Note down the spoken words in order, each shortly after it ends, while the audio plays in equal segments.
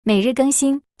每日更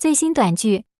新最新短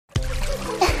剧。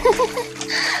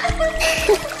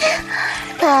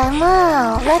来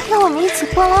嘛，来陪我们一起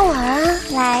过来玩啊！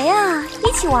来呀，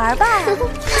一起玩吧！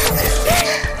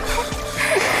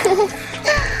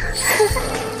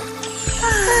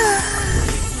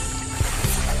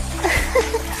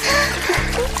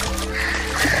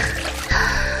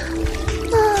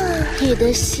你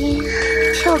的心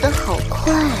跳得好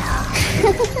快啊！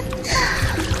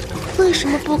为什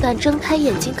么不敢睁开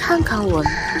眼睛看看我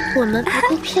们？我们不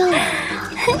够漂亮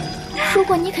吗？如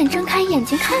果你肯睁开眼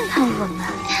睛看看我们，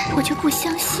我就不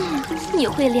相信你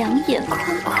会两眼空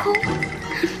空。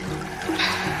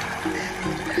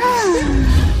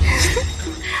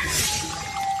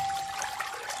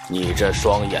你这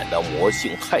双眼的魔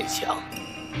性太强，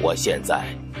我现在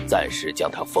暂时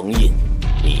将它封印，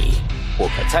你不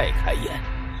可再开眼，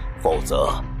否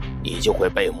则你就会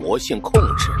被魔性控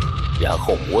制，然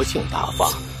后魔性大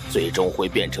发，最终会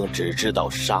变成只知道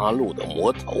杀戮的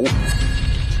魔头，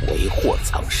为祸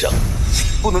苍生。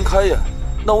不能开眼，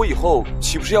那我以后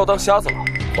岂不是要当瞎子了？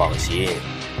放心，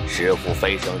师傅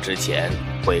飞升之前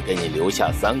会给你留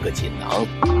下3个锦囊，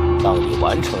当你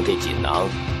完成这锦囊，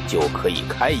就可以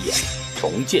开眼，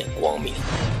重见光明。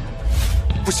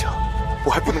不行，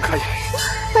我还不能开眼。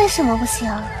为什么不行？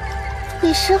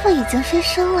你师傅已经飞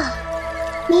升了，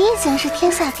你已经是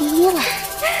天下第一了，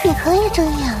你可以睁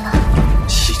眼了。一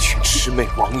群魑魅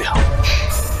魍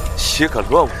魉，也敢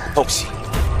乱我道行，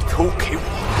都给我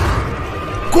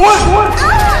滚！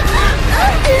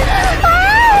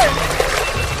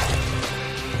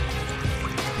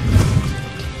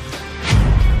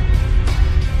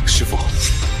师傅，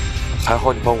还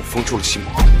好你帮我封住了心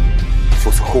魔，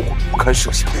否则后果不堪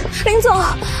设想。林总，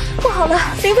不好了，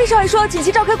林飞少爷说要紧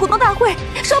急召开股东大会，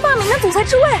说要罢免他总裁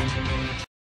之位。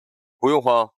不用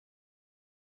慌，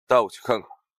带我去看看。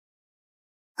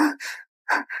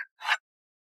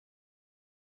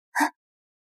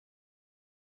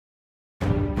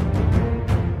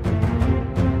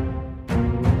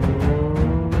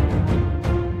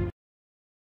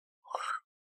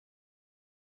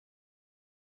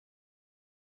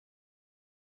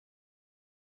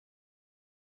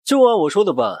就按我说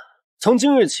的办，从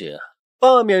今日起，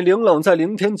罢免林冷在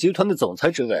凌天集团的总裁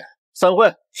职位。散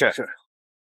会。是。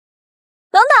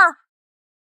等等，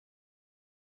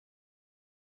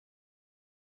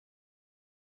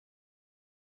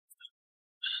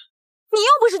你又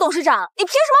不是董事长，你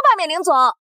凭什么罢免林总？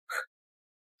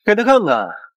给他看看。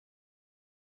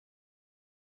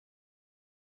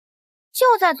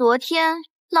就在昨天，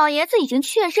老爷子已经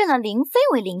确认了林飞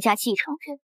为林家继承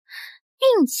人，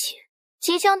并且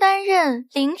即将担任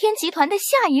凌天集团的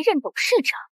下一任董事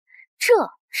长，这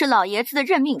是老爷子的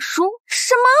任命书。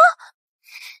什么？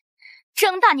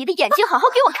睁大你的眼睛，好好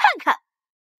给我看看！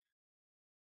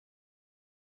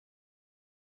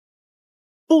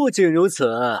不仅如此，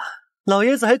老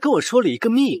爷子还跟我说了一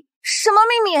个秘密。什么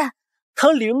秘密？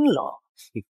他林冷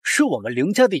是我们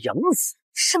凌家的养子。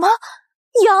什么？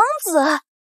养子？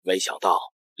没想到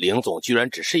林总居然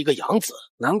只是一个养子，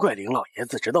难怪林老爷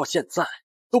子直到现在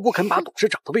都不肯把董事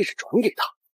长的位置转给他。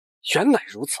原来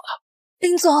如此啊！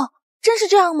林总，真是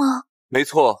这样吗？没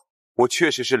错，我确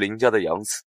实是林家的养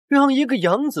子。让一个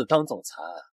养子当总裁，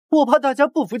我怕大家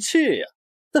不服气呀。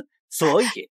哼，所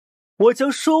以我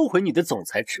将收回你的总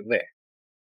裁职位。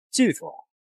记住，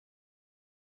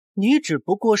你只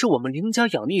不过是我们林家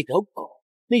养的一条狗，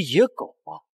那野狗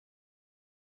啊，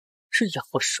是养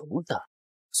不熟的。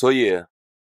所以，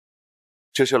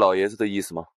这是老爷子的意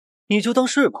思吗？你就当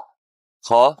是吧。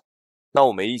好啊，那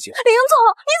我没意见。林总，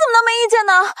你怎么能没意见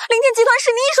呢？凌天集团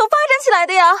是你一手发展起来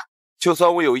的呀。就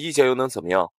算我有意见又能怎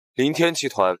么样？凌天集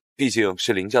团毕竟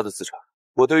是林家的资产，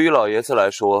我对于老爷子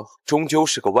来说终究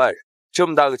是个外人。这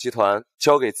么大个集团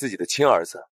交给自己的亲儿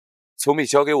子，总比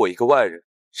交给我一个外人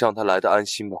让他来的安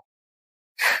心吧。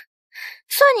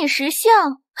算你识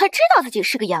相，还知道自己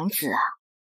是个养子啊！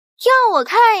要我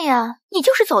看呀，你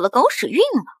就是走了狗屎运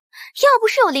了。要不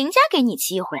是有林家给你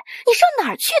机会，你上哪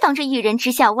儿去当这一人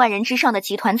之下万人之上的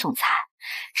集团总裁？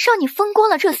让你风光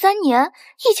了这3年，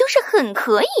已经是很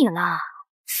可以了。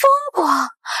风光？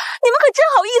你们可真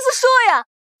好意思说呀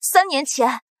！3年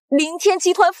前，凌天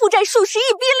集团负债数十亿，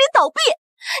濒临倒闭，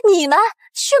你们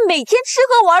却每天吃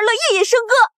喝玩乐，夜夜笙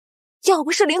歌。要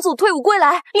不是林总退伍归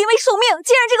来，临危受命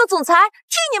接任这个总裁，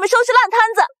替你们收拾烂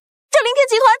摊子，这凌天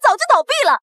集团早就倒闭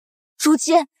了。如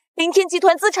今凌天集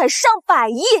团资产上百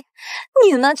亿，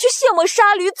你们却卸磨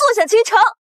杀驴，坐享其成，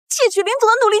窃取林总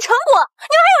的努力成果，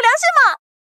你们还有良心吗？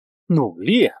努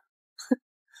力？哼！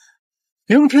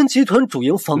凌天集团主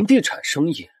营房地产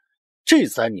生意，这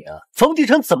3年房地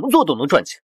产怎么做都能赚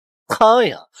钱。他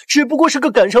呀，只不过是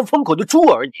个赶上风口的猪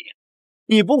而已。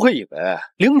你不会以为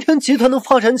凌天集团能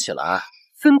发展起来，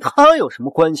跟他有什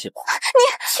么关系吧？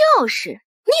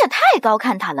你也太高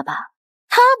看他了吧？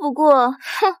他不过，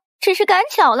只是赶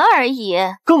巧了而已。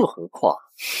更何况，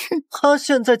他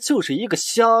现在就是一个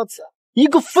瞎子，一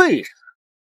个废人，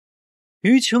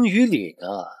于情于理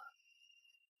呢，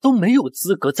都没有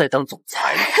资格再当总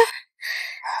裁了。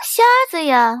瞎子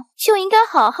呀，就应该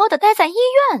好好的待在医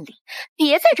院里，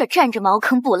别在这占着茅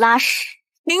坑不拉屎。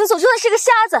林总就算是个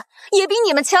瞎子，也比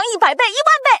你们强100倍、10000倍。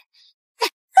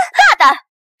大胆，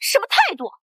什么态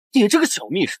度？你这个小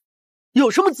秘书，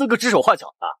有什么资格指手画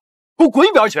脚的？给我滚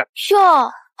一边去！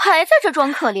哟，还在这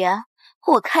装可怜？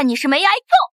我看你是没挨够。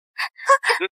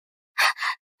你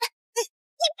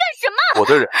干什么？我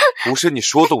的人不是你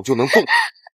说动就能动。等，老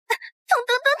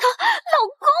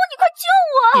公，你快救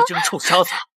我！你这个臭瞎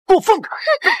子，给我放开，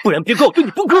不然别怪我对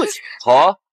你不客气。好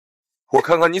啊，我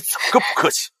看看你怎么个不客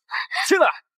气。进来！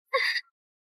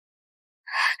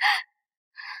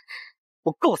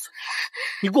我告诉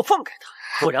你，你给我放开他，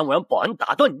不然我让保安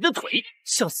打断你的腿，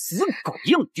像死狗一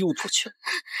样丢出去。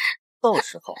到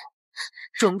时候，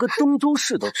整个东州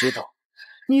市都知道，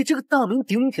你这个大名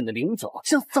鼎鼎的林总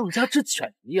像丧家之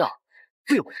犬一样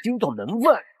被我丢到门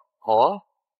外。好啊，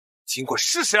尽管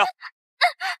试试啊！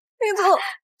林总，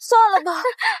算了吧，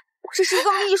我只是一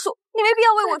个秘书，你没必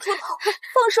要为我出头，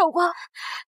放手吧。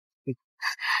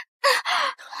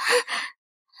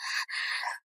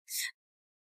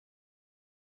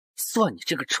算你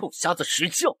这个臭瞎子识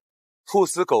相！兔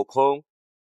死狗烹，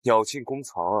鸟尽弓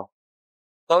藏啊！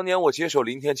当年我接手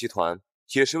凌天集团，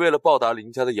也是为了报答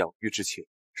林家的养育之情。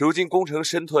如今功成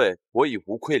身退，我已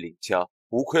无愧林家，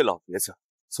无愧老爷子。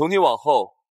从今往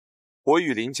后，我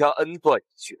与林家恩断义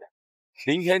绝。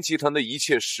凌天集团的一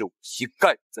切事务一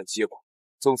概不再接管，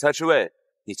总裁之位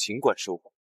你尽管收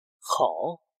回。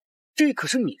好，这可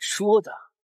是你说的，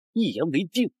一言为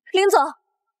定。林总，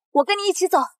我跟你一起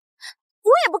走，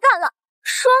我也不干了。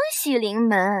双喜临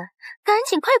门，赶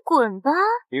紧快滚吧！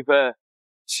林飞，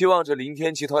希望这凌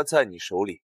天集团在你手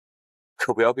里，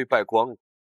可不要被败光了。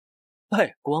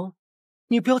败光？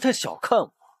你不要太小看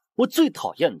我，我最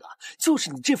讨厌的就是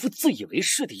你这副自以为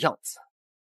是的样子。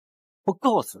我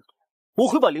告诉你，我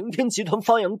会把凌天集团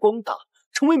发扬光大，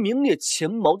成为名列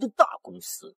前茅的大公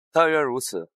司。但愿如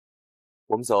此，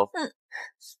我们走。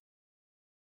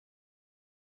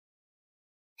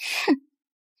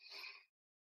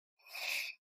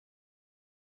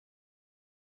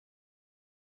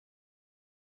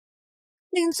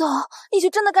林总，你就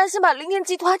真的甘心把凌天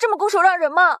集团这么拱手让人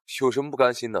吗？有什么不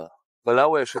甘心的？本来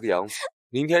我也是个养子，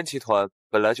凌天集团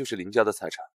本来就是林家的财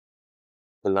产，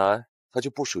本来它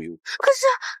就不属于我。可是，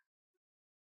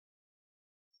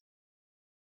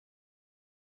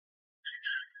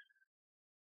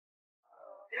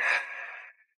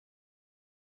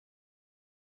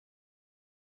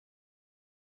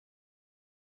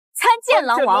参见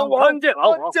狼王，参见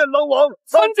狼王，参见狼王，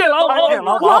参见狼王，参见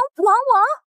狼王。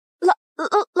狼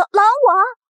王，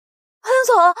林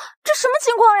总，这什么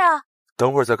情况呀？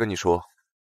等会儿再跟你说。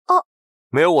哦，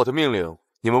没有我的命令，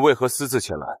你们为何私自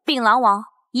前来？禀狼王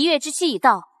，1月之期已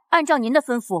到，按照您的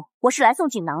吩咐，我是来送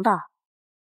锦囊的。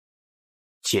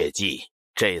切记，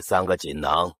这3个锦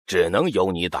囊只能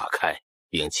由你打开，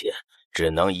并且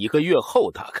只能1个月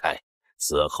后打开，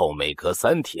此后每隔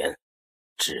3天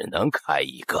只能开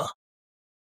1个。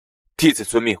弟子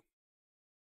遵命。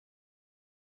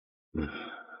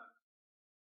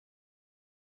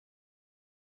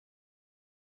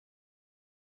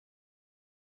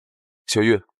小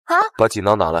玉啊，把锦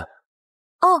囊拿来。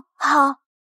哦，好。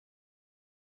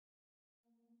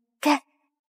给。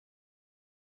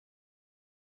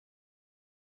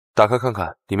打开看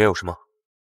看，里面有什么？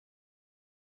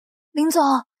林总，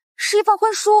是一份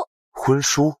婚书。婚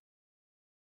书？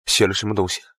写了什么东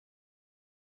西？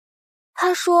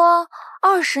他说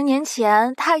，20年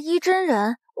前，太一真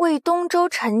人为东周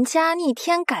陈家逆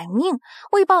天改命，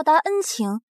为报答恩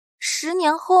情，10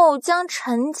年后将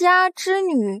陈家之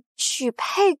女许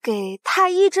配给太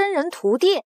一真人徒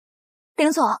弟。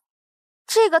林总，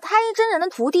这个太一真人的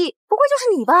徒弟不会就是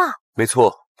你吧？没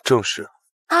错，正是。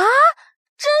啊，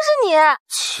真是你！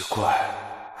奇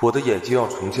怪，我的眼睛要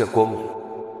重见光明，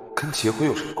跟结婚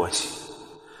有什么关系？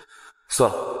算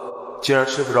了，既然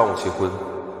师傅让我结婚，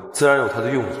自然有他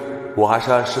的用意，我还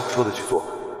是按师傅说的去做。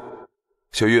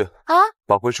小玉啊，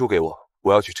把婚书给我，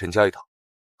我要去陈家一趟。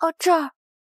哦，这儿。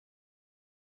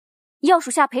要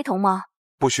属下陪同吗？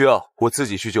不需要，我自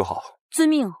己去就好。遵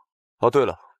命。哦，对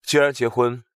了，既然结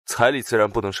婚，彩礼自然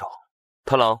不能少。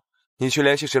贪狼，你去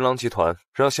联系神狼集团，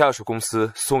让下属公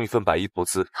司送一份100亿投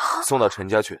资，送到陈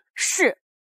家去。是。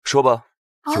说吧，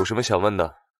有什么想问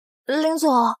的？林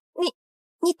总，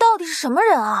你到底是什么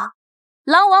人啊？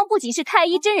狼王不仅是太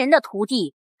一真人的徒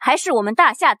弟，还是我们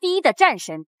大夏第一的战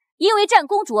神。因为战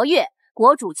功卓越，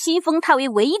国主亲封他为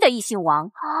唯一的异姓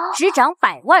王，执掌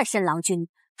100万神狼军。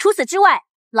除此之外，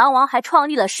狼王还创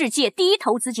立了世界第一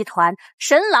投资集团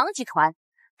神狼集团，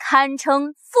堪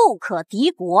称富可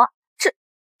敌国。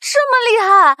这么厉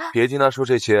害！别听他说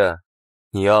这些，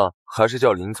你呀，还是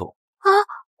叫林总啊！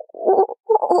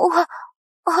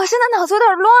我现在脑子有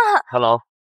点乱。贪狼，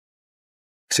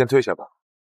先退下吧。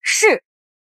是。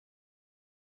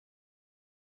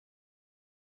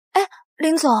哎，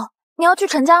林总，你要去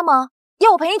陈家吗？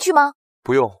要我陪你去吗？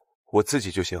不用，我自己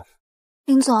就行。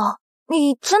林总，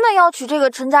你真的要娶这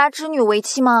个陈家之女为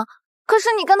妻吗？可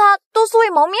是你跟她都素未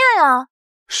谋面呀。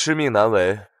师命难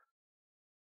违。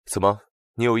怎么，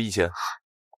你有意见？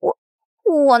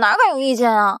我哪敢有意见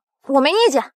啊？我没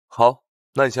意见。好，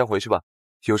那你先回去吧。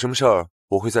有什么事儿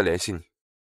我会再联系你。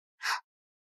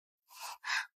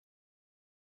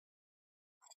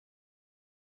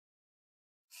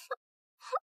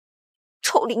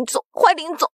臭林总，坏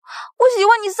林总，我喜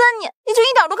欢你3年，你就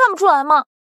一点都看不出来吗？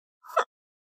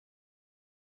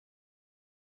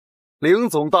林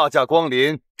总大驾光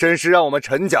临，真是让我们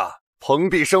陈家蓬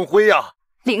荜生辉呀！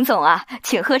林总啊，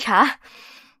请喝茶。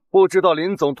不知道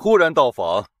林总突然到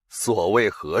访，所谓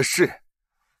何事？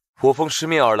我奉师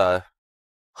命而来，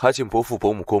还请伯父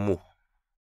伯母过目。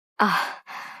啊。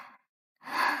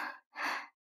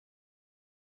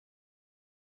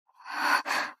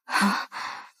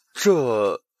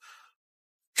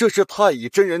这是太乙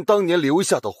真人当年留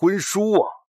下的婚书啊！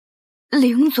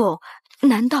林总，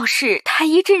难道是太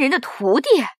乙真人的徒弟？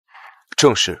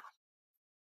正是。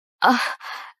啊，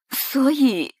所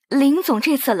以林总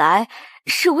这次来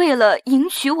是为了迎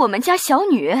娶我们家小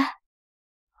女？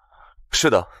是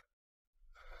的，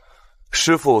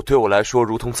师父对我来说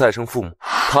如同再生父母，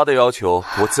他的要求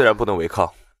我自然不能违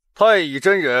抗。太乙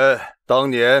真人当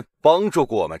年帮助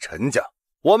过我们陈家，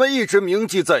我们一直铭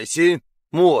记在心，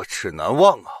没齿难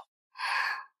忘啊。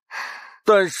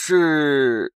但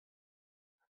是，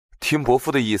听伯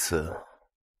父的意思，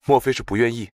莫非是不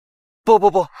愿意？不，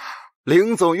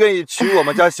林总愿意娶我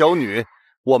们家小女，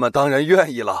我们当然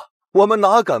愿意了，我们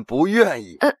哪敢不愿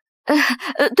意？对，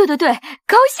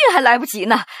高兴还来不及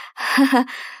呢。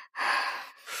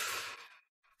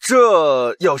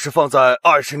这要是放在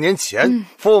20年前，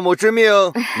父母之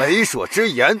命，媒妁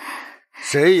之言，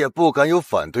谁也不敢有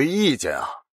反对意见啊。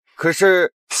可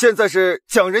是现在是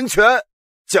讲人权，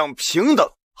讲平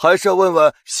等，还是要问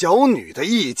问小女的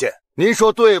意见，您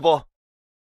说对不？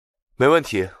没问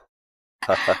题。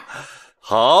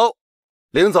好，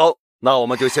林总，那我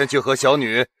们就先去和小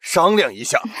女商量一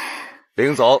下。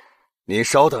林总，您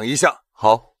稍等一下。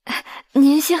好，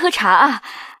您先喝茶啊。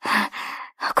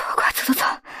快走，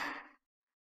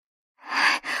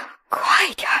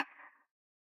快点儿。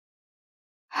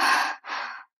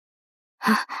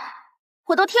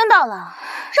我都听到了，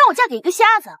让我嫁给一个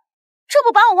瞎子，这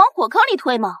不把我往火坑里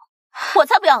推吗？我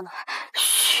才不要呢！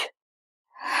嘘，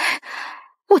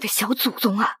我的小祖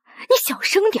宗啊，你小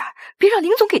声点，别让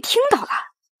林总给听到了。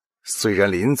虽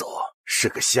然林总是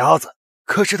个瞎子，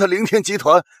可是他凌天集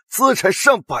团资产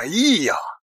上百亿呀，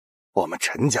我们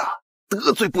陈家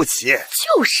得罪不起。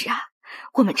就是啊，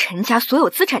我们陈家所有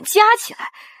资产加起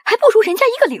来，还不如人家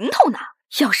一个零头呢。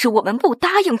要是我们不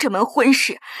答应这门婚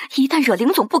事，一旦惹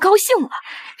林总不高兴了，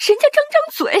人家张张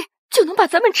嘴就能把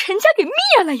咱们陈家给灭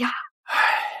了呀！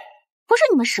不是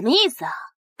你们什么意思啊？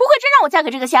不会真让我嫁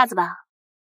给这个瞎子吧？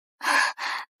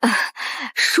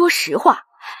说实话，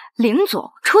林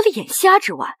总除了眼瞎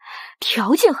之外，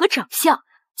条件和长相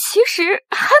其实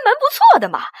还蛮不错的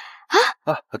嘛。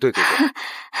对。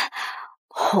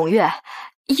红月，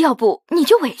要不你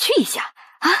就委屈一下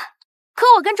啊？可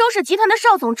我跟周氏集团的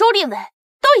邵总周立伟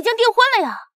都已经订婚了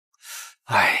呀。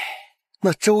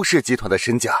那周氏集团的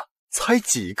身价才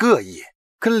几个亿，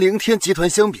跟凌天集团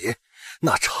相比，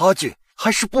那差距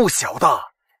还是不小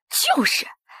的。就是，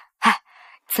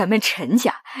咱们陈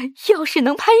家要是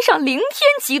能攀上凌天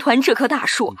集团这棵大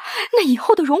树，那以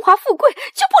后的荣华富贵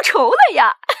就不愁了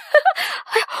呀。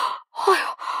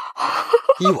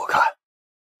依我看，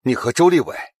你和周立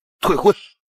伟退婚，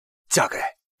嫁给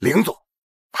林总。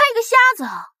他一个瞎子，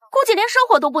估计连生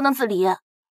活都不能自理，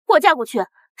我嫁过去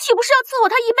岂不是要伺候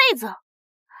他一辈子？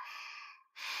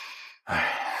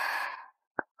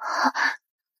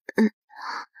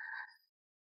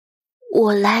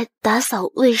我来打扫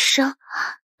卫生。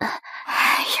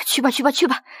去吧，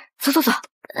走。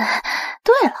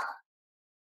对了，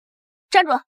站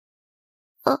住！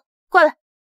过来。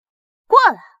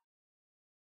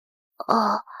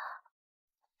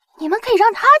你们可以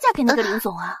让她嫁给那个林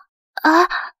总啊！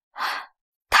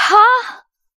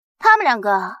他们两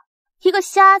个，一个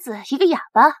瞎子，一个哑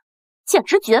巴，简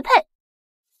直绝配。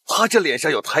他这脸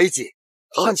上有胎记，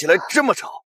看起来这么丑，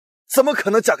怎么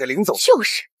可能嫁给林总？就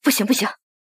是，不行不行，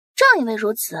正因为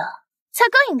如此，才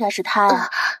更应该是他呀。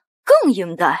更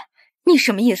应该？你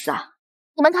什么意思啊？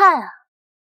你们看啊，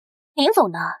林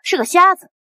总呢是个瞎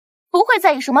子，不会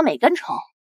在意什么美跟丑。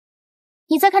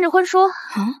你再看这婚书，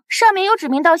上面有指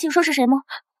名道姓说是谁吗？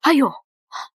哎呦，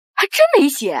还真没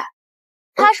写。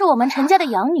她是我们陈家的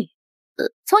养女，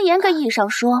从严格意义上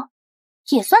说，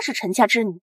也算是陈家之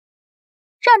女。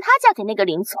让她嫁给那个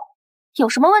林总，有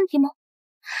什么问题吗？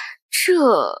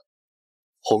这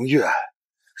红月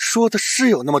说的是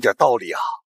有那么点道理啊。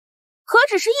何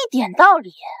止是一点道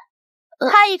理？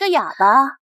他一个哑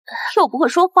巴，又不会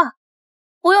说话，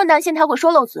不用担心他会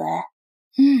说漏嘴。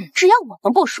只要我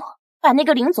们不说，把那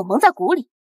个林总蒙在鼓里，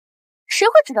谁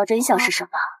会知道真相是什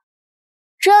么？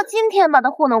只要今天把他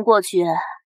糊弄过去，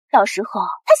到时候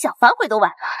他想反悔都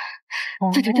晚了。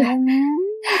对。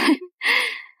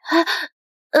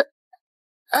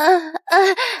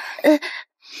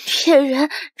骗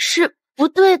人是不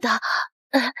对的。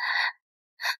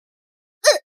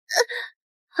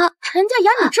陈家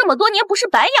养你这么多年，不是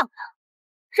白养的，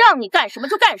让你干什么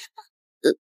就干什么。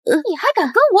你还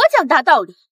敢跟我讲大道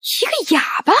理？一个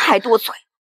哑巴还多嘴，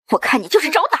我看你就是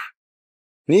找打。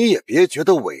你也别觉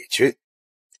得委屈，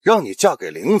让你嫁给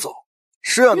林总，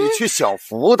是让你去享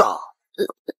福的。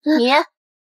你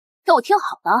给我听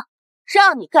好了，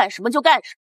让你干什么就干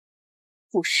什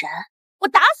么，不然我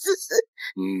打死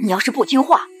你要是不听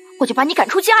话，我就把你赶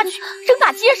出家去，扔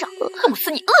大街上，冻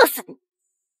死你，饿死你。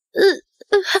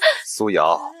苏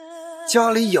瑶，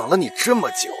家里养了你这么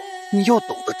久，你要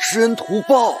懂得知恩图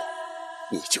报，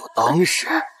你就当是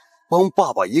帮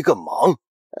爸爸一个忙，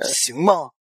行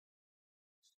吗？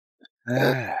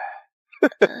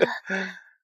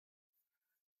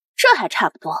这还差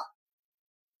不多。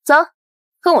走，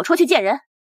跟我出去见人。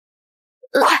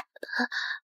快！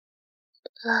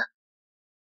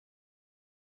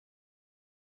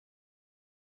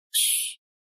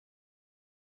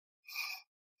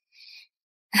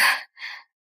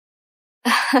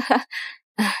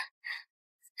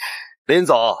林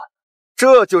总，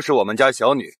这就是我们家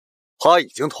小女，她已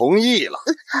经同意了。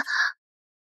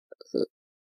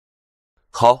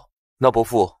好，那伯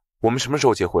父，我们什么时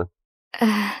候结婚？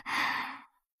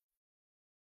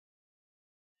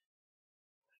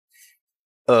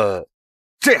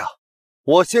这样，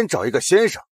我先找一个先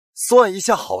生，算一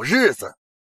下好日子。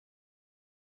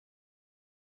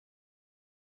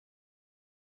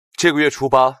这个月初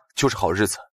8就是好日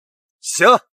子。行，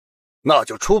那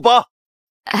就初8。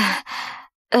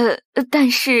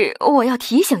但是我要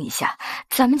提醒一下，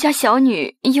咱们家小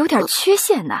女有点缺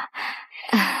陷呢。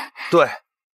对，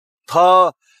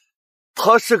她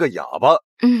是个哑巴。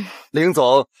林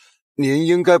总，您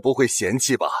应该不会嫌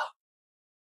弃吧？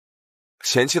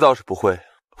嫌弃倒是不会，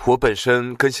我本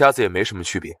身跟瞎子也没什么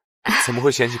区别，怎么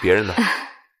会嫌弃别人呢？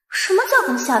什么叫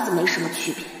跟瞎子没什么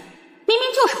区别？明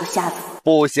明就是个瞎子。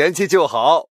不嫌弃就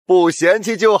好，不嫌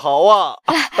弃就好啊！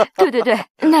对，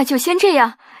那就先这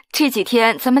样。这几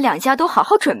天咱们两家都好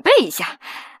好准备一下。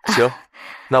行，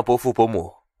那伯父伯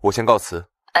母，我先告辞。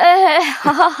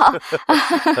好。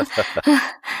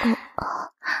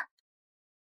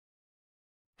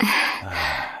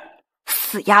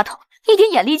死丫头，一点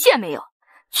眼力见没有！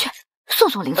去送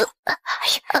送林总。哎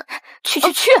呀，去！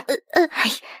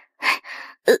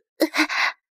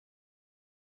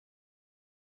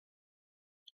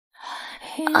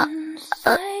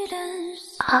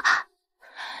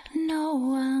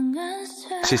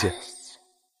谢谢。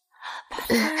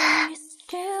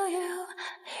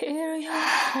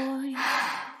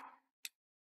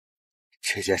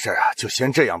这件事啊，就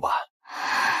先这样吧。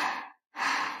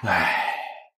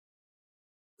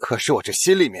可是我这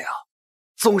心里面啊，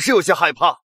总是有些害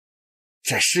怕。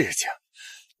这事情，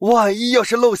万一要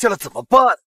是露馅了怎么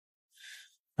办？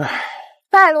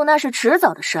败露那是迟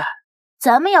早的事儿，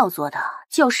咱们要做的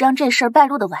就是让这事儿败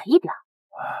露的晚一点，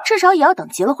至少也要等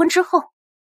结了婚之后。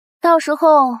到时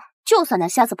候就算那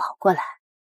瞎子跑过来，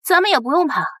咱们也不用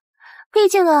怕，毕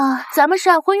竟啊，咱们是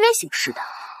按婚约行事的。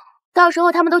到时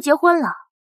候他们都结婚了，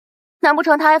难不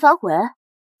成他还反悔？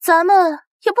咱们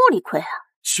也不理亏啊。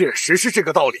确实是这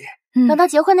个道理。等到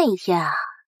结婚那一天啊，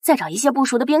再找一些不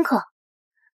熟的宾客，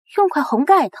用块红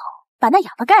盖头把那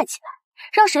哑巴盖起来，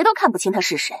让谁都看不清他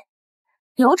是谁。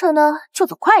流程呢就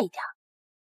走快一点，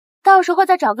到时候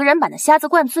再找个人把那瞎子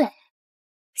灌醉，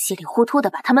稀里糊涂的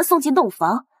把他们送进洞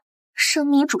房，生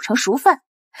米煮成熟饭，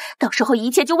到时候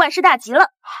一切就万事大吉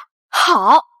了。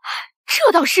好，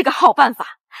这倒是个好办法。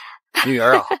女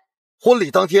儿啊，婚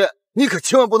礼当天你可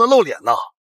千万不能露脸呐！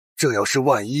这要是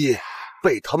万一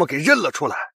被他们给认了出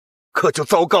来，可就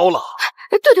糟糕了。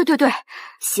对，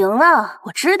行了，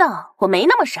我知道，我没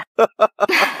那么傻。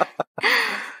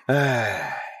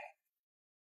哎，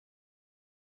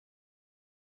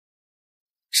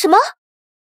什么？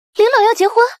林老要结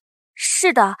婚？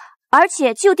是的，而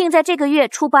且就定在这个月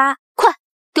初8。快，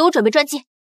给我准备专辑，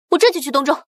我这就去东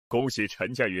州。恭喜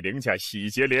陈家与林家喜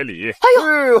结连理！哎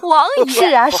呦，王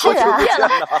爷！是啊，变了，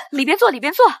里边坐，里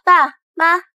边坐。爸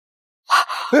妈，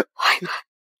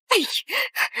哎呀，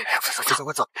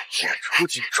快走！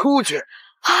出去！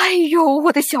哎呦，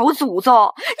我的小祖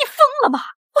宗，你疯了吗？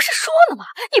不是说了吗？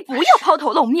你不要抛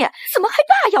头露面，怎么还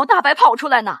大摇大摆跑出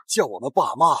来呢？叫我们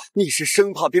爸妈，你是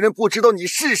生怕别人不知道你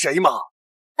是谁吗？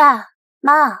爸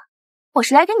妈，我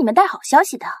是来给你们带好消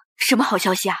息的。什么好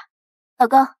消息啊？老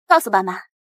公，告诉爸妈。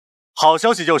好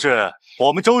消息就是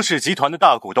我们周氏集团的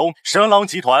大股东神郎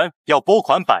集团要拨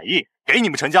款100亿给你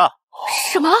们陈家。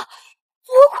什么？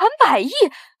拨款100亿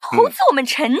投资我们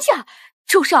陈家？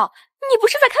周少，你不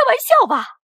是在开玩笑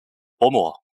吧？伯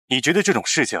母，你觉得这种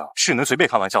事情是能随便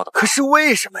开玩笑的？可是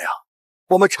为什么呀？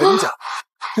我们陈家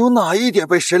有哪一点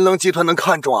被神郎集团能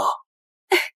看中啊？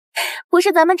不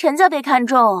是咱们陈家被看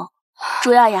中，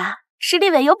主要呀是立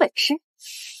伟有本事。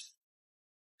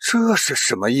这是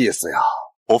什么意思呀？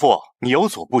伯父，你有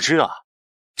所不知啊，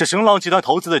这神郎集团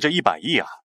投资的这100亿啊，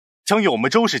将由我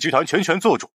们周氏集团全权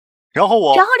做主，然后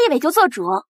立伟就做主，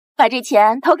把这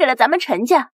钱投给了咱们陈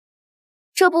家。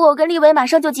这不，我跟立伟马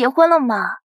上就结婚了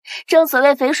吗？正所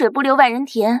谓肥水不流外人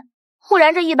田，不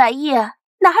然这100亿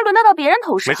哪还轮得到别人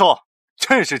头上？没错，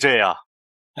正是这样。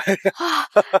啊，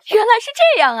原来是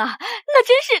这样啊，那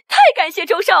真是太感谢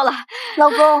周少了。老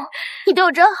公，你对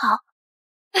我真好。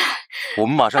我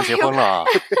们马上结婚了，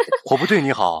我不对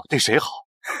你好，对谁好？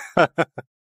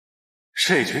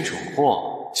这群蠢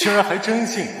货居然还真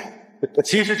信了。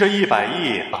其实这100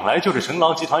亿本来就是神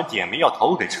郎集团点名要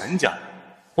投给陈家，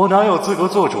我哪有资格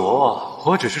做主？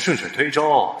我只是顺水推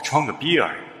舟，装个逼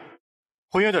而已。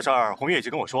婚约的事儿，红月已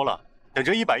经跟我说了，等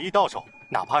这100亿到手，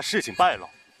哪怕事情败露，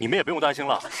你们也不用担心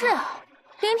了。是啊，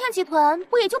凌天集团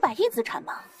不也就100亿资产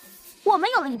吗？我们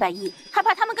有了100亿，还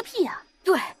怕他们个屁呀？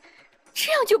对，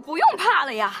这样就不用怕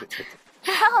了呀。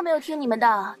还好没有听你们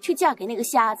的，去嫁给那个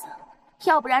瞎子，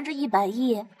要不然这100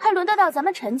亿还轮得到咱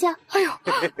们陈家？哎呦，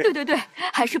对，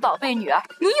还是宝贝女儿，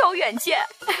你有远见。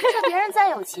这别人再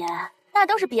有钱，那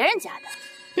都是别人家的，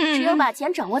只有把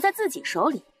钱掌握在自己手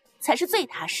里，才是最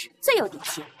踏实、最有底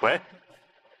气。喂，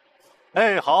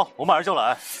哎，好，我马上就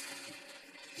来。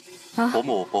伯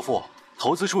母、伯父，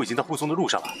投资书已经在护送的路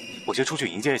上了，我先出去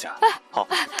迎接一下。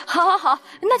好，好，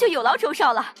那就有劳周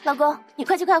少了。老公，你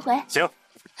快去快回。行。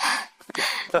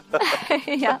哎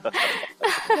呀，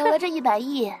有了这100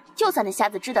亿，就算那瞎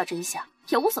子知道真相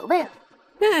也无所谓了。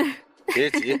别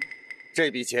急，这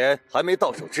笔钱还没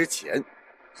到手之前，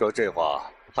说这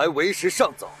话还为时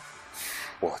尚早。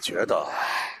我觉得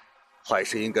还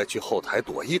是应该去后台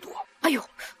躲一躲。哎呦，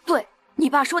对你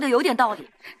爸说的有点道理，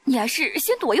你还是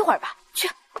先躲一会儿吧。去。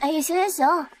哎呀，行，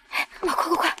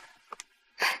快，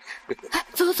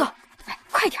走，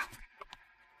快点。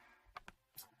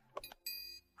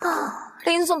啊，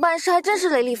林总办事还真是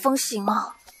雷厉风行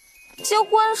啊！结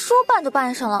婚说办就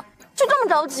办上了，就这么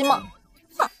着急吗？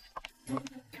哼！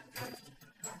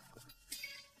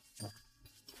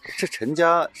这陈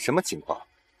家什么情况？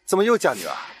怎么又嫁女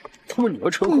儿？他们女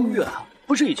儿陈红月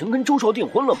不是已经跟周少订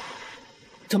婚了吗？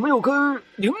怎么又跟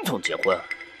林总结婚？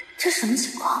这什么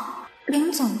情况？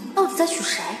林总到底在娶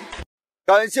谁？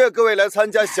感谢各位来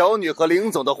参加小女和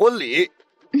林总的婚礼，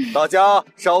大家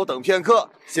稍等片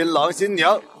刻，新郎新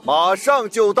娘马上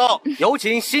就到，有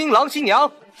请新郎新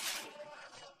娘。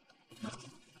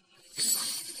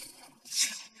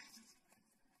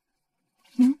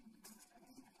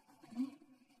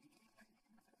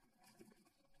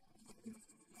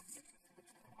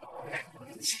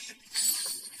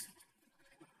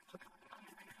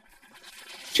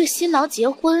这新郎结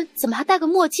婚怎么还戴个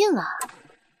墨镜啊？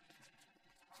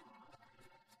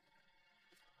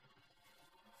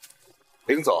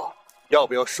林总，要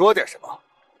不要说点什么？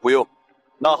不用。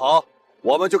那好，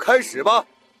我们就开始吧。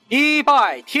一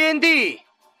拜天地，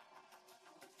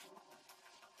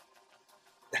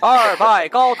二拜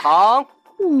高堂。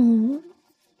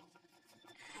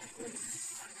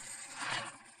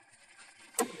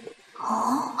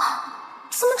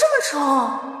怎么这么丑？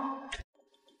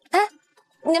哎，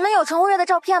你们有陈无月的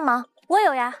照片吗？我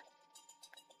有呀。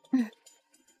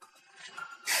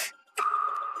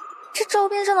这照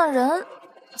片上的人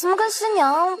怎么跟新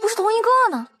娘不是同一个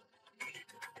呢？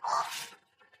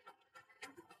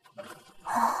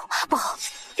不好，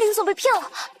林总被骗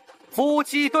了。夫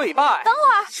妻对拜。等会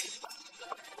儿，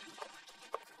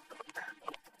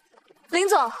林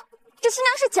总，这新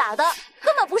娘是假的，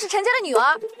根本不是陈家的女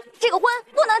儿，这个婚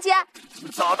不能结。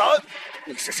大胆！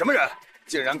你是什么人？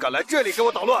竟然敢来这里给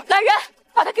我捣乱！来人，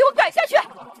把他给我赶下去！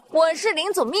我是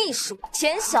林总秘书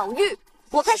钱小玉，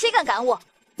我看谁敢赶我。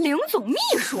林总秘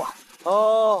书？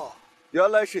哦，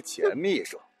原来是钱秘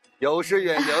书，有失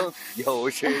远迎，有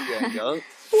失远迎。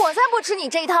我才不吃你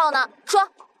这一套呢！说，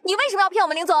你为什么要骗我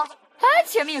们林总？哎，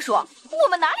钱秘书，我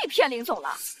们哪里骗林总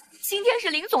了？今天是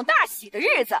林总大喜的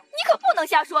日子，你可不能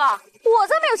瞎说啊！我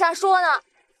才没有瞎说呢，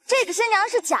这个新娘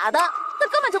是假的，那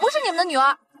根本就不是你们的女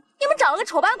儿，你们找了个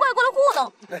丑八怪过来糊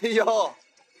弄。哎呦，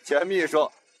钱秘书，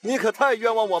你可太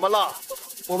冤枉我们了，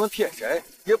我们骗谁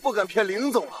也不敢骗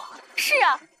林总啊。是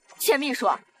啊，钱秘书，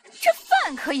这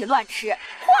饭可以乱吃，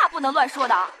话不能乱说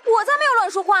的。我才没有乱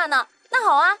说话呢。那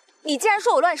好啊，你既然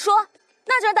说我乱说，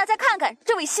那就让大家看看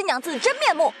这位新娘子的真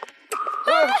面目。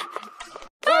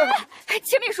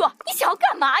钱秘书，你想要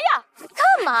干嘛呀？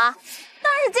干嘛？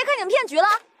当然是揭开你们骗局了。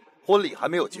婚礼还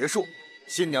没有结束，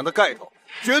新娘的盖头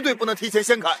绝对不能提前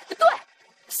掀开。对，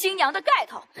新娘的盖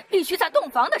头必须在洞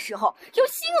房的时候由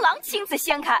新郎亲自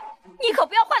掀开，你可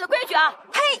不要坏了规矩啊！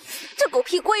嘿，这狗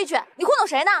屁规矩，你糊弄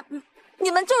谁呢？你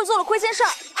们就是做了亏心事儿，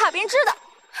怕别人知道。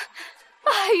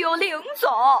哎呦，林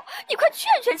总，你快劝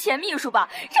劝钱秘书吧，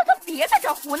让他别在这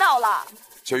儿胡闹了。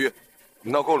小玉，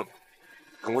你闹够了没？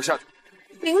赶快下去。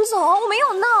林总，我没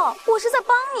有闹，我是在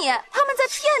帮你，他们在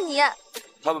骗你。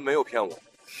他们没有骗我，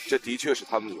这的确是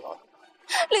他们女儿。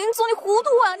林总，你糊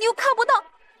涂啊！你又看不到，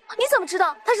你怎么知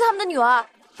道她是他们的女儿？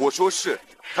我说是，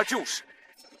她就是。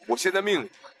我现在命令，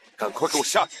赶快给我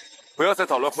下去，不要再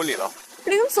捣乱婚礼了。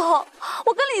林总，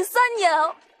我跟你3年，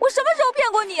我什么时候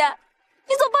骗过你？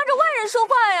你总帮着外人说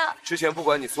话呀！之前不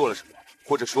管你做了什么，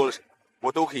或者说了什么，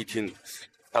我都可以听你，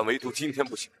但唯独今天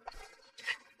不行。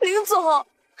林总，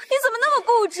你怎么那么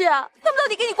固执啊？他们到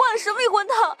底给你灌了什么迷魂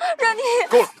汤，让你……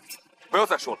够了，不要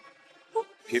再说了，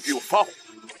别逼我发火。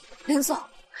林总，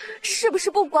是不是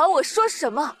不管我说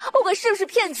什么，不管是不是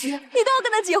骗局，你都要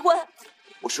跟他结婚？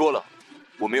我说了，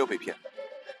我没有被骗。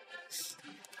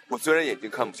我虽然眼睛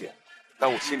看不见，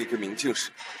但我心里跟明镜似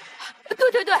的。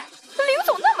对，林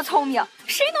总那么聪明，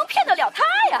谁能骗得了他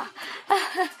呀？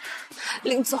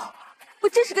林总，我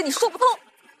真是跟你说不通。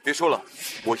别说了，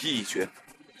我意已决。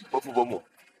伯父伯母，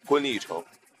婚礼已成，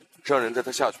让人带他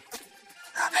下去。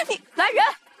你来人，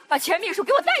把钱秘书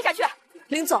给我带下去。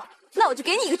林总，那我就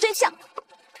给你一个真相。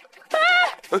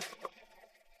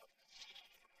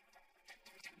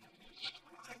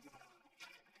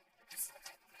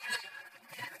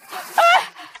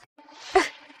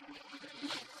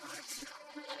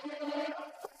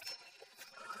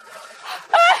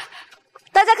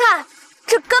大家看，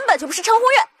这根本就不是陈红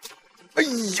月。哎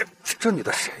呀，这女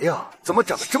的谁呀？怎么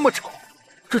长得这么丑？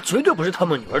这绝对不是他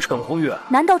们女儿陈红月。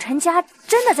难道陈家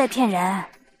真的在骗人？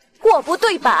货不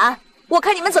对版，我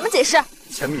看你们怎么解释。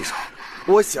钱秘书，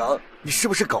我想你是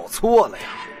不是搞错了呀？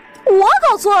我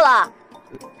搞错了？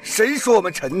谁说我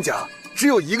们陈家只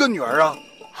有一个女儿啊？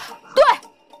对，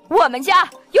我们家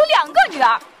有2个女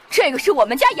儿，这个是我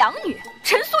们家养女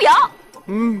陈素瑶。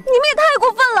你们也太过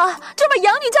分了，就把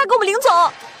养女嫁给我们林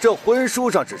总。这婚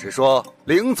书上只是说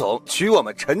林总娶我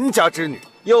们陈家之女，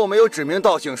又没有指名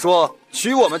道姓说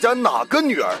娶我们家哪个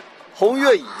女儿。红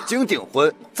月已经订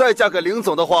婚，再嫁给林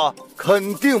总的话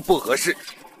肯定不合适。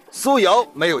苏瑶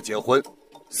没有结婚，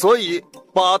所以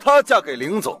把她嫁给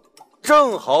林总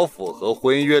正好符合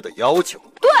婚约的要求。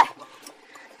对，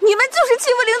你们就是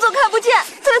欺负林总看不见，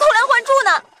在这偷梁换柱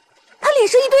呢。他脸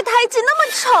上一堆胎记，那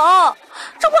么丑，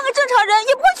这换个正常人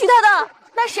也不会娶她的。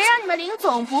那谁让你们林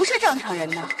总不是正常人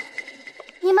呢？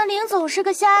你们林总是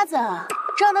个瞎子，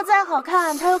长得再好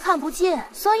看他又看不见，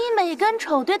所以美跟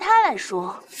丑对他来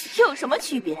说有什么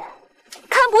区别？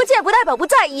看不见不代表不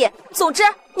在意。总之，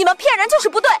你们骗人就是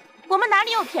不对。我们哪里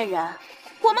有骗人？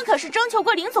我们可是征求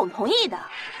过林总同意的。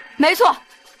没错，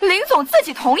林总自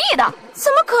己同意的。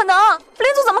怎么可能？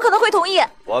林总怎么可能会同意？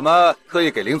我们特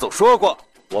意给林总说过，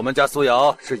我们家苏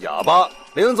瑶是哑巴。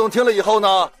林总听了以后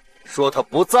呢，说他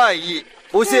不在意。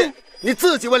不信，你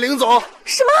自己问林总。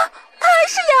什么？他还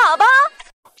是哑巴？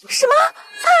什么？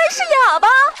他还是哑巴？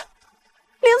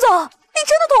林总，你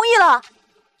真的同意了？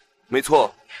没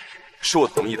错，是我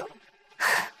同意的。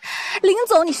林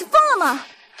总，你是疯了吗？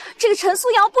这个陈素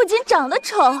瑶不仅长得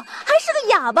丑，还是个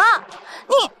哑巴。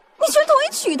你居然同意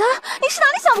娶她，你是哪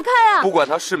里想不开啊？不管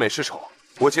她是美是丑，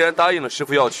我既然答应了师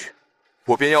傅要娶，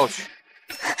我便要娶。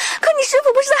可你师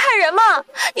傅不是在害人吗？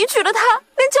你娶了她，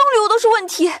连交流都是问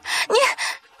题。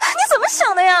你怎么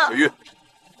想的呀？小玉，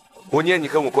我念你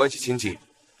跟我关系亲近，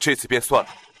这次便算了，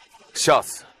下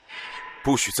次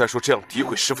不许再说这样诋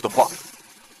毁师傅的话。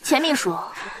钱秘书，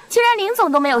既然林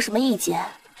总都没有什么意见，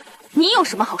你有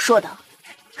什么好说的？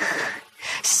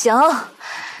行，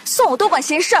算我多管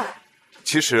闲事儿。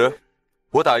其实，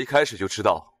我打一开始就知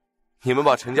道，你们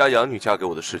把陈家养女嫁给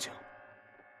我的事情。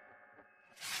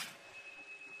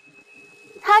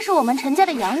她是我们陈家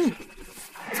的养女，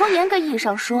从严格意义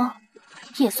上说，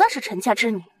也算是陈家之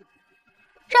女。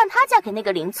让她嫁给那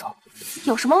个林总，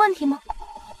有什么问题吗？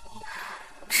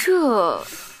这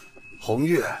红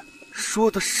月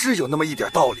说的是有那么一点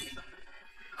道理，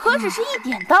何止是一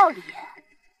点道理？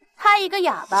他一个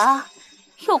哑巴，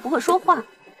又不会说话，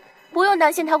不用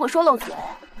担心他会说漏嘴。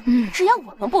只要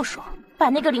我们不说，把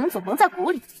那个林总蒙在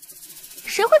鼓里，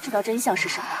谁会知道真相是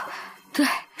什么？对，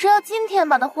只要今天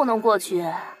把他糊弄过去，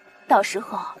到时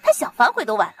候他想反悔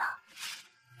都晚了。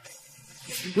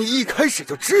你一开始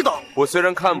就知道。我虽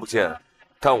然看不见，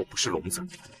但我不是聋子，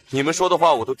你们说的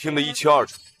话我都听得一清二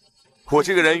楚。我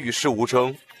这个人与世无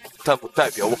争，但不代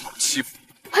表我好欺负。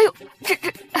哎呦，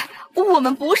我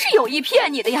们不是有意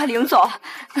骗你的呀，林总。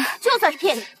就算是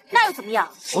骗你，那又怎么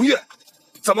样？红月，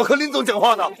怎么和林总讲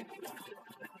话呢？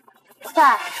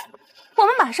爸，我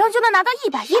们马上就能拿到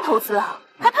100亿投资了，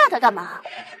还怕他干嘛？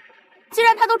既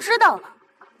然他都知道了，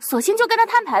索性就跟他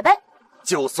摊牌呗。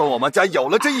就算我们家有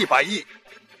了这100亿，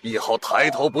以后抬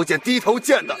头不见低头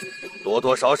见的，多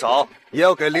多少少也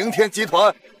要给凌天集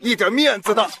团一点面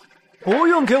子的。不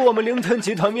用给我们凌天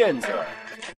集团面子，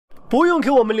不用给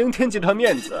我们凌天集团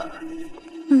面子。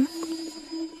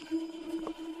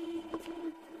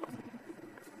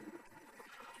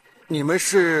你们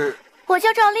是？我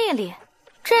叫赵丽丽，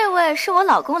这位是我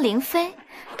老公林飞，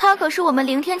他可是我们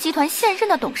凌天集团现任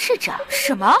的董事长。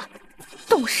什么？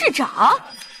董事长？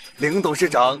林董事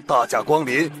长大驾光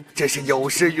临，真是有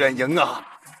失远迎啊！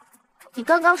你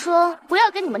刚刚说不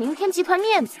要给你们凌天集团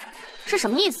面子，是什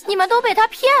么意思？你们都被他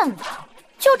骗了。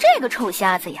就这个臭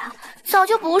瞎子呀，早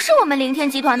就不是我们凌天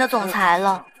集团的总裁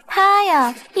了，他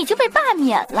呀已经被罢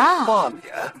免了。罢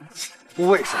免？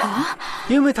为什么？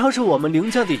因为他是我们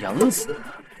凌家的养子，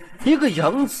一个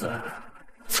养子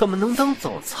怎么能当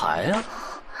总裁啊？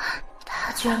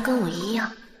他居然跟我一样，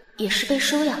也是被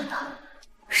收养的。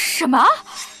什么？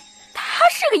他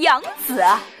是个养子？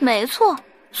没错，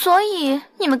所以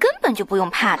你们根本就不用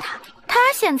怕他。他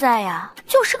现在呀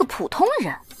就是个普通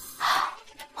人，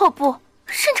哦不，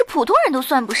甚至普通人都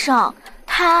算不上。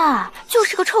他就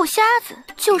是个臭瞎子，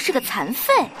就是个残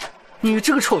废。你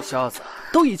这个臭瞎子，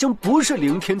都已经不是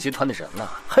凌天集团的人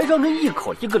了，还让人一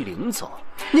口一个林总，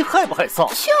你害不害臊？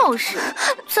就是，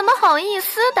怎么好意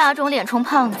思打肿脸充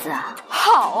胖子啊？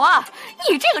好啊，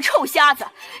你这个臭瞎子，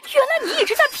原来你一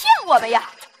直在骗我们呀！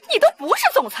你都不是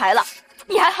总裁了，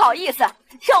你还好意思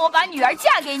让我把女儿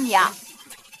嫁给你啊？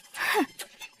哼！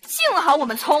幸好我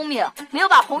们聪明，没有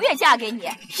把红月嫁给你，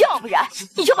要不然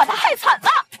你就把她害惨了。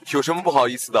有什么不好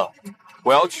意思的？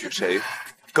我要娶谁，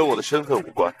跟我的身份无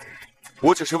关，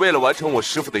我只是为了完成我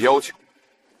师傅的要求。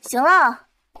行了，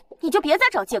你就别再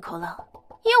找借口了。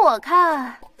依我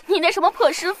看，你那什么破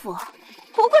师傅，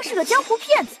不过是个江湖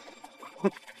骗子。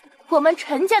我们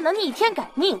陈家能逆天改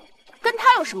命，跟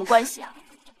他有什么关系啊？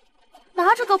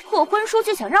拿着个破婚书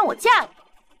就想让我嫁你？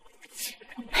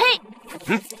呸！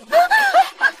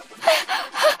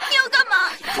你要干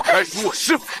嘛？不该辱我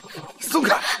师傅！松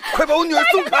开！快把我女儿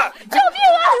松开！救命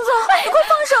啊！林总，快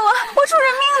放手啊！我出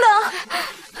人命了！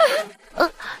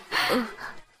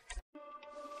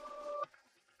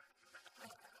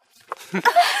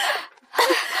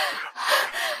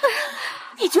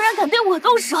你居然敢对我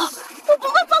动手，我不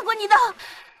会放过你的！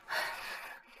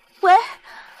喂，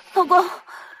老公，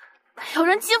有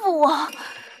人欺负我，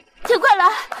你快来！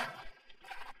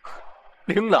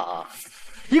琳琅，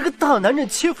一个大男人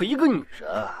欺负一个女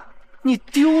人，你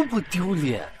丢不丢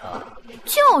脸啊？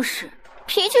就是，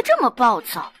脾气这么暴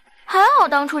躁，还好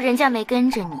当初人家没跟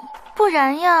着你，不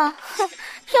然呀，哼，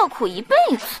要苦一辈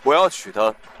子。我要娶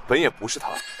的本也不是他。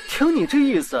听你这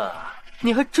意思，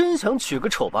你还真想娶个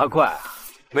丑八怪啊？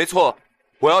没错，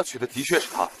我要娶的的确是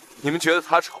他。你们觉得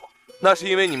他丑，那是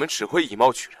因为你们只会以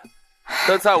貌取人，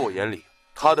但在我眼里，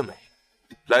他的美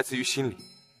来自于心里。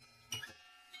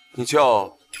你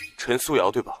叫陈素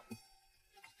瑶对吧？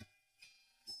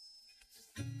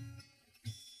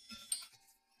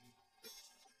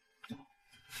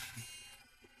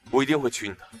我一定会娶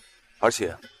你的，而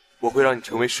且我会让你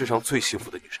成为世上最幸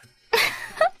福的女人。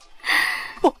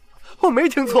我没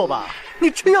听错吧？你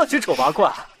真要娶丑八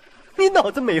怪？你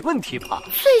脑子没问题吧？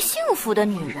最幸福的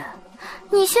女人，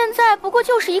你现在不过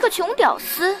就是一个穷屌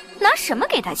丝，拿什么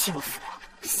给她幸福？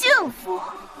幸福？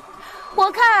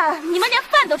我看你们连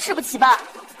饭都吃不起吧？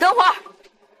等会儿，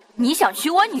你想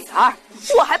娶我女儿，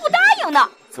我还不答应呢。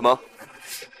怎么，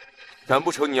难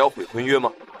不成你要毁婚约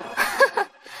吗？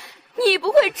你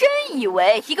不会真以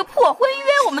为一个破婚约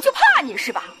我们就怕你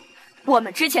是吧？我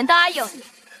们之前答应你，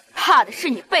怕的是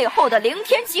你背后的凌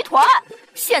天集团。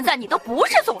现在你都不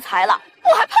是总裁了，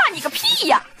我还怕你个屁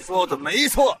呀！说的没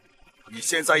错，你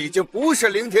现在已经不是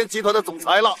凌天集团的总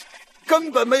裁了，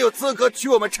根本没有资格娶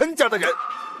我们陈家的人。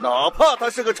哪怕他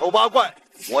是个丑八怪，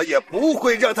我也不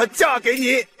会让他嫁给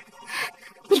你。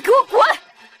你给我滚！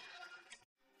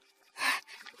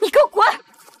你给我滚！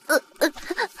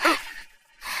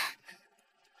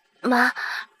妈，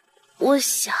我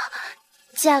想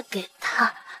嫁给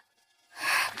他。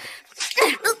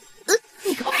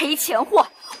你个赔钱货，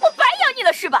我白养你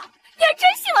了是吧？你还真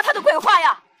信了他的鬼话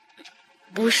呀？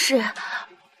不是，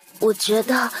我觉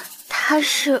得他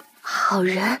是好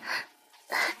人。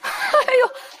哎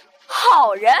呦，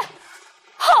好人，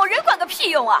好人管个屁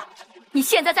用啊！你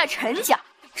现在在陈家，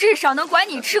至少能管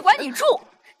你吃管你住，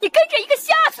你跟着一个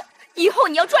瞎子，以后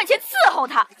你要赚钱伺候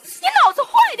他，你脑子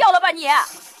坏掉了吧你？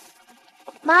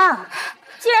妈，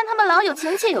既然他们老有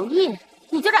情且有义，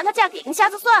你就让他嫁给一个瞎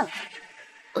子算了。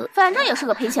反正也是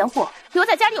个赔钱货，留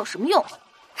在家里有什么用？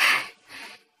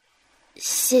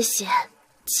谢谢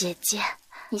姐姐，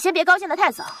你先别高兴得太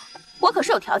早，我可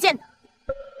是有条件的。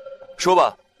说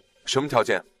吧，什么条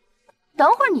件？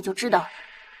等会儿你就知道了。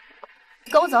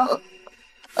跟我走。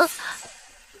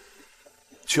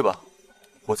去吧，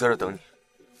我在这等你。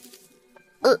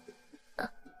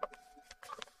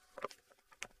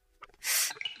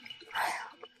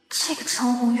这个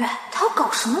陈宏远，他要搞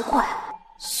什么鬼？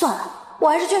算了，我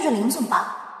还是劝劝林总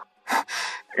吧。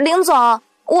林总，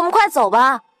我们快走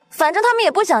吧，反正他们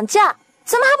也不想嫁，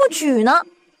咱们还不娶呢。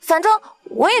反正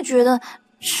我也觉得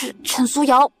陈苏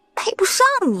瑶配不上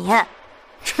你。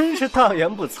真是大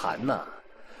言不惭呐！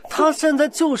他现在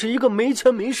就是一个没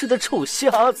权没势的臭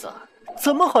瞎子，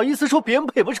怎么好意思说别人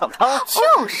配不上他？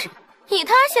就是，以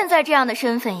他现在这样的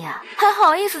身份呀，还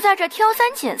好意思在这挑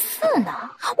三拣四呢？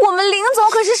我们林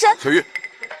总可是神。小玉，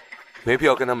没必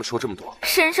要跟他们说这么多。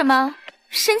神什么？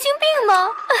神经病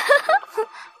吗？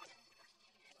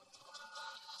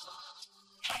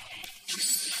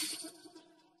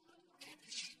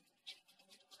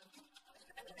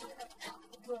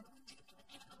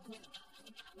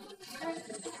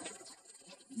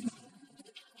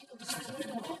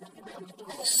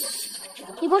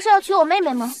你不是要娶我妹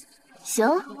妹吗？行，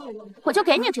我就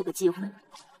给你这个机会。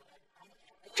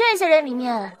这些人里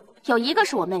面有一个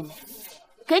是我妹妹，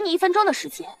给你1分钟的时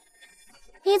间，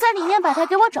你在里面把她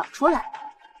给我找出来，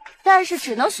但是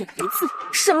只能选一次。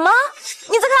什么？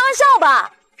你在开玩笑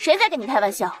吧？谁在跟你开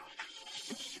玩笑？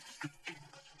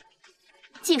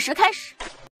计时开始。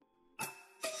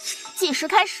计时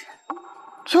开始。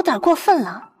有点过分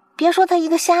了，别说他一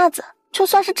个瞎子，就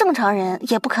算是正常人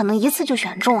也不可能一次就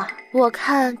选中啊。我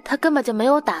看他根本就没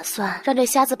有打算让这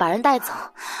瞎子把人带走，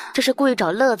这是故意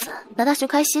找乐子，拿他寻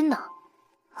开心呢。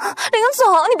林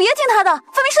总，你别听他的，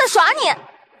分明是在耍你。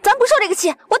咱不受这个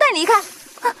气，我带你离开。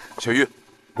小玉，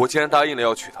我既然答应了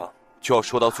要娶她，就要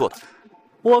说到做到。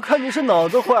我看你是脑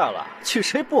子坏了，娶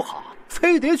谁不好，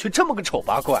非得娶这么个丑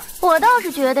八怪。我倒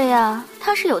是觉得呀，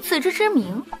他是有自知之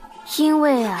明，因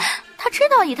为啊，他知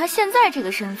道以他现在这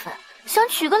个身份，想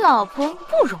娶个老婆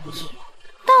不容易，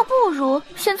倒不如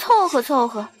先凑合凑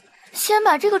合，先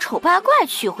把这个丑八怪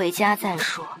娶回家再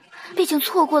说。毕竟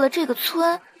错过了这个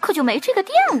村，可就没这个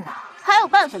店了。还有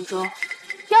半分钟，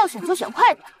要选就选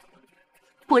快点，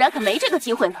不然可没这个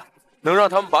机会了。能让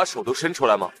他们把手都伸出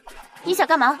来吗？你想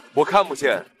干嘛？我看不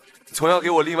见，总要给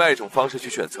我另外一种方式去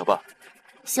选择吧。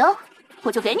行，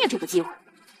我就给你这个机会。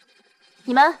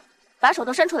你们把手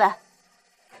都伸出来。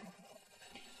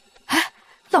哎，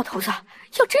老头子，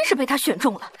要真是被他选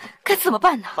中了，该怎么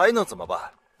办呢？还能怎么办？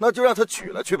那就让他娶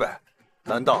了去呗。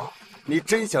难道你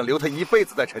真想留他一辈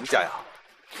子在陈家呀？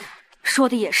说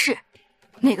的也是，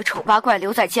那个丑八怪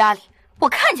留在家里，我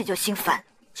看见就心烦。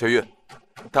小玉，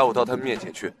带我到他们面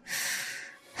前去。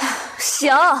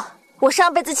行，我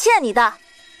上辈子欠你的，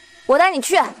我带你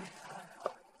去。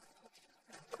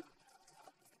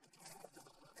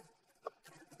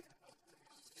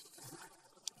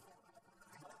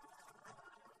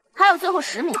还有最后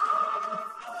10秒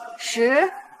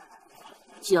，10、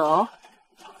9、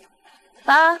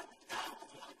8、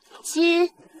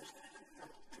7、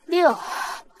6、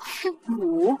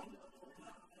5、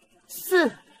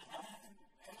4、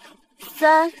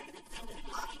3、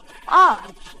2、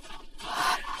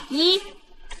1，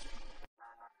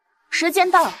时间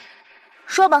到了，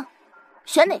说吧，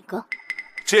选哪个？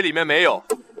这里面没有。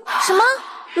什么？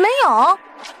没有？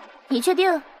你确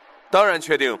定？当然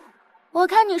确定。我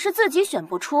看你是自己选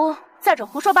不出，在这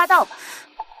胡说八道吧。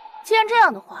既然这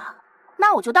样的话，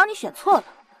那我就当你选错了。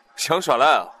想耍赖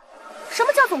啊？什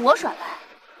么叫做我耍赖？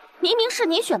明明是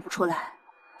你选不出来，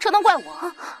这能怪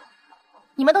我？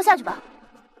你们都下去吧。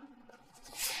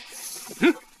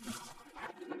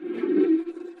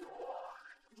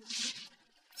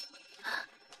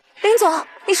林总，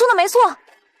你说的没错，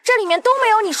这里面都没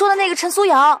有你说的那个陈苏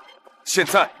瑶。现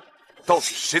在到底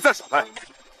是谁在耍赖？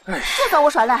就算我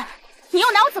耍赖，你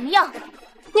又拿我怎么样？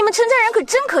你们陈家人可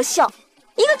真可笑，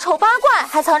一个丑八怪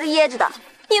还藏着掖着的，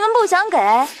你们不想给，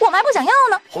我们还不想要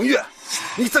呢。红月，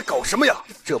你在搞什么呀？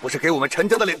这不是给我们陈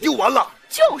家的脸丢完了？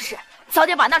就是，早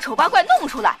点把那丑八怪弄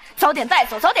出来，早点带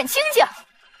走，早点清静。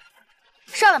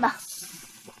上来吧。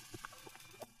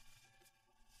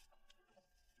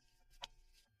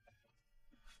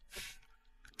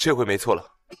这回没错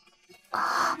了。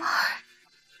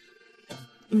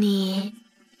你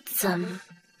怎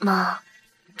么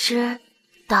知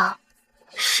道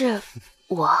是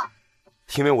我？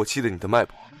因为我记得你的脉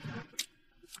搏。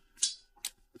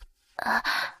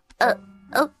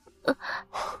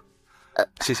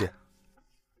谢谢。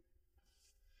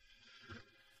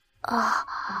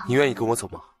你愿意跟我走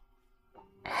吗？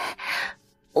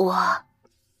我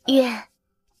愿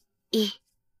意。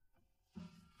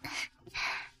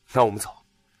那我们走。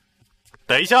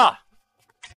等一下，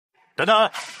等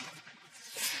等。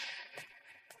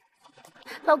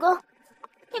老公，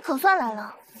你可算来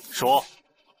了。说，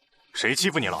谁欺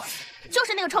负你了？就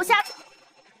是那个臭瞎子。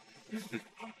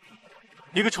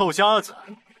一个臭瞎子，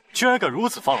居然敢如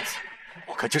此放肆，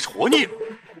我可真是活腻了。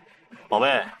宝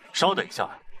贝，稍等一下，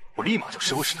我立马就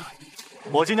收拾他。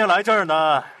我今天来这儿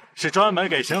呢，是专门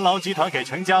给神狼集团给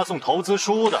陈家送投资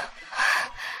书的。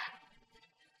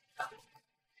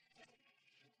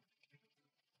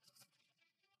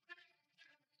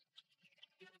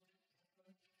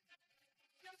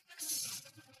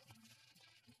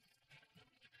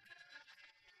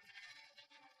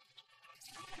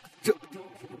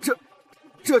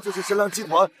这就是神狼集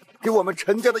团给我们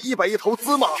陈家的100亿投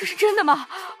资吗？这是真的吗？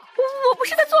我不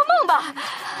是在做梦吧？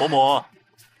伯母，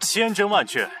千真万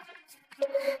确。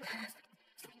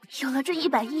有了这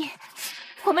100亿，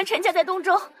我们陈家在东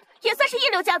周也算是一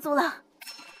流家族了。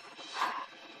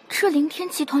这凌天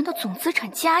集团的总资产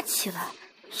加起来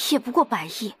也不过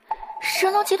100亿，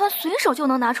神狼集团随手就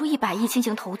能拿出100亿进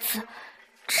行投资，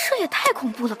这也太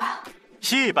恐怖了吧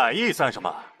！100亿算什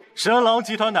么？神狼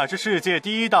集团乃是世界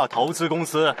第1大投资公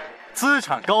司，资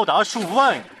产高达数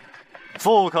万亿，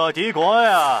富可敌国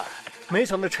呀！没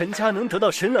想到陈家能得到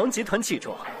神狼集团器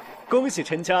重，恭喜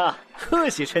陈家，贺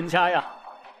喜陈家呀！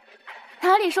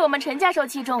哪里是我们陈家受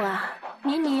器重啊？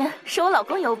明明是我老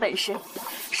公有本事，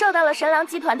受到了神狼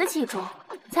集团的器重，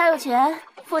才有权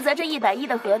负责这100亿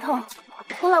的合同。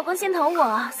我老公心疼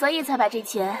我，所以才把这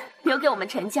钱留给我们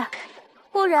陈家，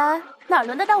不然哪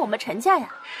轮得到我们陈家呀？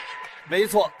没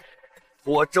错，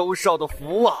我周少的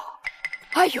福啊！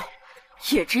哎呦，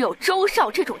也只有周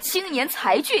少这种青年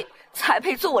才俊才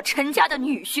配做我陈家的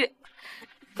女婿，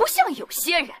不像有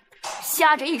些人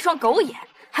瞎着一双狗眼，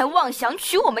还妄想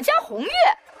娶我们家红月。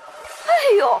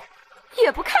哎呦，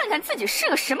也不看看自己是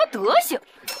个什么德行，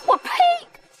我呸！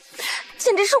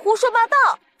简直是胡说八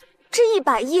道！这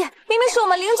100亿明明是我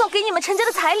们林总给你们陈家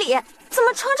的彩礼，怎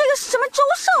么成这个什么周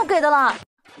少给的了？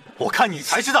我看你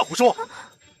才是在胡说！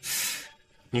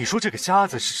你说这个瞎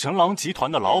子是神狼集团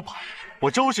的老板，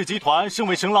我周氏集团身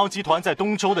为神狼集团在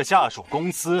东周的下属公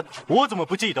司，我怎么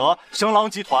不记得神狼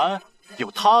集团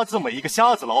有他这么一个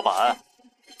瞎子老板？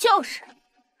就是，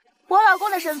我老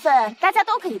公的身份大家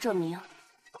都可以证明。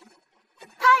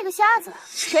他一个瞎子，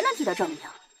谁能替他证明？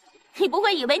你不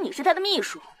会以为你是他的秘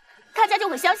书，大家就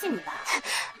会相信你吧？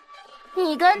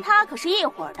你跟他可是一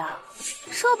伙的，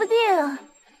说不定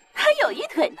还有一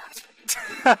腿呢。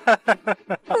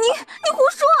你胡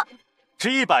说！这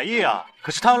100亿啊，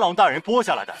可是贪狼大人拨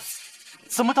下来的，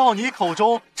怎么到你口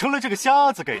中成了这个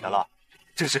瞎子给的了？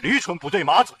真是驴唇不对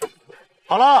马嘴。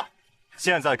好了，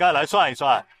现在该来算一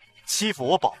算欺负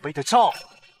我宝贝的账了。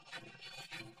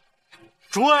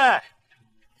诸位，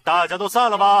大家都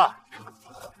散了吧。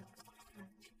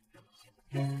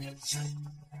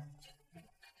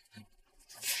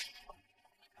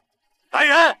来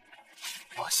人，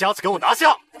把瞎子给我拿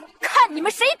下！看你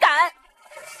们谁敢！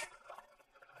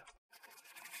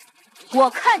我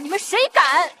看你们谁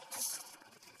敢！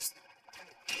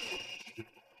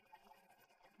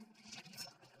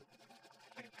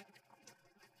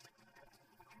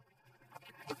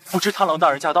不知贪狼大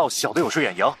人驾到，小的有失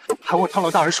远迎，还望贪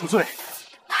狼大人恕罪。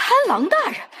贪狼大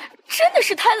人，真的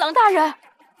是贪狼大人！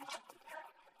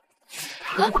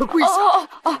快跪下！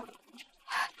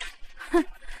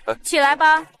起来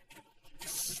吧。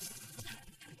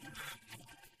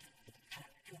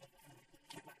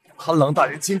贪狼大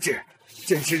人亲至，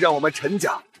真是让我们陈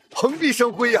家蓬荜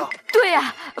生辉呀！对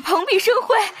呀，蓬荜生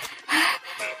辉。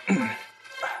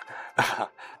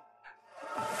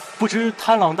不知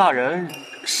贪狼大人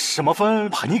什么风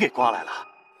把你给刮来了？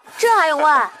这还用问？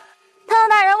贪狼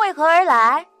大人为何而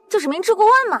来？就是明知故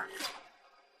问嘛。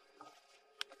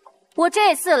我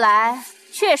这次来，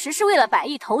确实是为了100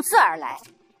亿投资而来。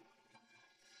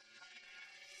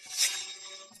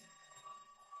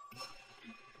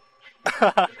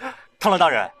哈哈，贪狼大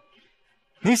人，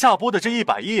您下播的这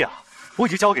100亿啊，我已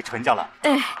经交给陈家了。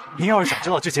您要是想知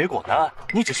道这结果呢，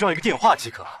你只需要一个电话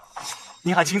即可。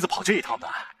您还亲自跑这一趟的。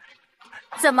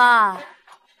怎么？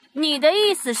你的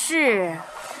意思是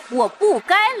我不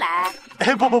该来？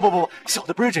不，小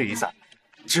的不是这意思，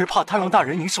只是怕贪狼大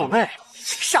人您受累。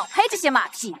少拍这些马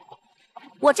屁！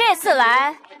我这次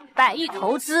来100亿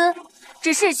投资，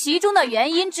只是其中的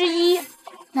原因之一。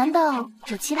难道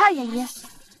有其他原因？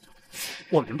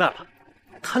我明白了，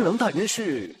贪狼大人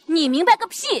是……你明白个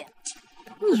屁！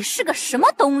你是个什么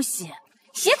东西，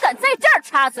也敢在这儿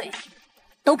插嘴？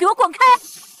都给我滚开！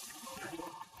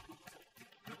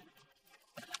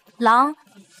狼，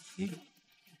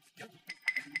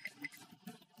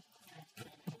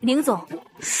林总，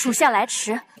属下来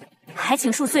迟，还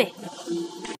请恕罪。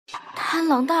贪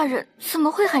狼大人怎么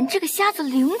会喊这个瞎子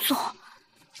林总？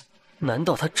难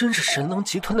道他真是神狼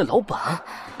集团的老板？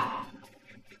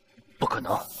不可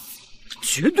能，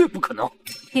绝对不可能！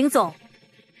林总，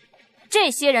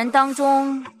这些人当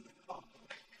中，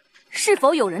是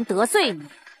否有人得罪你？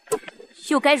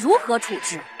又该如何处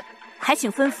置？还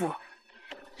请吩咐。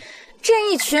这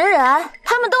一群人，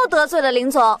他们都得罪了林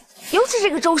总，尤其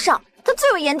这个周少，他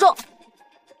最为严重。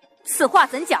此话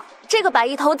怎讲？这个100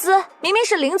亿投资明明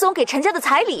是林总给陈家的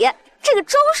彩礼，这个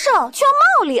周少却要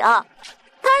冒领。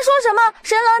他还说什么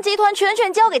神狼集团全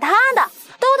权交给他的，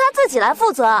都他自己来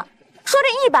负责。说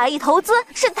这100亿投资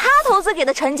是他投资给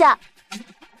的陈家。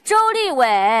周立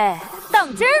伟，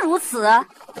当真如此？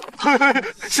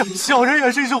小人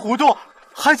也是一时糊涂，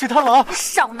还请贪狼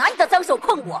少拿你的脏手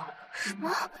碰我！什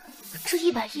么？这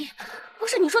100亿不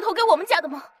是你说投给我们家的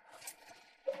吗？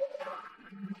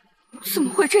怎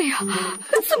么会这样？怎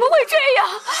么会这样？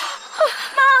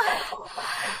妈！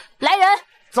来人，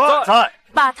在，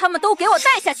把他们都给我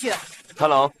带下去。贪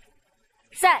狼，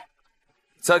在，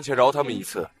暂且饶他们一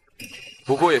次，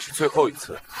不过也是最后一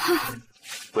次，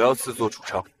不要自作主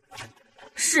张。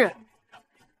是。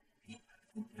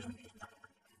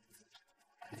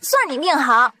算你命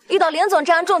好，遇到林总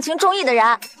这样重情重义的人。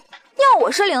要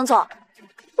我是林总，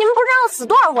你们不知道要死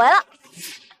多少回了。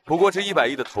不过这100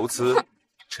亿的投资，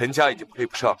陈家已经配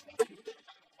不上。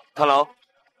贪狼，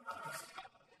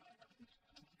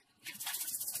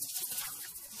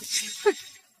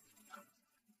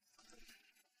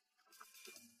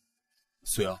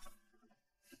随儿，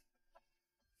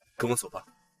跟我走吧。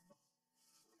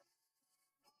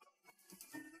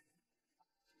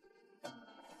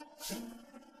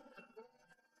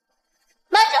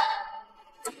慢着！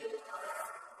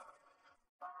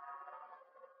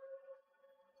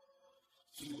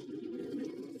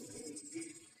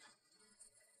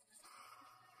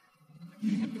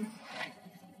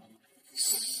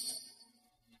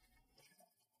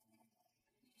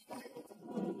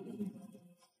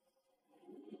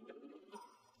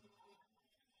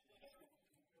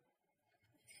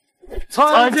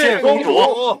参见公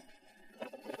主。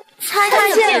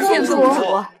参见公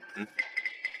主。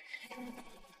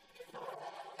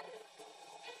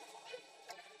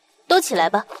都起来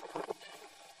吧。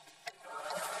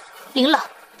林老，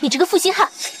你这个负心汉，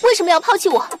为什么要抛弃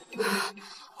我？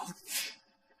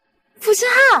负心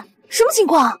汉，什么情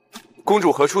况？公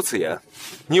主何出此言？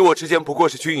你我之间不过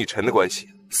是君与臣的关系，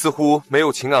似乎没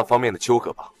有情感方面的纠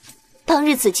葛吧？当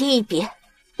日此经一别，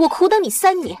我苦等你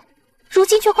3年，如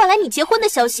今却换来你结婚的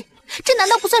消息，这难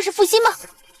道不算是负心吗？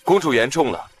公主言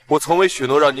重了，我从未许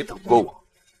诺让你等过我，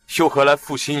又何来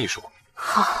负心一说？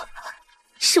好，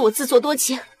是我自作多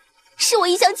情，是我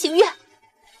一厢情愿。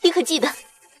你可记得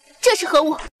这是何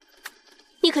物？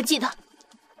你可记得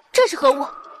这是何物？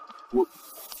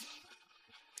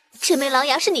这枚狼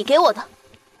牙是你给我的，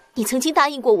你曾经答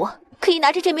应过我，可以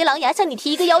拿着这枚狼牙向你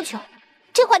提一个要求，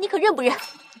这话你可认不认？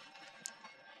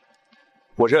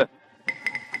我认。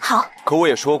好，可我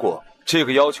也说过，这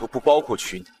个要求不包括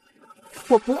娶你。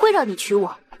我不会让你娶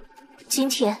我。今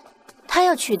天他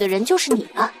要娶的人就是你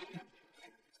了。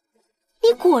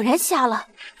你果然瞎了，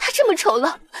他这么丑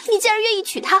陋，你竟然愿意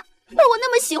娶她，而我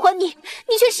那么喜欢你，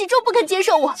你却始终不肯接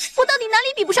受我，我到底哪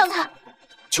里比不上他？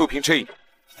就凭这一点。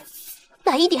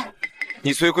哪一点？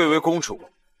你虽贵为公主，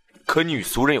可你与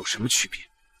俗人有什么区别？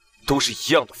都是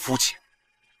一样的肤浅，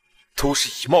都是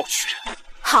以貌取人。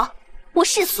好，我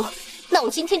是俗，那我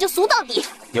今天就俗到底。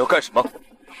你要干什么？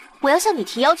我要向你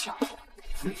提要求。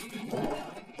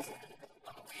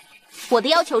我的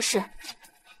要求是，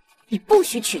你不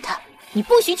许娶她，你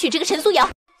不许娶这个陈苏瑶。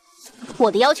我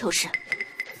的要求是，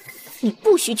你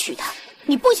不许娶她，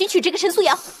你不许娶这个陈苏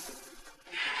瑶。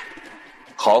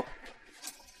好，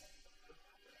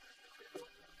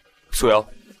苏瑶，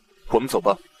我们走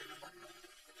吧。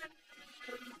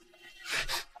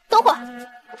等会儿，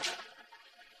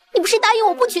你不是答应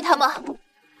我不娶她吗？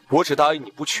我只答应你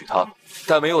不娶她，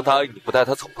但没有答应你不带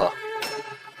她走吧。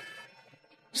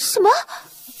什么？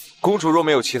公主若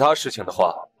没有其他事情的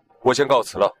话，我先告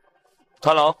辞了。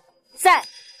螳螂在。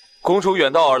公主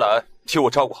远道而来，替我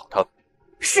照顾好她。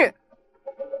是。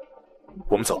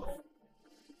我们走。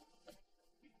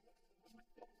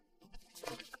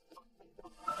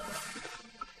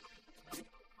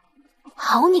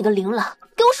好你个琳琅，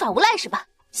给我耍无赖是吧？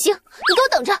行，你给我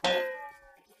等着。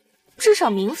至少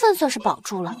名分算是保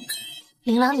住了。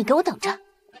琳琅，你给我等着，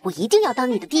我一定要当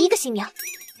你的第一个新娘。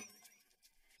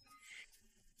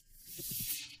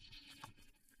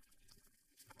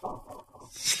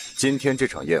今天这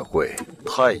场宴会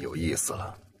太有意思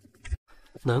了，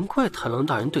难怪螳螂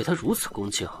大人对他如此恭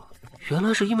敬，原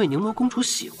来是因为宁罗公主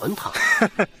喜欢他。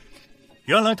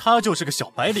原来他就是个小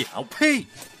白脸啊！呸！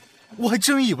我还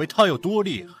真以为他有多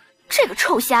厉害。这个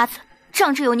臭瞎子，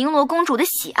仗着有宁罗公主的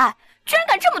喜爱，居然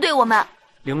敢这么对我们！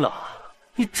琳琅，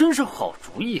你真是好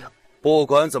主意啊！不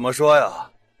管怎么说呀，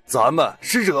咱们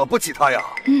是惹不起他呀。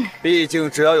毕竟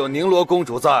只要有宁罗公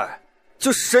主在，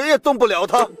就谁也动不了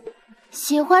她。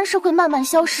喜欢是会慢慢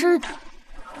消失的，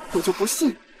我就不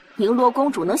信宁罗公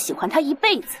主能喜欢他一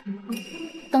辈子。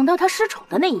等到他失宠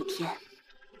的那一天，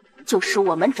就是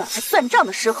我们找他算账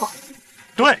的时候。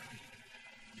对，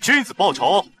君子报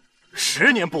仇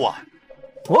，10年不晚。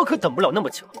我可等不了那么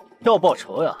久，要报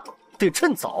仇呀，得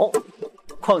趁早。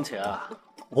况且啊，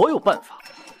我有办法。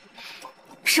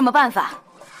什么办法？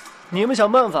你们想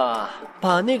办法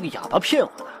把那个哑巴骗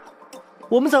回来，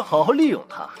我们再好好利用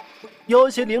他。要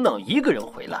挟琳琅一个人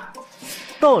回来，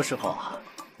到时候啊，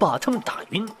把他们打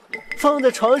晕，放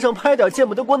在床上拍点见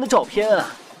不得光的照片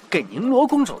给宁罗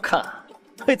公主看，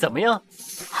会怎么样？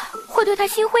会对她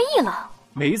心灰意冷。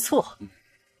没错，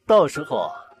到时候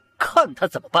看他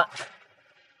怎么办。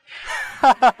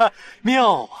哈哈哈，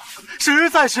妙啊，实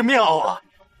在是妙啊！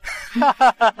哈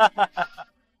哈哈哈哈哈。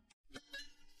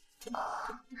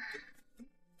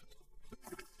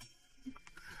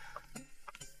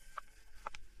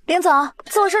林总，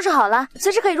自我收拾好了，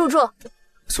随时可以入住。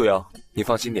苏瑶，你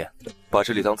放心点，把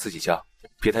这里当自己家，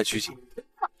别太拘谨。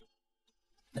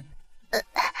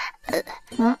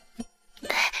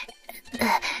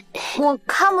我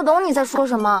看不懂你在说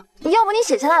什么，要不你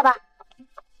写下来吧。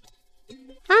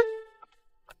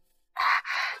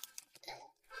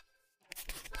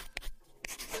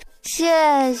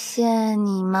谢谢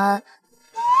你们，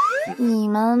你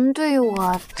们对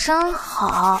我真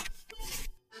好。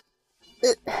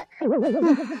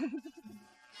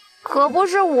可不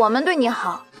是我们对你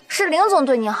好，是林总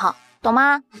对你好，懂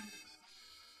吗？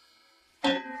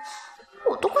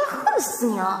我都快恨死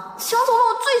你了，抢走了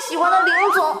我最喜欢的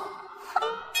林总。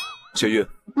雪玉，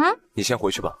你先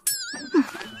回去吧。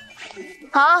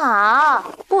好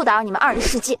好，不打扰你们二人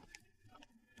世界。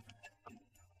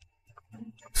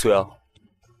苏瑶，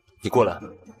你过来，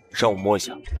让我摸一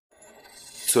下。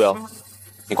苏瑶，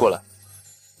你过来，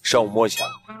让我摸一下。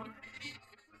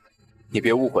你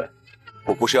别误会，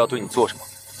我不是要对你做什么，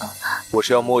我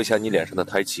是要摸一下你脸上的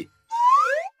胎记。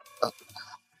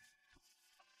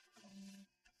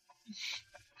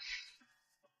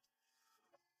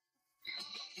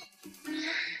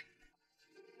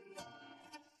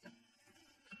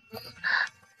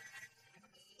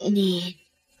你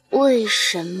为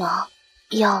什么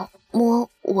要摸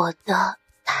我的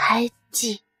胎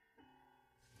记？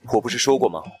我不是说过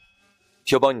吗？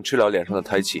要帮你治疗脸上的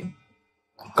胎记。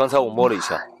刚才我摸了一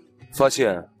下，发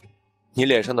现你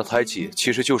脸上的胎记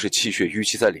其实就是气血淤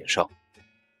积在脸上，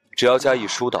只要加以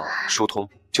疏导疏通，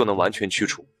就能完全去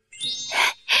除。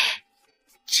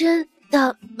真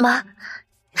的吗？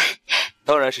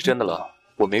当然是真的了，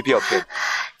我没必要骗你。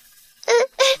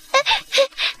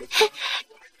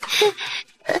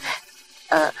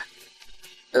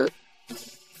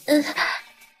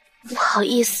不好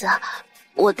意思啊，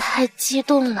我太激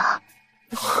动了。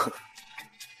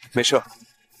没事，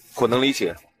我能理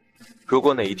解。如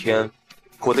果哪一天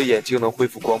我的眼睛能恢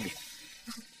复光明，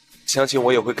相信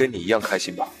我也会跟你一样开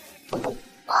心吧。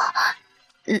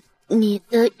你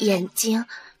的眼睛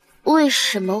为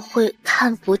什么会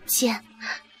看不见？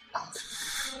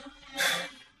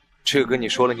这个跟你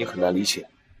说了你很难理解，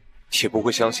也不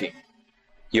会相信。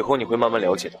以后你会慢慢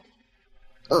了解的。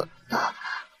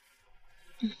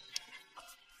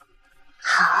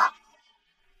好。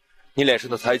你脸上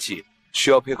的胎记需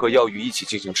要配合药浴一起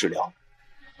进行治疗。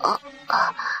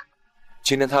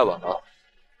今天太晚了，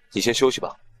你先休息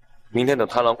吧。明天等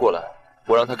贪狼过来，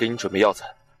我让他给你准备药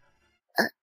材。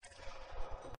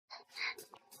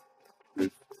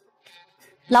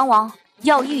狼王，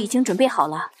药浴已经准备好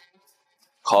了。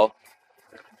好。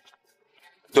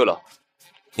对了，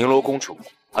绫罗公主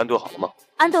安顿好了吗？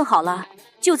安顿好了，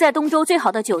就在东周最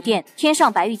好的酒店天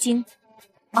上白玉京。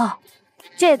哦，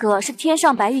这个是天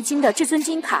上白玉京的至尊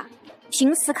金卡，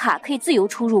凭此卡可以自由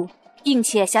出入，并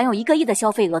且享有1个亿的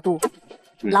消费额度。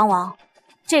狼王，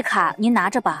这卡您拿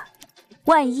着吧，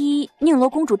万一绫罗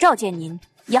公主召见您，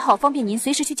也好方便您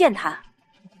随时去见她。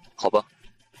好吧。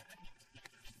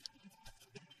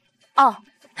哦，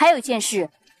还有一件事，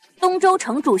东周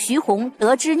城主徐弘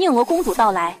得知绫罗公主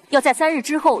到来，要在3日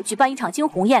之后举办一场惊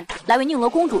鸿宴，来为绫罗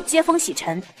公主接风洗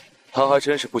尘。他还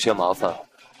真是不嫌麻烦。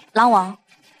狼王，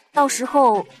到时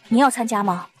候您要参加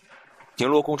吗？绫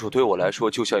罗公主对我来说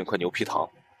就像一块牛皮糖，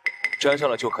粘上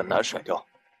了就很难甩掉。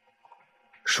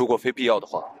如果非必要的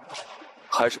话，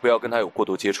还是不要跟她有过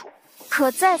多接触。可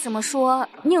再怎么说，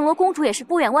绫罗公主也是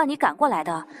不远万里赶过来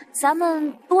的，咱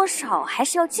们多少还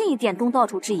是要尽一点东道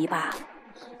主之谊吧。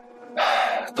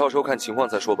到时候看情况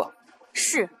再说吧。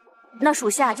是，那属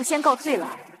下就先告退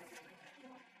了。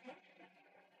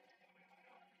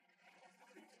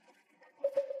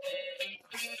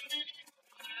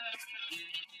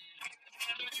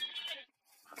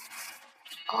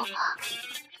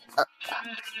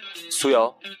苏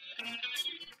瑶，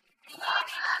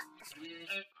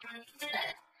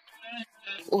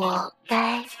我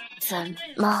该怎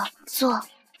么做？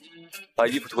把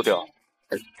衣服脱掉，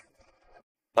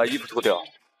把衣服脱掉，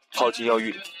泡进药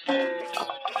浴里。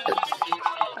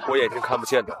我眼睛看不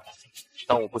见的，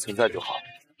当我不存在就好。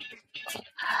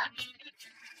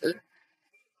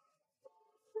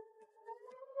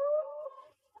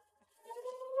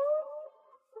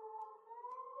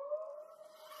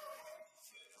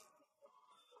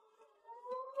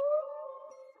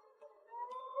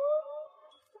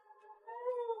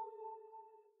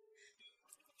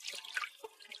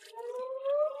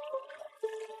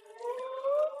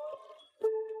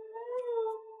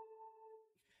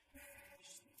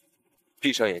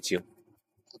闭上眼睛。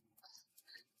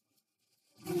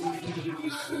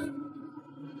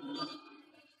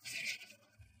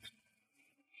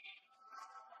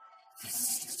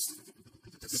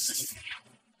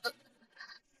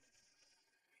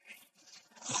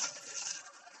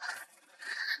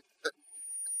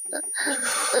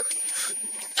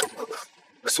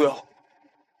苏瑶，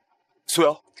苏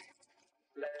瑶，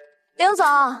林总，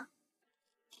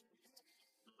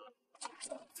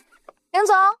林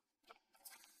总。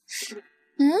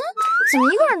怎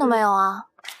么一个人都没有啊？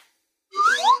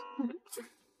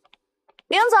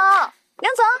林总，林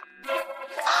总，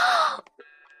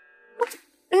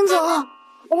林总，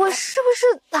我是不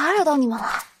是打扰到你们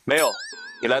了？没有，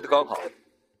你来的刚好。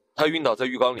他晕倒在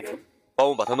浴缸里，帮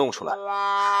我把他弄出来。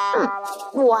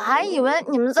我还以为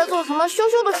你们在做什么羞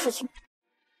羞的事情。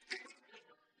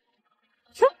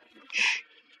哼。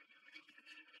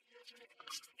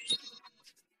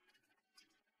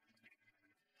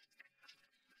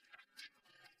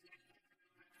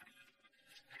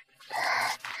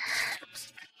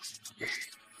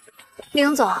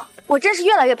林总，我真是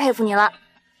越来越佩服你了。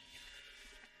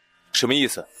什么意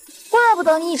思？怪不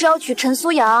得你一直要娶陈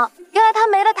苏瑶，原来她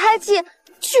没了胎记，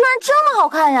居然这么好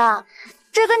看呀！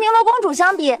这跟绫罗公主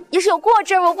相比，也是有过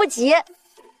之而无不及。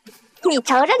你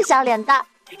瞅这个小脸蛋，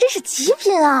真是极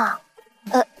品啊！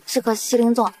只可惜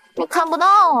林总你看不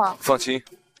到啊。放心，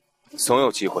总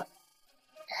有机会。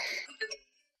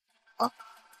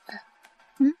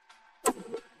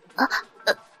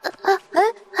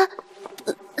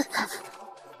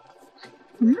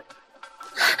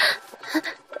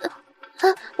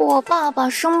我爸爸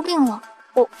生病了，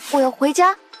我要回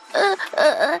家。他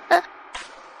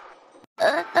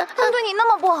对你那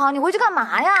么不好，你回去干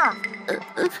嘛呀？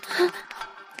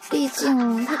毕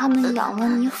竟他们养了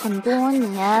你很多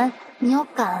年，你要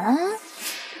感恩。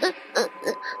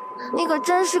你可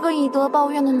真是个以德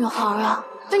报怨的女孩啊，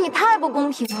对你太不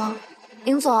公平了，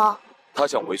林总。他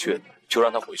想回去就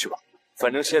让他回去吧，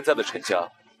反正现在的陈家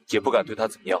也不敢对他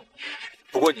怎么样。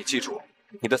不过你记住，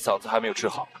你的嗓子还没有治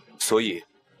好，所以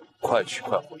快去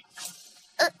快回。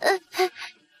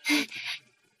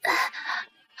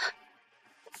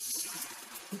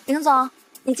林总，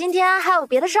你今天还有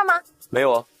别的事吗？没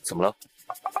有啊，怎么了？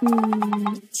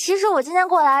其实我今天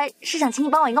过来是想请你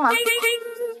帮我一个忙。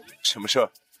什么事儿？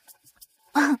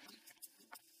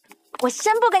我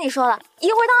先不跟你说了，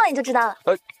一会儿到了你就知道了。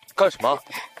干什么？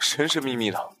神神秘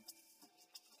秘的。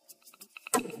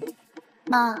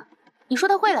妈，你说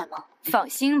他会来吗？放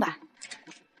心吧。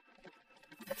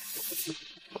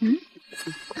嗯，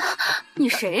你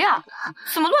谁呀？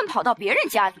怎么乱跑到别人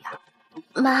家里啊？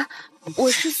妈，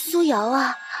我是苏瑶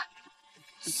啊。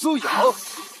苏瑶，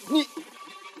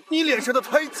你脸上的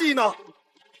胎记呢？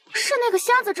是那个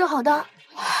瞎子治好的。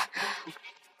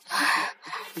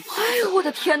哎呦，我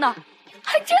的天哪，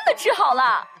还真的治好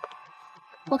了！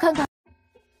我看看，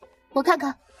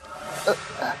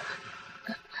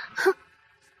哼，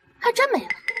还真没了。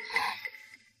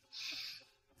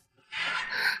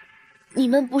你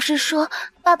们不是说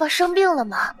爸爸生病了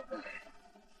吗？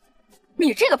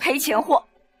你这个赔钱货，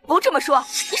不这么说，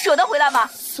你舍得回来吗？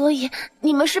所以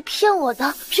你们是骗我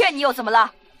的？骗你又怎么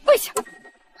了？跪下！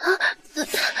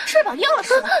翅膀硬了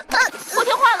是吗？我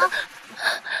听话了。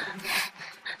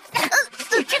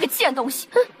你这个贱东西，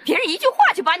别人一句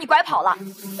话就把你拐跑了，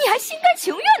你还心甘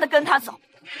情愿的跟他走，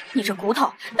你这骨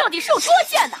头到底是有多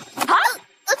贱呢？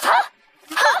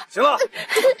行了，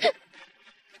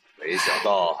没想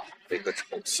到那个丑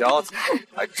瞎子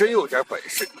还真有点本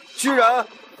事，居然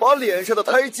把脸上的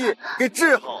胎记给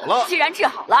治好了。既然治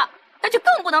好了，那就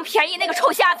更不能便宜那个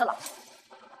臭瞎子了。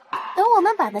等我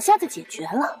们把那瞎子解决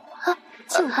了，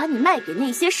就把你卖给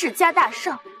那些世家大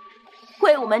少，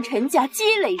为我们陈家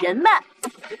积累人脉。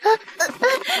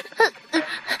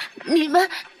你们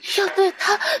要对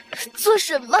他做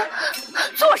什么？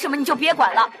做什么你就别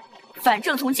管了，反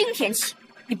正从今天起，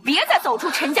你别再走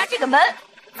出陈家这个门，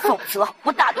否则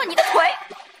我打断你的腿。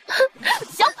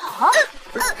想跑？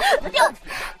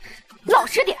老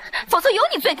实点，否则有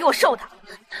你罪给我受的。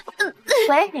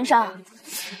喂，林少，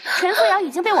陈苏瑶已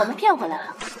经被我们骗回来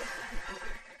了。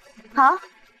好，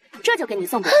这就给你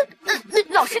送过去。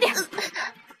老实点。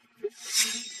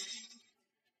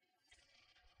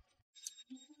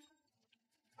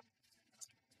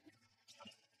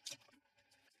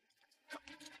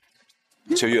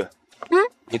小玉，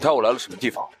你带我来了什么地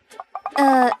方？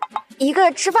一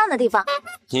个吃饭的地方。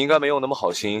你应该没有那么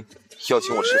好心要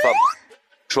请我吃饭吧？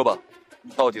说吧，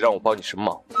到底让我帮你什么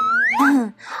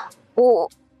忙？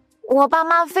我爸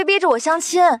妈非逼着我相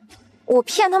亲，我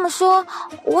骗他们说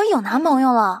我有男朋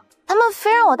友了，他们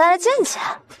非让我带来见钱。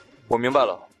我明白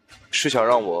了，是想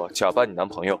让我假扮你男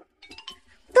朋友。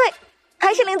对，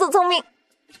还是林总聪明。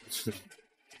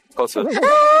告辞。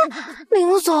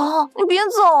林总，你别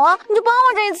走啊，你就帮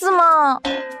我这一次嘛。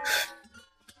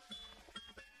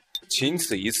仅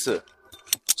此一次，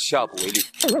下不为例。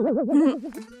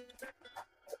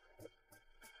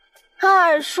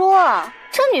二叔，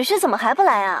这女婿怎么还不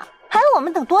来啊？还要我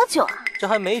们等多久啊？这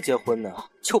还没结婚呢，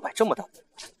就摆这么大的，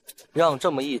让这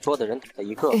么一桌的人等他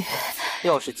一个。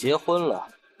要是结婚了，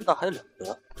那还了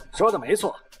得？说的没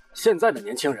错，现在的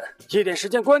年轻人一点时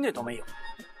间观念都没有，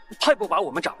太不把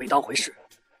我们长辈当回事。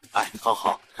哎，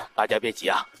好，大家别急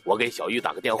啊，我给小玉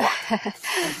打个电话。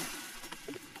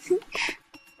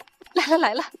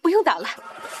来了，不用打了。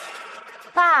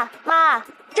爸妈，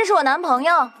这是我男朋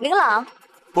友林朗。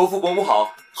伯父伯母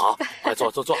好。好，快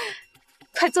坐。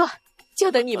快坐，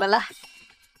就等你们了。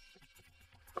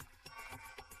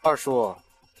二叔，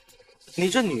你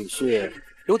这女婿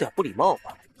有点不礼貌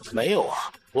吧？没有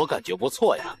啊，我感觉不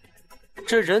错呀。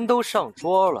这人都上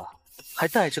桌了，还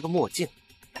戴着个墨镜，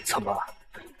怎么？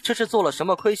这是做了什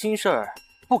么亏心事儿，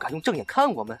不敢用正眼看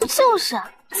我们？就是，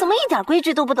怎么一点规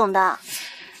矩都不懂的？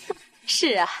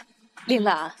是啊，林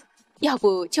朗，要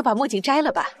不就把墨镜摘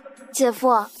了吧。姐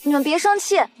夫，你们别生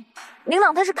气，林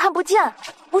朗他是看不见，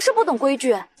不是不懂规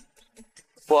矩。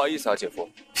不好意思啊，姐夫。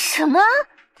什么？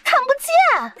看不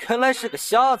见？原来是个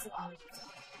瞎子啊！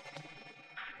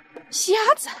瞎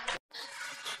子？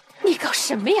你搞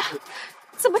什么呀？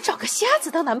怎么找个瞎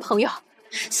子当男朋友？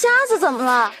瞎子怎么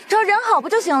了？只要人好不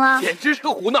就行了？简直是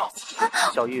胡闹！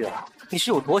小玉啊，你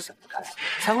是有多想不开，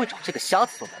才会找这个瞎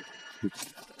子做男朋友？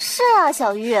是啊，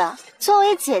小玉，作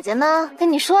为姐姐呢，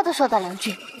跟你说道两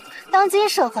句。当今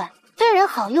社会，对人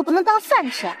好又不能当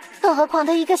饭吃，更何况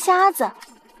他一个瞎子，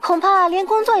恐怕连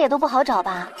工作也都不好找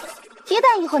吧。一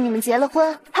旦以后你们结了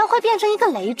婚，他会变成一个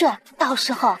累赘，到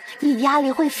时候你压力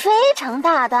会非常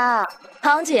大的。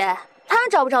堂姐，他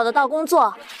找不找得到工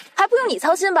作，还不用你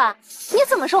操心吧？你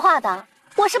怎么说话的？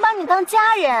我是把你当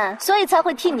家人，所以才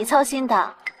会替你操心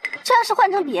的。这要是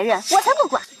换成别人，我才不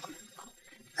管。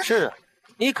是啊，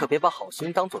你可别把好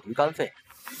心当做驴肝肺，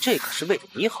这可是为了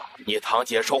你好。你堂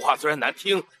姐说话虽然难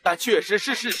听，但确实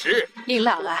是事实。林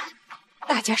朗啊，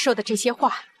大家说的这些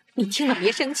话，你听了别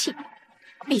生气。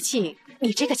毕竟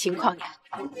你这个情况呀，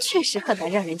确实很难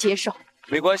让人接受。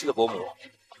没关系的，伯母，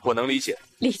我能理解。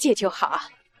理解就好。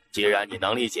既然你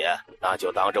能理解，那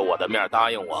就当着我的面答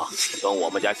应我，跟我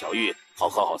们家小玉好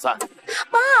合好散。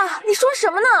爸，你说什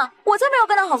么呢？我才没有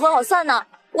跟他好合好散呢！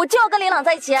我就要跟林朗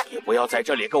在一起。你不要在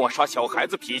这里跟我耍小孩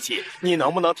子脾气，你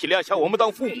能不能体谅下我们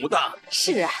当父母的？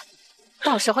是啊，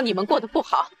到时候你们过得不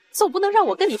好，总不能让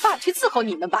我跟你爸去伺候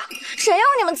你们吧？谁要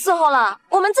你们伺候了？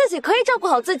我们自己可以照顾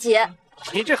好自己。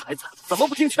你这孩子怎么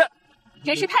不听劝？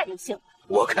真是太任性！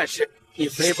我看是你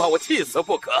非把我气死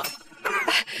不可。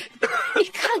你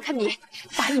看看你，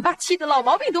把你爸气得老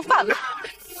毛病都犯了。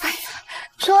哎呀，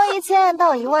说1000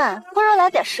道10000，不如来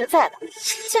点实在的。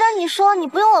既然你说你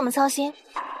不用我们操心，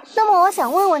那么我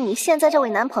想问问你现在这位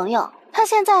男朋友，他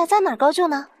现在在哪儿高就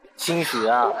呢？兴许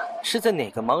啊，是在哪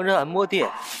个盲人按摩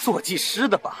店做技师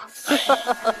的吧。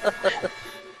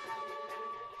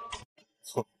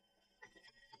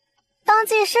当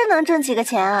技师能挣几个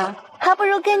钱啊？还不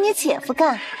如跟你姐夫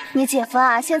干。你姐夫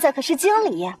啊，现在可是经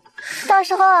理，到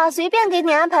时候啊，随便给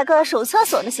你安排个守厕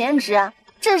所的闲职，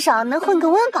至少能混个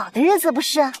温饱的日子，不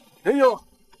是？哎呦，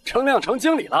程亮成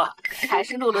经理了，还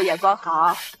是露露眼光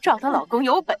好，找到老公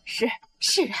有本事。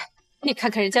是啊，你看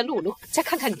看人家露露，再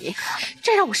看看你，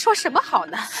这让我说什么好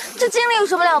呢？这经理有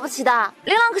什么了不起的？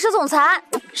林朗可是总裁。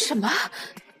什么？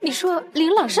你说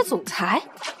林朗是总裁？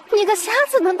你个瞎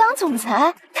子能当总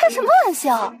裁？开什么玩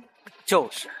笑？就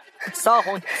是，撒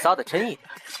谎你撒的真一点。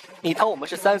你当我们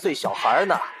是3岁小孩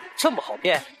呢？这么好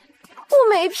骗？我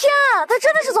没骗，他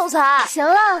真的是总裁。行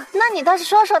了，那你倒是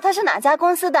说说他是哪家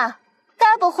公司的？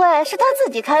该不会是他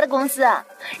自己开的公司，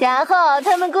然后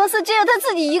他们公司只有他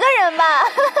自己一个人吧？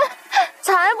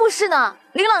才不是呢，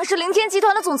林朗是凌天集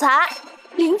团的总裁。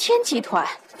凌天集团，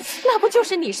那不就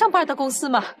是你上班的公司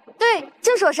吗？对，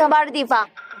就是我上班的地方。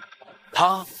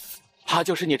他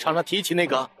就是你常常提起那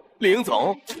个林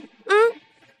总。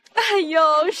哎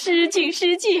呦，失敬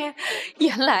失敬，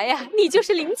原来呀，你就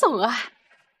是林总啊。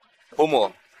伯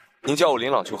母，您叫我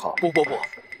林朗就好。不，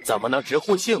怎么能直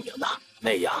呼姓名呢？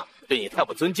那样对你太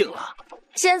不尊敬了。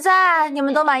现在你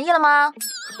们都满意了吗？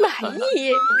满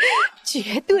意，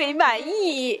绝对满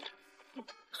意。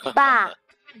爸，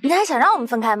你还想让我们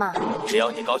分开吗？只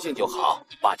要你高兴就好，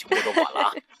爸就不多管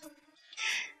了。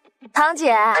堂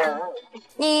姐，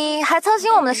你还操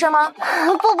心我们的事吗？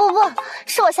不，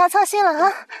是我瞎操心了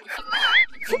啊。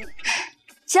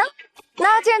行，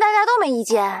那既然大家都没意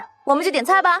见，我们就点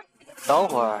菜吧。等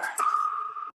会儿，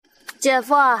姐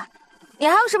夫，你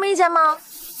还有什么意见吗？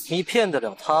你骗得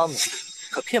了他们，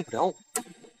可骗不了我。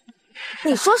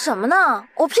你说什么呢？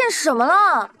我骗什么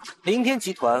了？凌天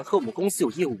集团和我们公司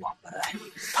有业务往来，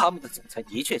他们的总裁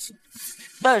的确姓林，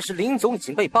但是林总已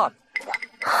经被罢免了。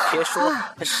别说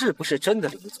他是不是真的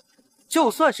林总，就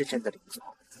算是真的林总，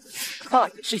那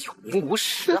也是有名无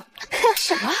实啊。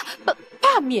什么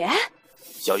罢免？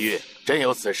小玉，真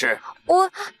有此事？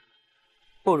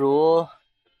不如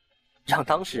让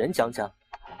当事人讲讲。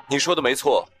你说的没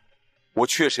错，我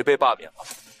确实被罢免了。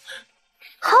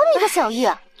好你个小玉，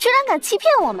居然敢欺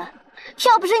骗我们！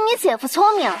要不是你姐夫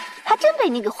聪明，还真被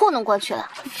你给糊弄过去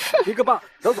了。一个罢免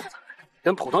的总裁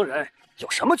跟普通人有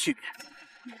什么区别？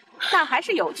那还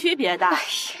是有区别的，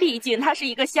毕竟他是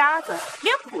一个瞎子，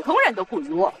连普通人都不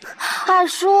如。二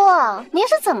叔，您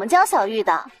是怎么教小玉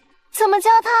的？怎么教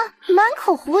她满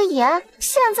口胡言，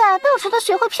现在到处都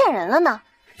学会骗人了呢？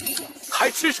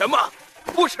还吃什么？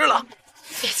不吃了。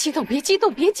别激动，别激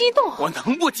动，别激动！我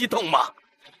能不激动吗？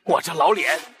我这老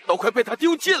脸都快被他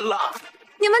丢尽了。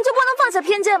你们就不能放下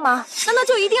偏见吗？难道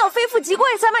就一定要非富即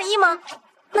贵才满意吗？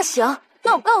那行，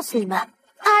那我告诉你们，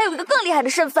他还有一个更厉害的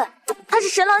身份，他是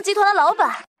神狼集团的老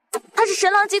板。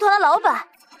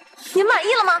您满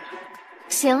意了吗？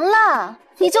行了，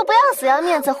你就不要死要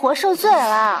面子活受罪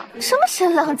了。什么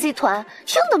神狼集团，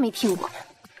听都没听过。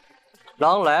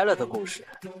狼来了的故事，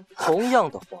同样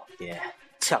的谎言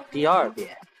讲第2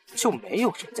遍，就没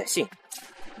有人再信。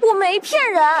我没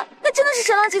骗人，那真的是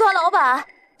神狼集团老板。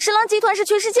神狼集团是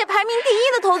全世界排名第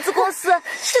1的投资公司，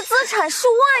是资产数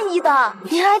万亿的。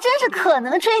你还真是可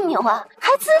能吹牛啊，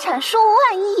还资产数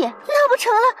万亿，那不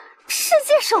成了世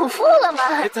界首富了吗？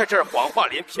还在这儿谎话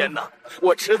连篇呢，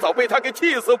我迟早被他给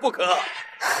气死不可。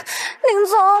林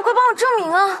总，快帮我证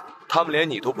明啊！他们连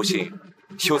你都不信，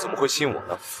又怎么会信我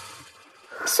呢？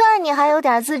算你还有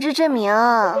点自知之明。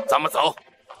咱们走，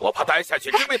我怕待下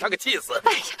去真被他给气死。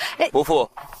伯父，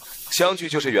相聚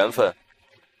就是缘分，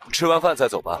吃完饭再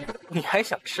走吧。你还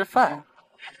想吃饭？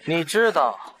你知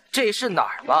道这是哪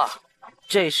儿吗？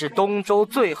这是东周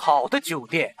最好的酒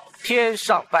店——天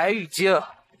上白玉京。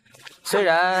虽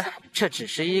然这只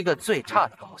是一个最差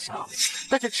的包厢，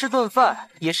但是吃顿饭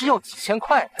也是要几千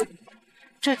块的。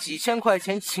这几千块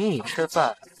钱请你吃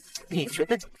饭，你觉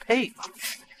得你配吗？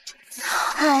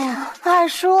哎呀，二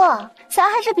叔，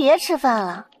咱还是别吃饭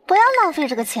了，不要浪费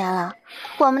这个钱了。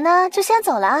我们呢就先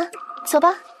走了啊，走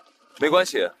吧。没关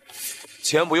系，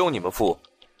钱不用你们付，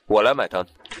我来买单。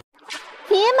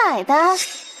你买单？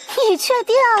你确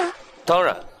定？当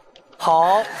然。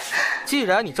好，既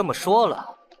然你这么说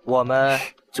了，我们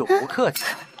就不客气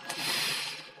了。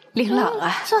琳琅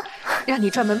啊，让你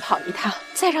专门跑一趟，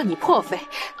再让你破费，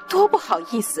多不好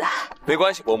意思啊！没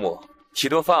关系，伯母，提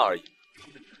顿饭而已。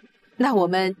那我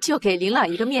们就给琳琅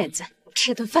一个面子，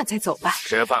吃顿饭再走吧。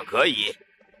吃饭可以，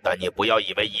但你不要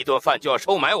以为一顿饭就要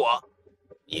收买我。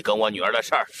你跟我女儿的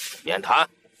事儿免谈。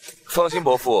放心，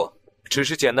伯父，只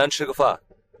是简单吃个饭，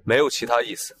没有其他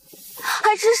意思。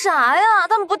还吃啥呀？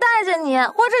他们不带着你，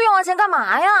花这冤枉钱干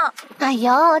嘛呀？哎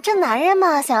呦，这男人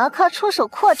嘛，想要靠出手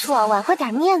阔绰挽回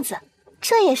点面子，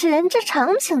这也是人之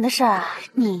常情的事儿。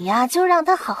你呀，就让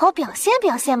他好好表现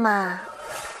表现嘛。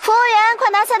服务员，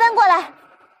快拿菜单过来。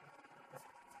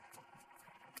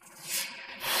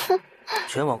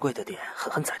全网贵的点，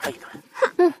狠狠宰他一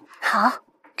顿。好。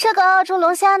这个澳洲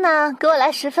龙虾呢，给我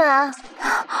来10份啊。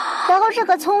然后这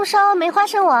个葱烧梅花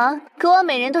生网，给我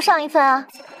每人都上1份啊。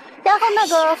然后那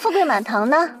个富贵满堂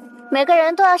呢，每个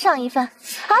人都要上1份。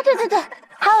啊，对，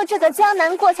还有这个江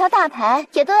南过桥大排，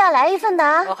也都要来1份的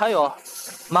啊。还有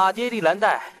马爹利蓝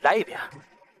带，来1瓶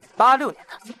，86年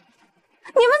的。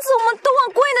你们怎么都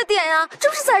往贵的点呀？这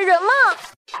不是宰人吗？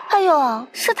哎呦，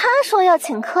是他说要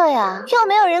请客呀，又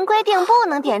没有人规定不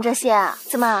能点这些。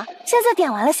怎么现在点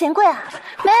完了嫌贵啊？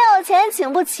没有钱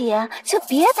请不起，就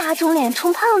别打肿脸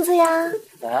充胖子呀。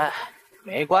哎，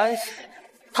没关系，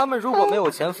他们如果没有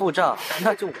钱付账，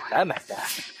那就我来买单。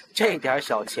这点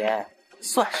小钱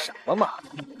算什么嘛？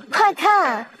快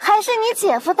看，还是你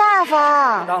姐夫大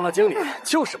方。当了经理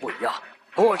就是不一样，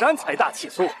果然财大气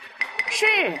粗。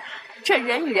是。这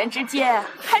人与人之间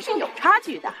还是有差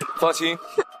距的。放心，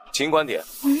尽管点，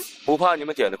不怕你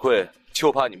们点的贵，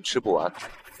就怕你们吃不完。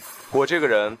我这个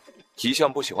人一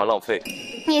向不喜欢浪费。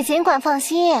你尽管放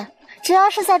心，只要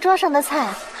是在桌上的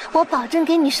菜，我保证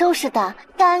给你收拾的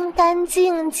干干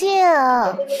净净。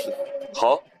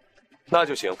好，那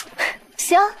就行。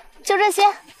行，就这些。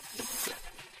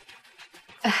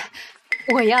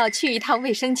我要去一趟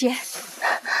卫生间。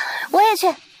我也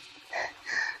去。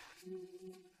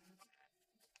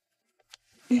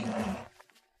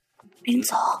林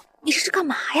总，你这是干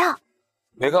嘛呀？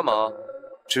没干嘛，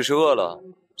只是饿了，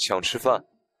想吃饭。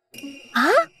啊？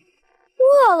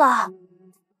饿了？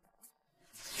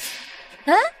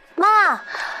哎，妈，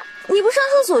你不上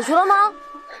厕所去了吗？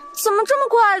怎么这么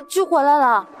快就回来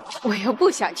了？我又不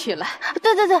想去了。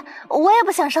对，我也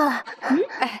不想上了。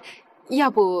要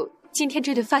不今天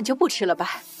这顿饭就不吃了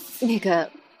吧？那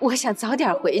个。我想早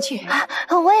点回去。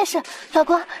我也是，老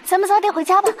公，咱们早点回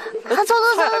家吧。走。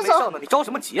菜还没上呢，你着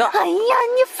什么急啊？哎呀，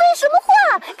你废什么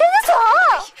话？赶紧走！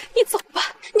你走吧。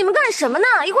你们干什么呢？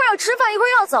一会儿要吃饭，一会儿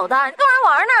要走的，你干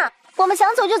嘛玩呢？我们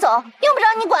想走就走，用不着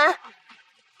你管。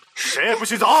谁也不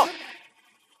许走！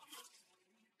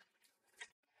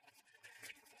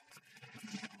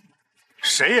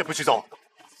谁也不许走！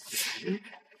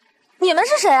你们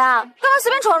是谁啊？干嘛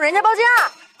随便闯入人家包间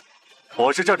啊？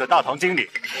我是这儿的大堂经理，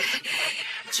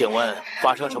请问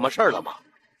发生什么事儿了吗？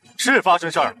是发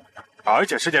生事儿，而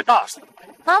且是件大事。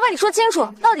麻烦你说清楚，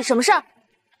到底什么事儿？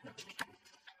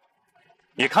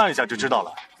你看一下就知道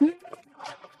了。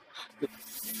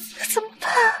怎么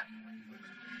办？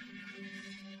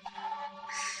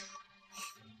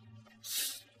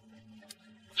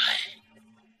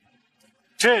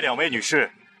这2位女士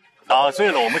打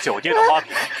碎了我们酒店的花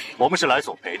瓶，我们是来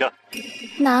索赔的。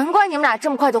难怪你们俩这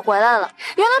么快就回来了，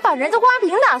原来把人家花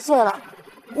瓶打碎了。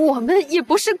我们也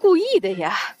不是故意的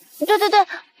呀。对，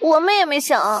我们也没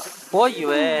想。我以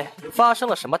为发生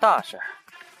了什么大事，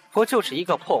不就是一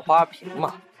个破花瓶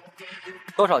吗？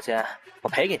多少钱？我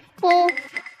赔给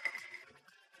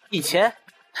你。1000。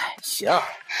行，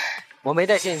我没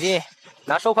带现金，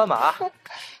拿收款码，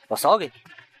我扫给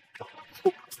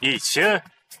你。1000。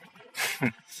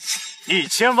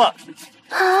1000万。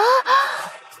啊！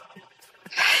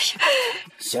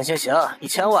行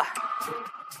，1000万。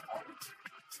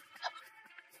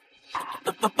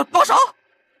多少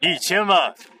？1000万。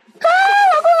啊，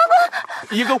老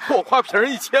公！一个破花瓶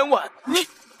1000万，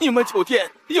你们酒店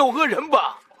有恶人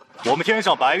吧？我们天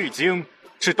上白玉京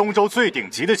是东周最顶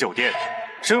级的酒店，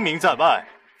声名在外，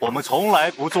我们从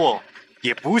来不做，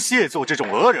也不屑做这种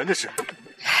讹人的事。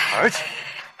而且，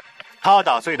他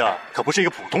打碎的可不是一个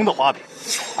普通的花瓶，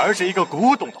而是一个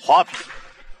古董的花瓶。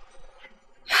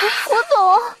古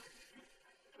董？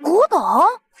古董？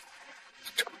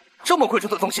这么贵重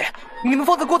的东西，你们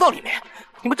放在过道里面，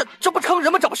你们这不坑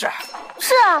人吗？这不是？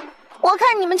是啊，我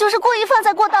看你们就是故意放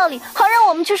在过道里，好让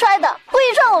我们去摔的，故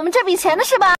意赚我们这笔钱的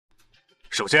是吧？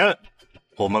首先，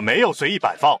我们没有随意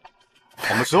摆放，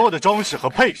我们所有的装饰和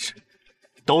配饰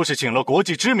都是请了国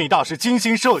际知名大师精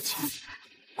心设计，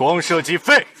光设计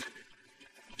费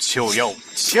就要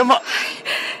5000万。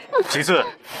其次，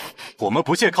我们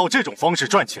不屑靠这种方式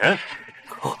赚钱。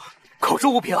口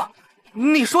说无凭，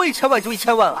你说1000万就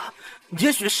1000万啊？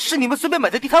也许是你们随便买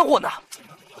的地摊货呢。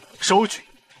收据、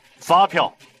发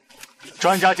票、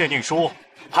专家鉴定书、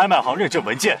拍卖行认证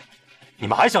文件，你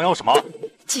们还想要什么？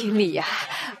经理呀，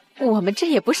我们这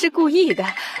也不是故意的，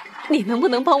你能不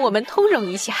能帮我们通融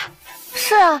一下？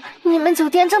是啊，你们酒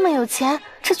店这么有钱，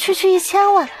这区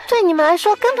1000万对你们来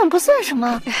说根本不算什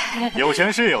么。有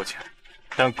钱是有钱，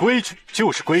但规矩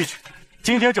就是规矩。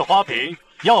今天这花瓶，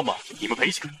要么你们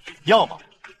赔钱，要么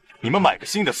你们买个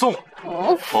新的送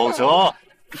我，否则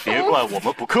别怪我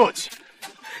们不客气。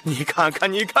你看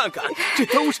看，你看看，这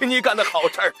都是你干的好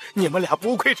事儿。你们俩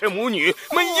不愧是母女，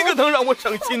没一个能让我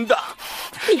省心的。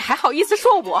你还好意思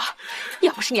说我？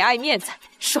要不是你爱面子，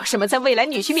说什么在未来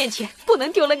女婿面前不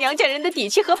能丢了娘家人的底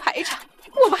气和排场，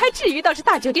我们还至于到这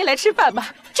大酒店来吃饭吗？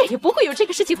这也不会有这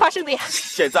个事情发生的呀。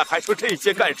现在还说这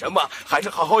些干什么？还是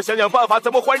好好想想办法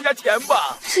怎么还人家钱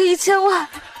吧。这1000万，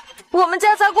我们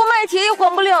家砸锅卖铁也还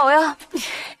不了呀。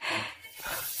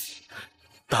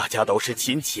大家都是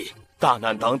亲戚，大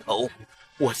难当头，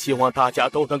我希望大家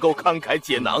都能够慷慨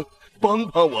解囊，帮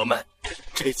帮我们。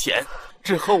这钱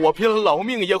之后我拼了老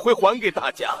命也会还给大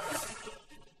家。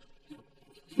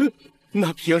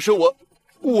那平时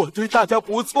我对大家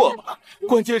不错吧？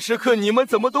关键时刻你们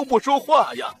怎么都不说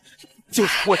话呀？就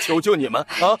是我求求你们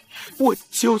啊，我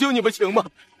求求你们行吗？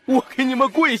我给你们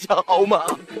跪下好吗？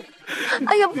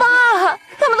哎呀，爸，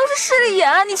他们都是势利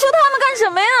眼，你求他们干什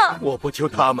么呀？我不求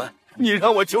他们，你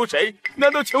让我求谁？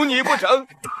难道求你不成？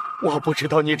我不知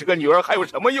道你这个女儿还有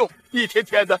什么用，一天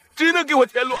天的只能给我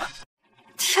添乱。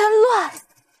添乱？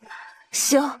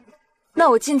行，那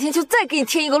我今天就再给你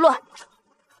添一个乱。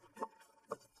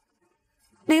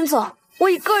林总，我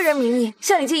以个人名义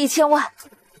向你借1000万，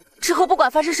之后不管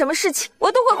发生什么事情，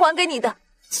我都会还给你的。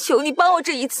求你帮我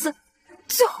这一次，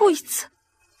最后一次。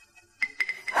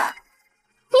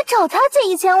你找他借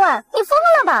1000万，你疯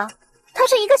了吧？他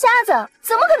是一个瞎子，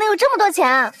怎么可能有这么多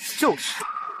钱？就是，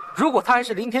如果他还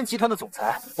是凌天集团的总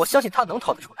裁，我相信他能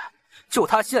掏得出来。就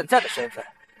他现在的身份，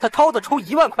他掏得出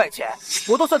1万块钱，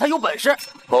我都算他有本事。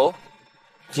哦，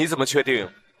你怎么确定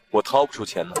我掏不出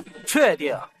钱呢？确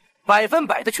定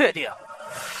，100%的确定。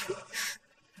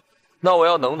那我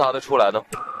要能拿得出来呢？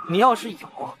你要是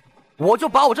有，我就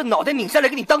把我这脑袋拧下来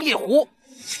给你当夜壶。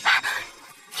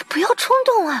你不要冲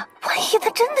动啊，万一他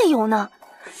真的有呢？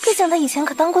毕竟他以前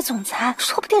可当过总裁，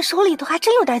说不定手里头还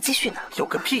真有点积蓄呢。有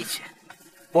个屁钱！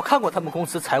我看过他们公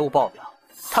司财务报表，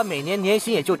他每年年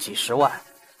薪也就几10万，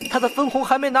他的分红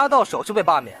还没拿到手就被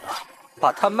罢免了，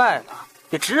把他卖了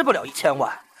也值不了1000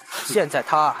万。现在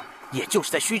他也就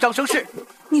是在虚张声势。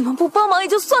你们不帮忙也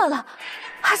就算了，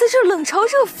还在这冷嘲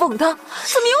热讽的，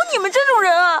怎么有你们这种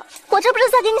人啊？我这不是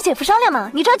在给你姐夫商量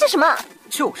吗？你着急什么？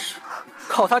就是，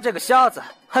靠他这个瞎子，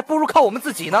还不如靠我们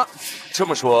自己呢。这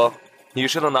么说，你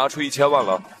是能拿出1000万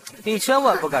了？1000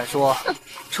万不敢说，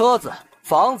车子、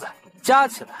房子加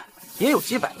起来也有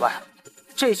几百万。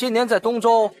这些年在东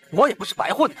周，我也不是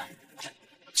白混的。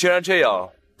既然这样，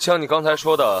像你刚才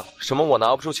说的，什么我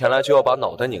拿不出钱来就要把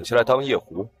脑袋拧下来当夜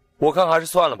壶，我看还是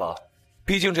算了吧。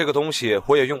毕竟这个东西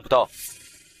我也用不到，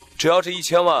只要这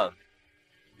1000万，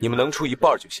你们能出一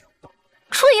半就行。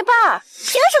出一半？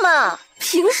凭什么？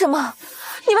凭什么？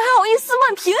你们还好意思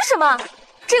问凭什么？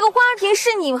这个花瓶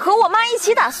是你和我妈一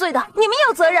起打碎的，你们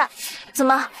有责任。怎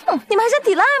么？你们还想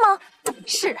抵赖吗？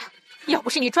是啊，要不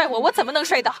是你拽我，我怎么能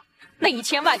摔倒？那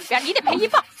1000万里边你得赔1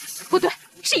半，不对，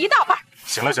是1大半。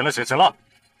行了，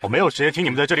我没有时间听你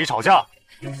们在这里吵架，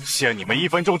限你们1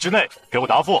分钟之内给我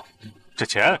答复。这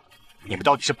钱你们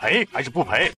到底是赔还是不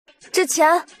赔？这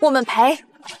钱我们赔，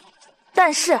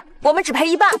但是我们只赔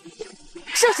1半，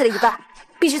剩下的1半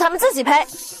必须他们自己赔。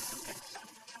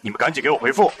你们赶紧给我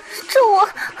回复。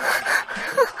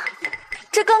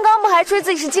这刚刚不还吹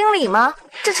自己是经理吗？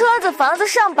这车子房子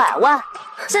上百万，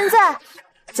现在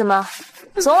怎么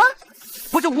怂了？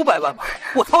不就500万吗？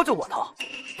我掏就我掏，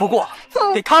不过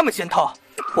得他们先掏，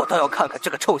我倒要看看这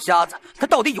个臭瞎子他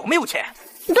到底有没有钱。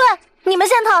对，你们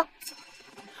先掏。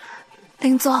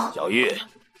林总，小玉，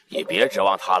你别指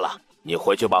望他了，你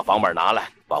回去把房本拿来，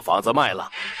把房子卖了，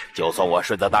就算我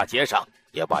睡在大街上，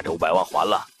也把这500万还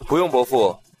了。不用伯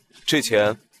父，这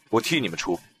钱我替你们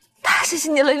出。太谢谢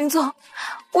你了，林总，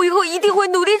我以后一定会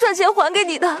努力赚钱还给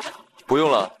你的。不用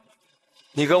了，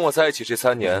你跟我在一起这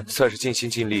3年算是尽心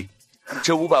尽力，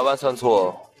这500万算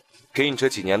作给你这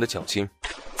几年的奖金。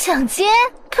奖金？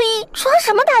呸！装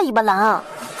什么大尾巴狼？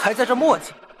还在这磨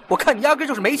叽，我看你压根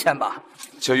就是没钱吧？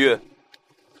小玉，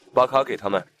把卡给他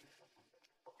们。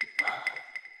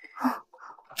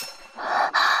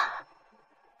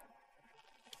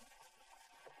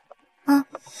完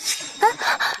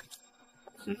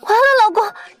了，老公，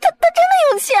他真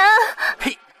的有钱！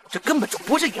呸！这根本就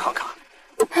不是银行卡。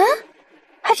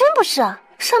还真不是，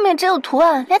上面只有图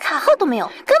案，连卡号都没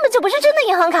有，根本就不是真的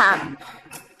银行卡。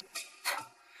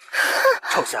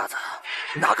臭瞎子，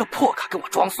拿个破卡跟我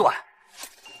装蒜，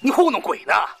你糊弄鬼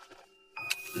呢？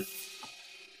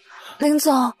林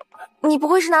总，你不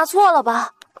会是拿错了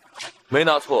吧？没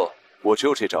拿错，我只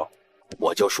有这招。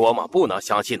我就说嘛，不能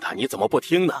相信他，你怎么不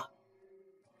听呢？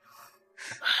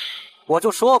我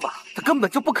就说吧，他根本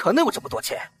就不可能有这么多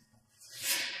钱。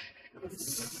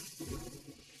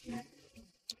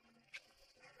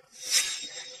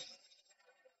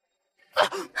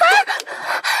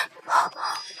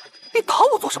你打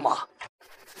我做什么？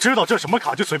知道这什么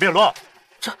卡就随便乱。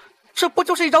这不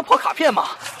就是一张破卡片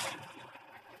吗？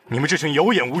你们这群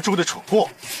有眼无珠的蠢货！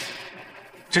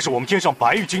这是我们天上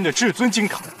白玉京的至尊金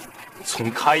卡，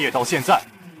从开业到现在，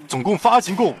总共发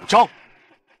行过5张，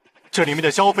这里面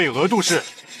的消费额度是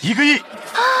1个亿。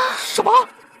什么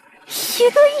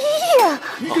？1个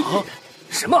亿？1个亿？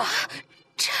什么？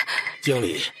经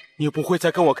理，你不会在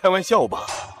跟我开玩笑吧？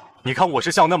你看我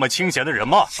是像那么清闲的人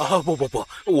吗？不，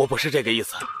我不是这个意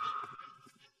思。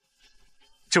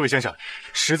这位先生，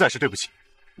实在是对不起，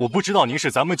我不知道您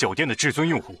是咱们酒店的至尊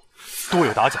用户，多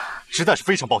有打搅，实在是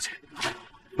非常抱歉。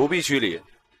不必拘礼，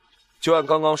就按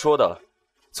刚刚说的，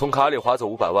从卡里划走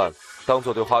500万，当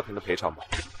做对花瓶的赔偿吧。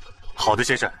好的，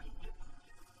先生，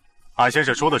按先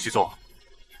生说的去做。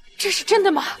这是真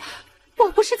的吗？我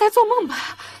不是在做梦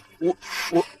吧？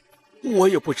我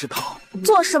也不知道。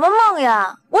做什么梦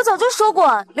呀？我早就说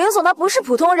过，林总他不是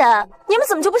普通人，你们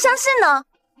怎么就不相信呢？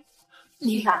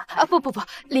不，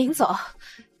林总，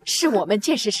是我们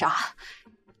见识少，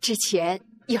之前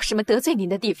有什么得罪您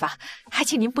的地方，还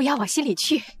请您不要往心里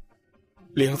去。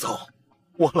林总，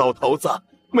我老头子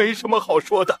没什么好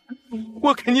说的，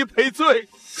我给你赔罪。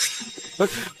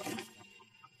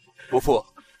伯父，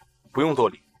不用多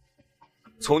礼。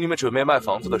从你们准备卖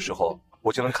房子的时候，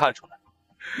我就能看出来，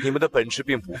你们的本质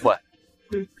并不坏，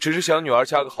只是想女儿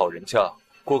嫁个好人家，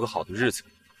过个好的日子。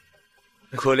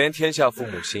可怜天下父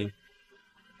母心，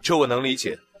这我能理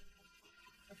解。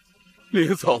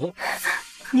林总，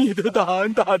你的大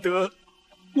恩大德，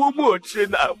我莫之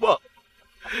难忘。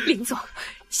林总，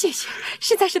谢谢，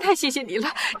实在是太谢谢你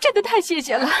了，真的太谢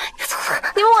谢了。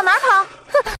你们往哪跑？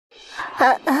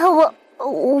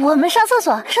我们上厕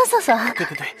所，上厕所。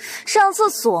对，上厕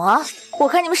所？我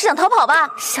看你们是想逃跑吧？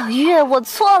小玉，我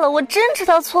错了，我真知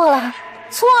道错了。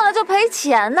错了就赔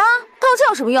钱呢，道歉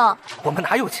有什么用？我们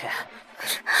哪有钱？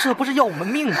这不是要我们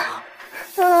命吗？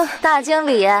大经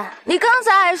理，你刚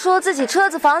才还说自己车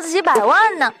子房子几百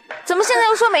万呢，怎么现在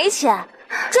又说没钱？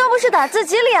这不是打自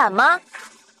己脸吗？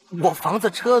我房子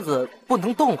车子不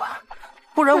能动啊，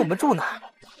不然我们住哪？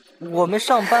我们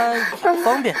上班也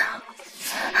方便啊。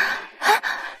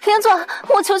林总，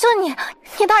我求求你，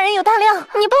你大人有大量，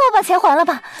你帮我把钱还了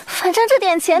吧。反正这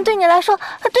点钱对你来说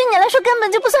根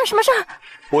本就不算什么事儿。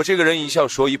我这个人一向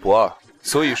说一不二，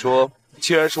所以说，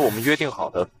既然是我们约定好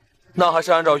的，那还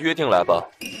是按照约定来吧。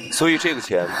所以这个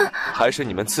钱还是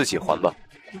你们自己还吧。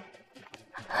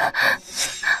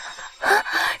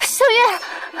小月，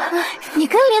你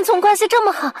跟林总关系这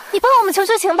么好，你帮我们求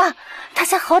求情吧。大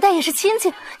家好歹也是亲戚，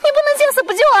你不能见死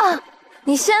不救啊！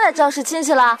你现在知道是亲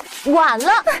戚了，晚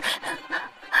了。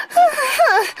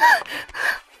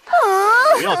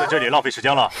不要在这里浪费时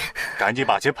间了，赶紧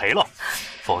把钱赔了，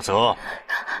否则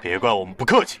别怪我们不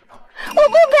客气。我不赔，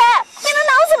你能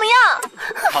拿我怎么样？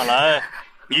看来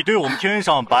你对我们天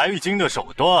上白玉京的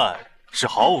手段是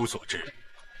毫无所知。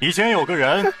以前有个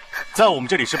人在我们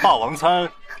这里吃霸王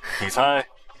餐，你猜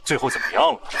最后怎么样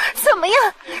了？怎么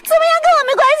样跟我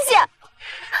没关系。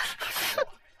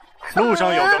路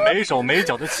上有个没手没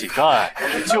脚的乞丐，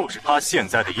就是他现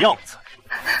在的样子。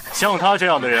像他这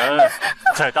样的人，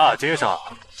在大街上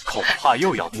恐怕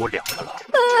又要多2个了。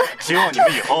希望你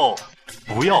们以后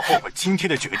不要后悔今天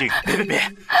的决定。别，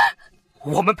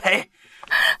我们赔，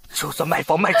就算卖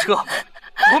房卖车，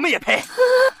我们也赔。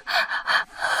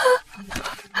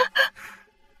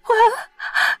完了，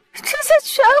这下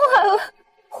全完了，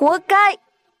活该。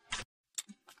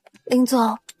林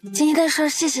总，今天的事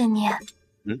谢谢你。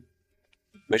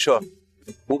没事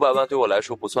，500万对我来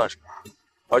说不算什么，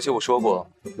而且我说过，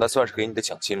那算是给你的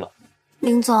奖金了。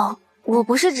林总，我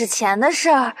不是指钱的事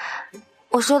儿，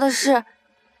我说的是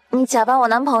你假扮我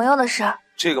男朋友的事儿。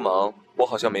这个忙我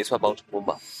好像没算帮成功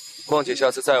吧。况且下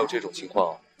次再有这种情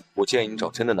况，我建议你找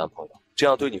真的男朋友，这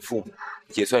样对你父母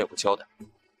也算有个交代。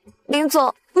林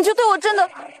总，你就对我真的……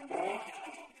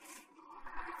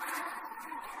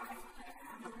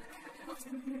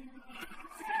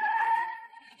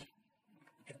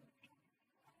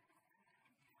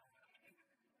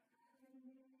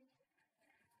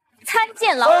参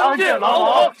见狼王！参见狼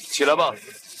王！起来吧，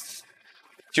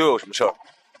又有什么事儿？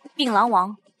禀狼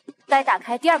王，该打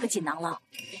开第2个锦囊了。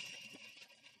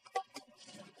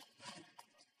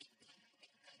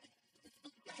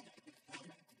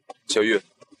小玉，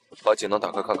把锦囊打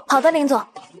开看看。好的，林总。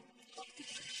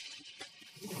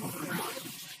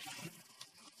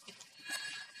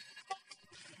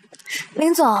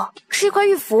林总，是一块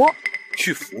玉符。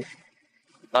玉符，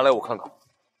拿来我看看。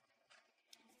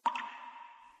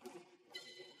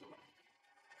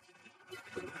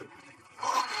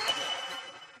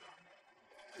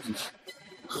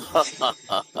哈哈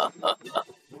哈哈哈！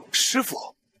师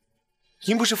傅，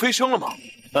您不是飞升了吗？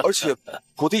而且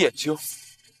我的眼睛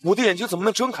怎么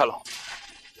能睁开了？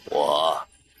我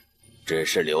只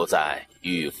是留在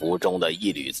玉符中的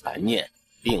一缕残念，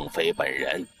并非本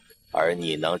人。而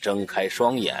你能睁开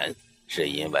双眼，是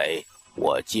因为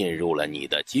我进入了你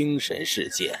的精神世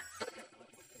界。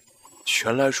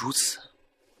原来如此。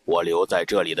我留在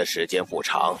这里的时间不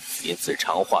长，因此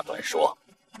长话短说。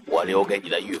我留给你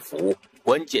的玉符，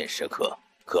关键时刻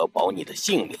可保你的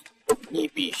性命，你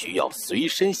必须要随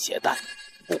身携带，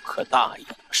不可大意。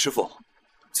师傅，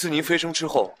自您飞升之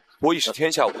后，我已是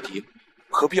天下无敌，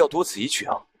何必要多此一举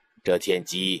啊？这天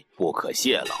机不可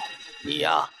泄露，你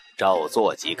呀，照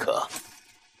做即可。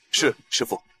是，师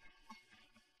傅。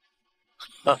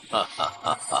哈哈哈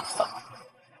哈哈哈！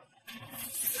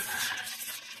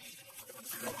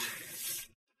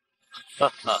哈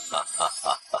哈哈哈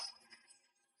哈哈！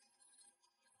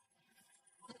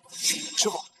师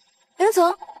傅，林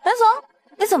总，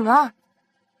你怎么了？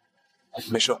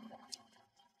没事。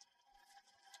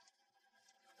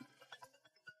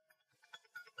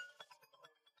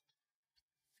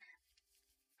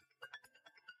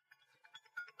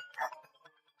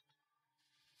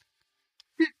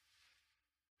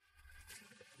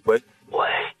喂，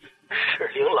是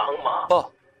琳琅吗？啊，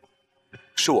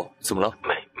是我，怎么了？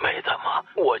没怎么，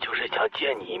我就是想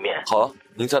见你一面。好啊，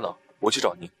您在哪？我去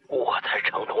找您。我在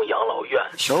城东养老院。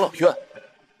养老院？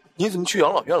你怎么去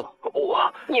养老院了？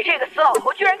你这个死老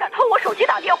头居然敢偷我手机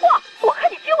打电话！我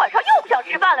看你今晚上又不想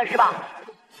吃饭了是吧？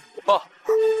爸，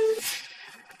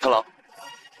太郎，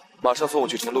马上送我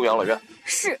去城东养老院。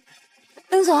是，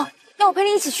林总，要我陪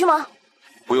你一起去吗？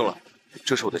不用了，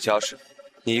这是我的家事。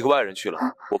你一个外人去了，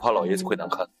我怕老爷子会难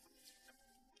堪。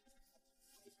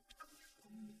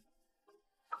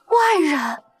外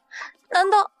人？难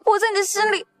道我在你的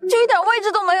心里就一点位置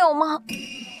都没有吗？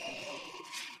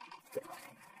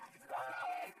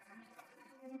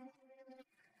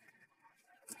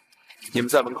你们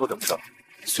在门口等着，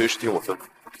随时听我吩咐。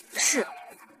是。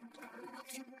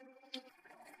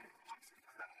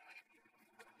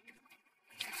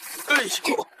哎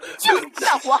呦！就是不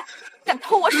干活，敢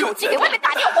偷我手机给外面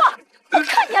打电话！我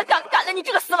看你还敢不敢了，你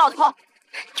这个死老头！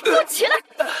你给我起来！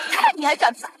看你还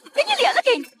敢不敢！给你脸了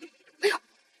给你！哎呦！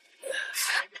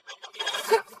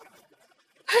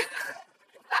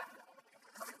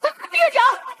院长，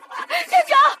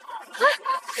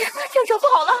院长不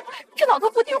好了！这老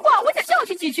头不听话，我想教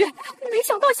训几句，没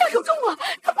想到下手重了，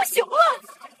他不行了！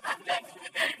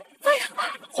哎呀！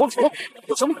皇主，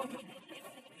有什么？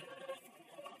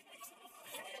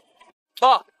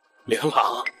爸，琳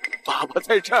琅，爸爸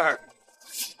在这儿。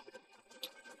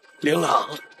琳琅，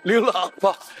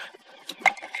爸，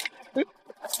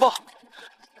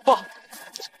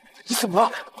你怎么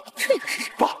了？这个是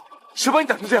谁？爸，谁把你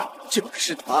打成这样？就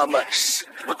是他们，是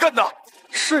你们干的！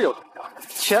是有点儿，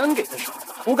钱给的少，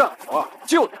不干活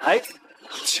就得挨。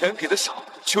钱给的少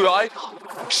就要挨打，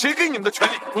谁给你们的权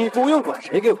利？你不用管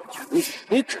谁给我的权利，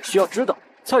你只需要知道，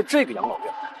在这个养老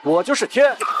院，我就是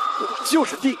天，我就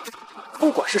是地。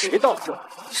不管是谁到这，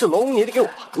是龙你得给我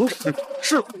盘着，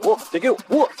是虎得给我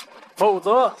握着，否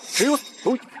则只有死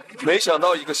路。没想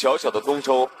到一个小小的东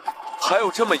周，还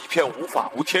有这么一片无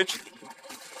法无天之地。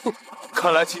哼，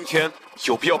看来今天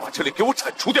有必要把这里给我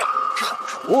铲除掉。铲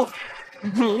除？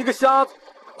你一个瞎子，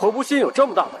我不信有这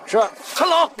么大本事。贪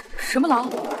狼！什么狼？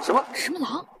什么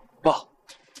狼？爸，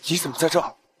你怎么在这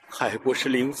儿？还不是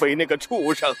林飞那个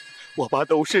畜生！我把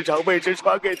董事长位置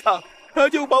传给他，他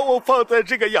就把我放在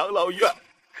这个养老院。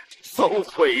后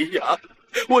悔呀！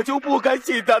我就不该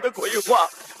信他的鬼话，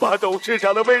把董事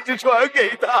长的位置传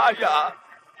给他呀！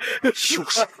又是林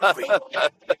飞，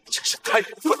真是太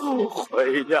过分了！后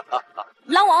悔呀！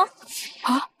狼王，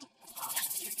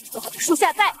属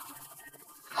下在。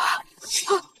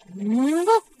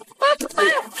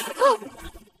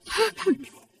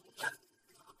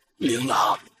琳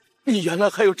琅，你原来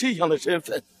还有这样的身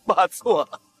份，爸错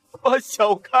了，爸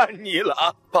小看你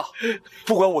了。爸，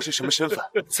不管我是什么身份，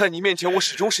在你面前我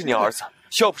始终是您儿子。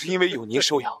要不是因为有您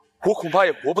收养，我恐怕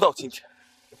也活不到今天。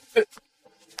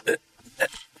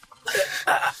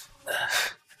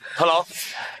螳螂，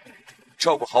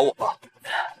照顾好我爸，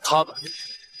他们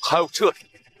还有这里，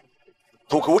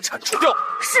都给我铲除掉。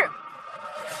是。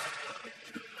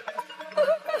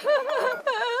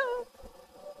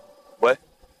喂，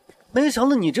没想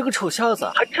到你这个臭瞎子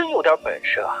还真有点本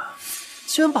事啊！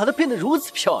居然把她变得如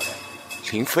此漂亮。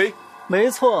林飞，没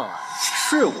错，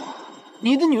是我，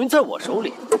你的女人在我手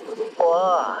里。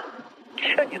我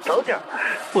劝你早点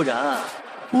来，不然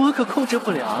我可控制不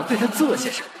了对她做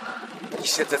些什么。你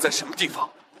现在在什么地方？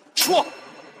说。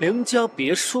凌家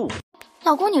别墅。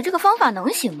老公，你这个方法能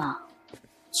行吗？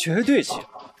绝对行。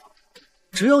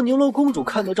只要宁楼公主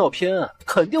看到照片，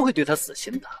肯定会对她死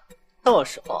心的。到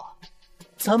时候，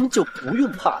咱们就不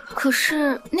用怕她。可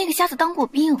是那个瞎子当过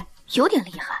兵，有点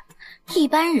厉害，一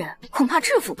般人恐怕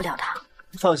制服不了他。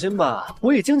放心吧，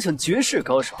我已经请绝世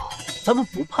高手，咱们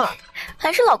不怕他。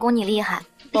还是老公你厉害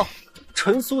哦。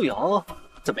陈苏瑶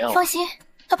怎么样了？放心，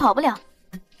他跑不了。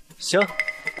行，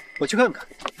我去看看。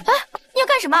哎，你要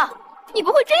干什么？你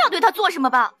不会真要对他做什么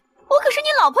吧？我可是你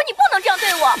老婆，你不能这样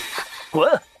对我。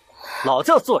滚！老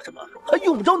子要做什么，还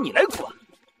用不着你来管。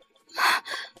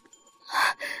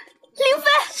凌飞，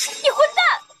你混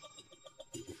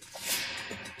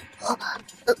蛋！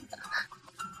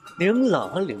琳琅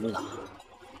啊琳琅，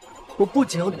我不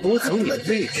仅要夺走你的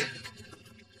位置，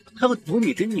还要夺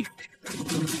你的女人。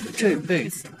这辈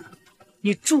子，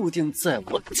你注定在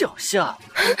我脚下。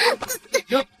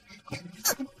哟，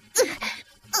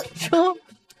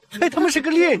还他妈是个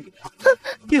烈女，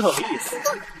有意思。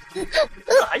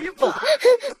来吧！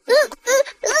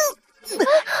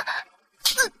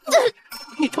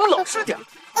你他妈老实点！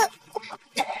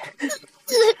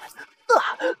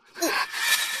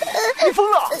你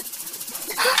疯了！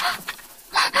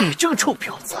你这个臭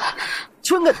婊子，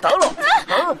居然敢打老子！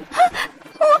啊！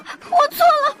我错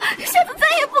了，下次再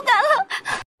也不敢了。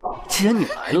既然你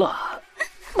来了，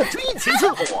那就一起伺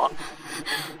候我。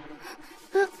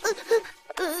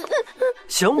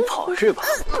想跑是吧？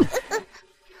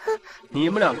你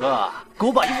们两个给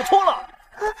我把衣服脱了！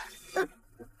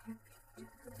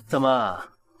怎么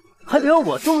还得要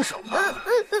我动手啊？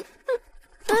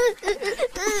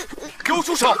给我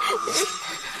住手！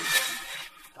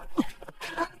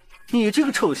你这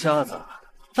个臭瞎子，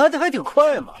来的还挺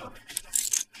快嘛！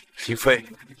林飞，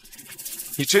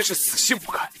你真是死性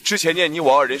不改。之前念你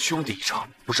我二人兄弟一场，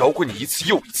我饶过你一次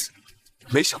又一次，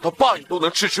没想到爸你都能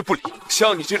置之不理。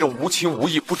像你这种无情无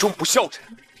义、不忠不孝之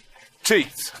人，这一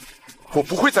次我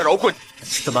不会再饶过你。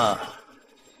怎么，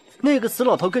那个死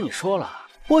老头跟你说了，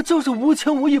我就是无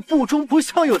情无义、不忠不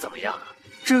孝又怎么样？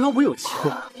只要我有钱，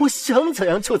我想怎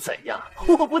样就怎样，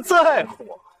我不在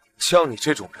乎。像你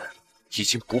这种人，已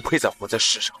经不配再活在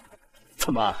世上。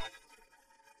怎么，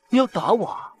你要打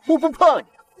我？我不怕你，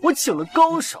我请了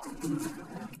高手。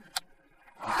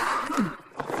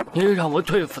你让我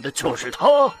对付的就是他？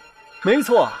没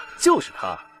错，就是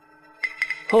他。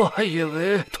我还以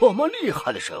为多么厉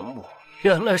害的人物，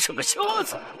原来是个瞎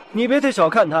子。你别太小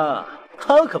看他，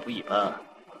他可不一般。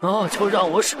那就让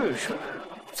我试试，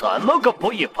怎么个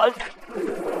不一般？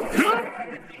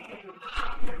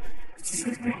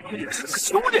也是个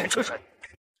修炼之人。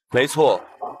没错，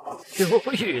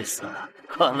有意思，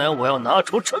看来我要拿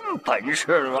出真本事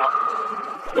了。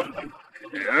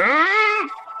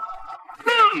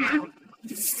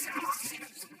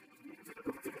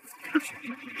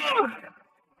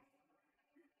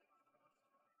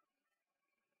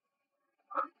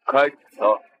开始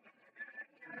了。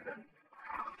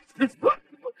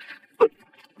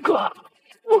哥，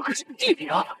我可是你弟弟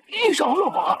啊，你饶了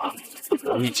我！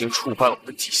你已经触犯了我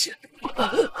的底线，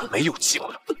没有机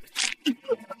会了。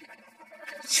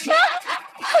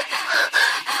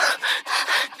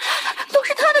都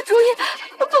是他的主意，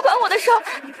不关我的事儿。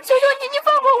求求你，你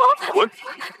放过我！滚！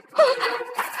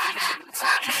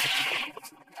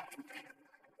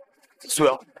苏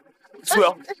瑶，苏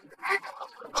瑶，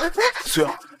苏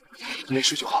瑶，你没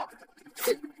事就好。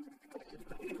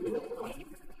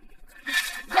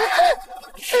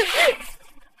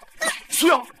苏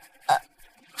瑶，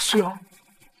苏瑶，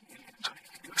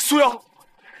苏瑶，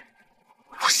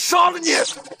我杀了你！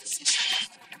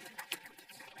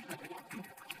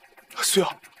苏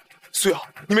瑶，苏瑶，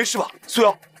你没事吧？苏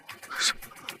瑶，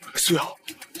苏瑶，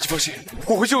你放心，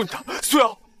我会救你的。苏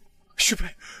瑶，玉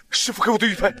佩，师傅给我的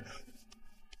玉佩。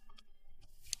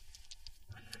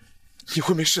你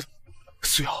会没事的，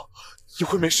苏瑶，你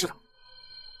会没事的。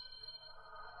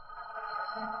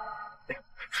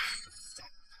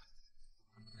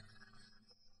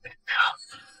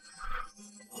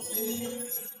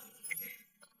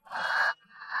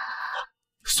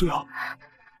苏瑶，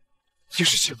你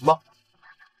是醒了吗？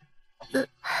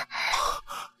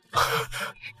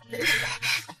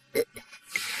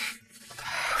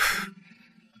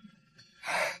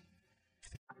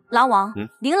狼王，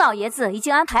林老爷子已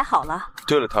经安排好了。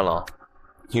对了，贪狼，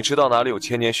你知道哪里有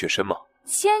千年雪参吗？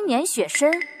千年雪参，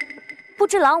不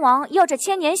知狼王要这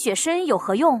千年雪参有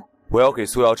何用？我要给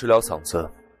苏瑶治疗嗓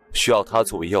子，需要它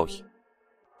作为药引。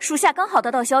属下刚好得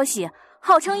到消息，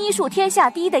号称医术天下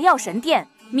第一的药神殿，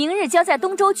明日将在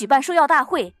东周举办兽药大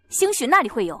会，兴许那里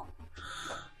会有。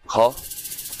好，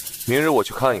明日我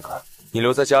去看一看。你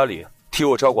留在家里，替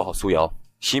我照顾好苏瑶，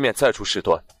以免再出事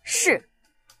端。是。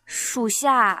属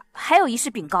下还有一事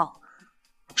禀告。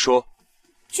说。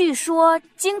据说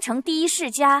京城第一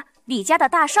世家李家的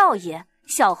大少爷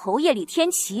小侯爷李天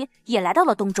齐也来到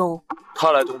了东周。他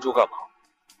来东周干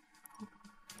嘛？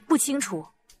不清楚，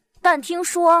但听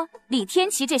说李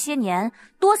天齐这些年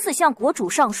多次向国主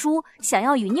上书，想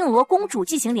要与宁罗公主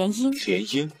进行联姻。联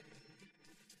姻？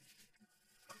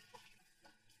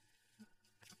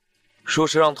说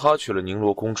是让他娶了宁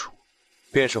罗公主，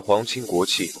便是皇亲国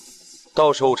戚。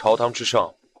到时候朝堂之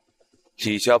上，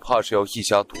李家怕是要一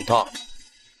家独大。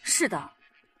是的，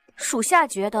属下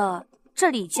觉得这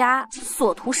李家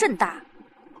所图甚大。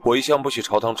我一向不许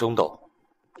朝堂争斗，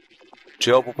只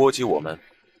要不波及我们，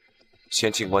先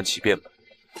静观其变吧。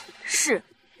是。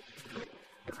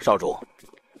少主，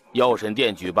药神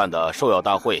殿举办的兽药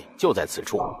大会就在此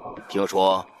处。听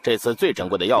说这次最珍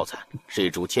贵的药材是一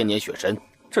株千年雪参。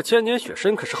这千年雪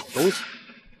参可是好东西，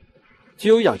具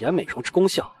有养颜美容之功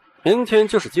效。明天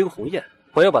就是惊鸿宴，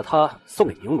我要把它送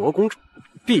给宁罗公主，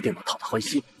必定能讨她欢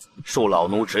心。恕老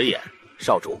奴直言，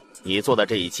少主，你做的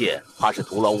这一切怕是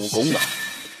徒劳无功啊！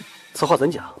此话怎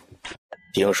讲？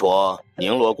听说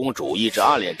宁罗公主一直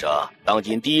暗恋着当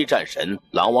今第一战神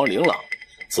狼王琳琅，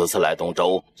此次来东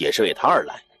周也是为他而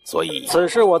来，所以此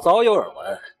事我早有耳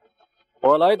闻。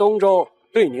我来东周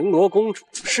对宁罗公主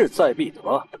势在必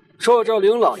得，若这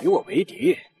琳琅与我为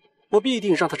敌，我必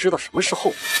定让她知道什么是后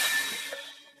果。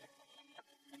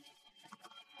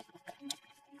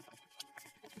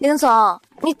林总，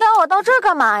你带我到这儿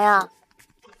干嘛呀？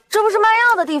这不是卖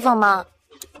药的地方吗？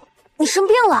你生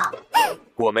病了？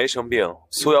我没生病，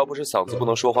苏瑶不是嗓子不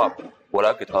能说话吗？我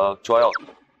来给她抓药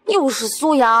的。又是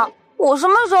苏瑶，我什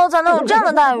么时候才能有这样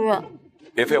的待遇？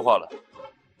别废话了，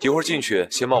一会儿进去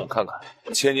先帮我看看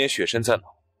千年雪参在哪。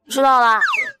知道了。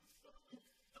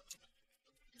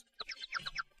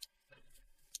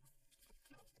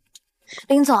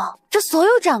林总，这所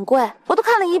有展柜我都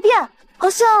看了一遍，好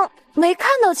像没看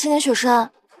到千年雪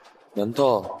参。难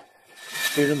道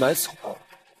被人买走了？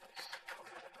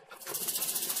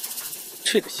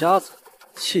这个瞎子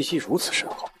气息如此深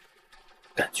厚，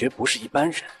感觉不是一般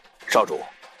人。少主，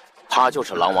他就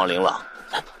是狼王琳琅。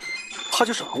他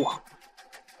就是狼王。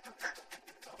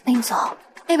林总，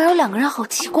那边有两个人好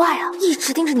奇怪啊，一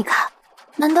直盯着你看，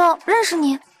难道认识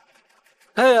你？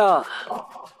哎呀，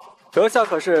阁下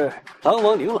可是狼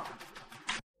王琳琅？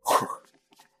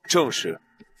正是。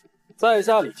在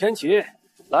下李天齐，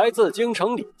来自京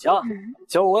城李家，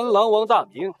久闻狼王大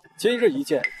名，今日一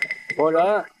见，果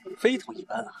然非同一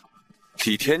般啊！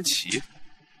李天齐，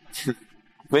哼，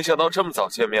没想到这么早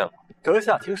见面了。阁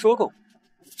下听说过我，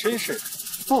真是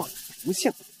莫大荣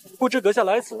幸。不知阁下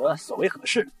来此所为何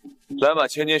事？来买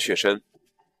千年雪参。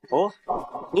哦，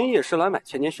您也是来买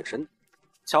千年雪参的？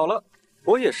巧了，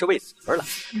我也是为此而来。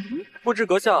不知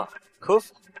阁下可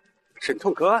否审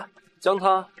痛个案，将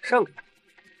它让给我？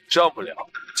让不了，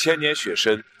千年雪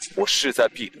参我势在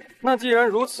必得。那既然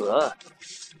如此，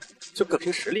就各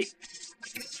凭实力，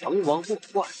狼王勿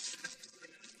怪。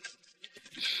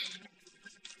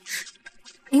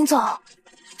林总，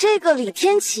这个李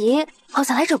天齐好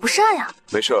像来者不善呀。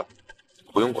没事，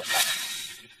不用管他。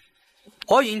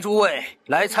欢迎诸位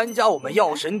来参加我们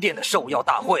药神殿的兽药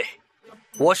大会。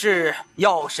我是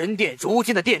药神殿如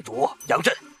今的店主杨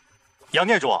震。杨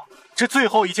店主，这最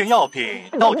后一件药品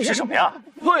到底是什么呀？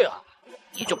对啊，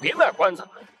你就别卖关子了，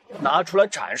拿出来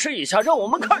展示一下，让我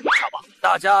们看一下吧。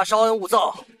大家稍安勿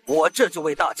躁，我这就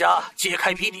为大家揭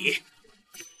开谜底。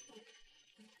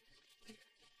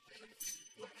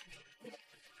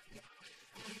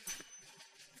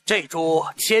这株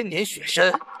千年雪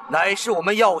参乃是我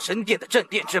们药神殿的镇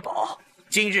店之宝，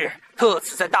今日特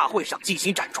此在大会上进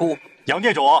行展出。杨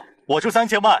店主，我出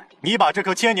3000万，你把这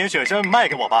颗千年雪参卖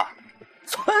给我吧。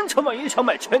 3000万也想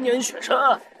买千年雪参，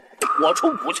我出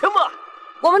5000万。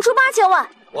我们出8000万，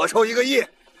我抽1个亿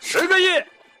，10个亿。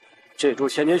这株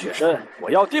千年雪参我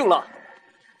要定了。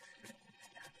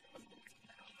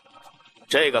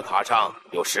这个卡上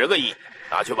有10个亿，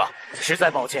拿去吧。实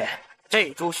在抱歉，这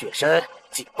株雪参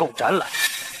仅供展览，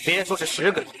别说是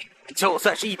10个亿，就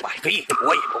算是100个亿，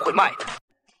我也不会卖的。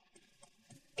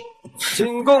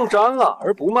仅供展览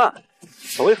而不卖，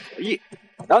所谓何意？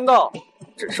难道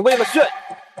只是为了炫耀？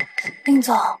林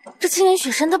总，这千年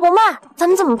雪参它不卖，咱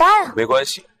们怎么办啊？没关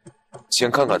系，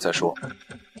先看看再说。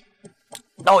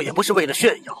倒也不是为了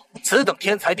炫耀，此等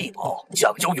天才地宝，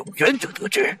讲究有缘者得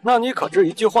之。那你可知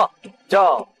一句话，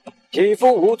叫匹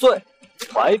夫无罪，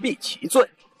怀璧其罪。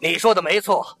你说的没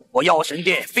错，我药神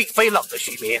殿并非浪得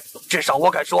虚名，至少我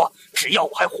敢说，只要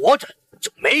我还活着，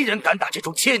就没人敢打这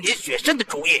株千年雪参的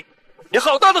主意。你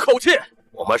好大的口气！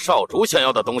我们少主想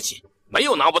要的东西，没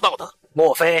有拿不到的。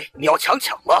莫非你要强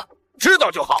抢吗？知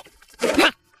道就好。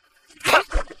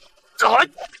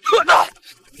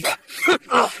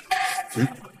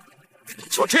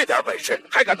就这点本事，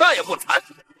还敢大言不惭？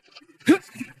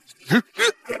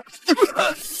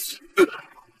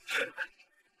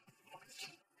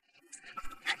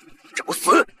找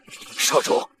死！少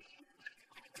主，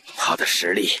他的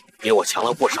实力比我强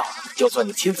了不少，就算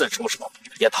你亲自出手，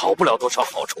也讨不了多少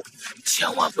好处。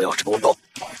千万不要冲动，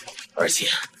而且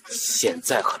现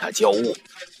在和他交恶，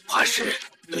怕是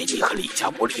对你和李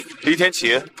家不利。李天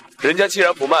齐，人家既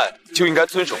然不卖，就应该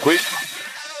遵守规矩。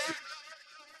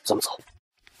咱们走。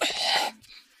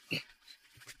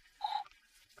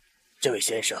这位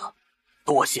先生，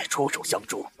多谢出手相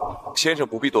助。先生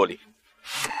不必多礼。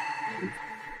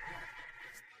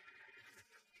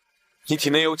你体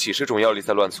内有几十种药力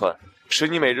在乱窜，使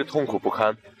你每日痛苦不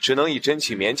堪，只能以真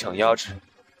气勉强压制。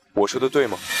我说的对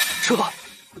吗？这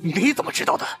你怎么知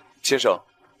道的？先生，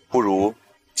不如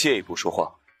借一步说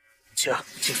话。请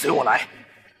随我来。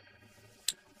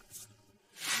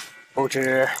不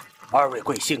知二位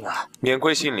贵姓啊？免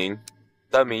贵姓林，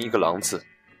单名一个郎字。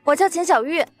我叫钱小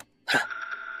玉。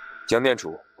杨店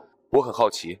主，我很好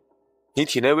奇，你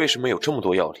体内为什么有这么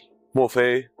多药力？莫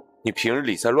非你平日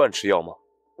里在乱吃药吗？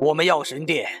我们药神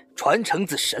殿传承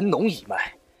自神农一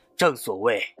脉，正所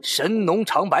谓神农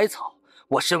尝百草，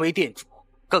我身为店主，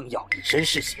更要以身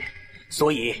试险，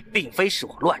所以并非是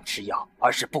我乱吃药，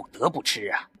而是不得不吃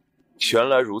啊。原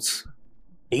来如此。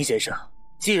林先生，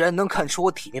既然能看出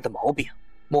我体内的毛病，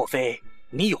莫非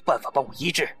你有办法帮我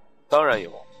医治？当然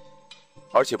有，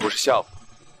而且不是吓唬。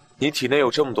你体内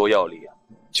有这么多药力啊，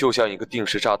就像一个定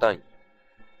时炸弹一样，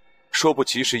说不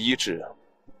及时医治，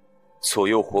左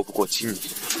右活不过今年。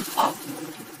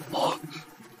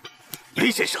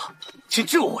林先生，请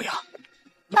救我呀！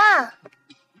爸，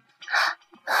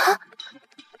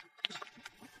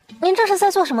您这是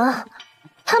在做什么？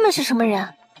他们是什么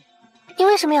人？你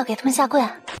为什么要给他们下跪？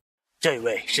这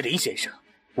位是林先生，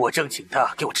我正请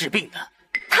他给我治病呢。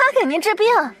他给您治病？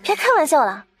别开玩笑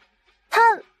了，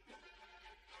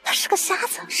他是个瞎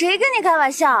子。谁跟你开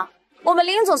玩笑？我们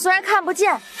林总虽然看不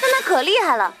见，但他可厉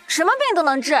害了，什么病都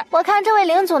能治。我看这位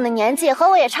林总的年纪和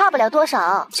我也差不了多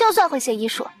少，就算会些医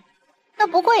术，那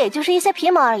不过也就是一些皮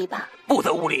毛而已吧。不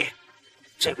得无礼！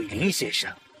这位林先生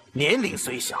年龄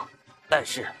虽小，但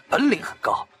是本领很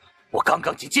高，我刚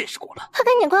刚已经见识过了。他给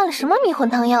你灌了什么迷魂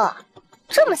汤药啊？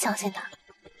这么相信他？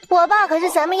我爸可是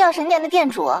咱们药神殿的店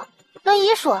主，论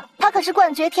医术，他可是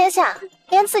冠绝天下，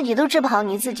连自己都治不好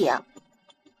你自己啊。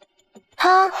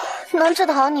他能治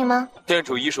得好你吗？店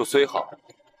主医术虽好，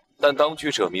但当局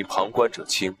者迷，旁观者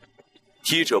清，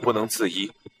医者不能自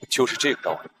医，就是这个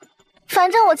道理。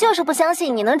反正我就是不相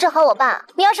信你能治好我爸。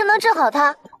你要是能治好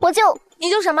他，我就……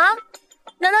你就什么？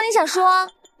难道你想说，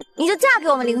你就嫁给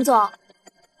我们林总？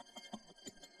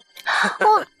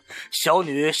我小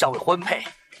女尚未婚配，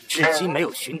至今没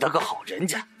有寻得个好人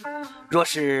家。若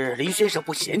是林先生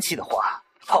不嫌弃的话，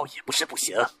倒也不是不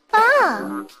行。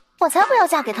啊，我才不要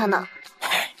嫁给他呢！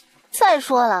再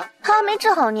说了，他还没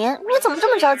治好您，你怎么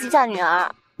这么着急嫁女儿？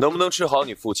能不能治好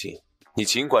你父亲，你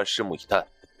尽管拭目以待。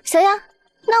行呀，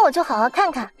那我就好好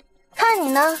看看，看你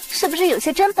呢是不是有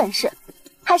些真本事，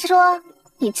还是说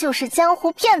你就是江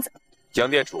湖骗子？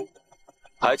杨店主，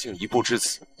还请一步至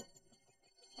此。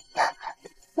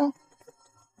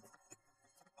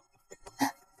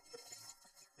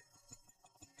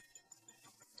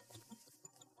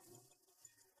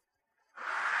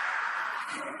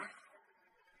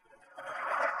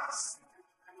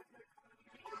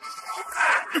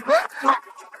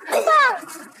爸，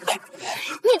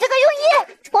你这个庸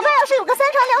医！我爸要是有个3长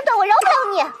2短，我饶不了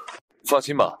你。放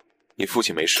心吧，你父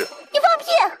亲没事。你放屁！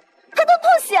他都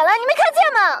吐血了，你没看见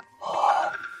吗？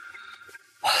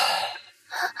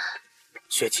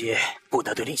雪琪不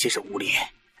得对林先生无礼。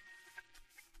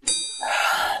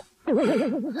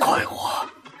快活，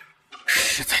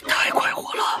实在太快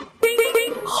活了，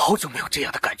好久没有这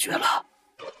样的感觉了。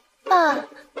爸，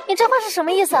你这话是什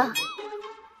么意思啊？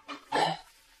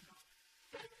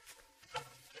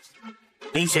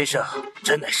林先生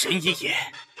真乃神医也，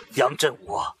杨振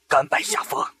武甘拜下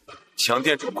风。强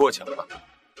店主过奖了。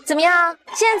怎么样？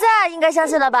现在应该相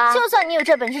信了吧？就算你有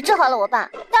这本事治好了我爸，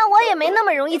但我也没那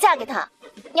么容易嫁给他。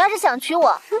你要是想娶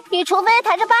我，你除非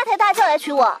抬着8抬大轿来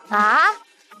娶我啊！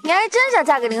你还真想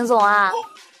嫁给林总啊？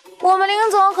我们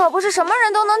林总可不是什么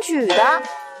人都能娶的，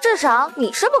至少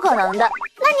你是不可能的。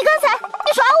那你刚才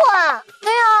你耍我啊？对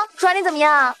啊，耍你怎么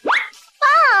样？啊！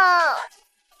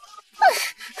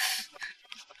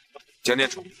江店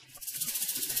主，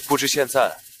不知现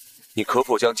在你可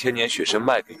否将千年雪参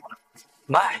卖给我？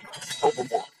卖？不，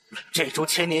这株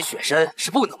千年雪参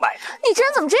是不能卖的。你这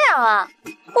人怎么这样啊？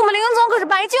我们林总可是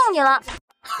白救你了。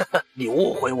你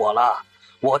误会我了，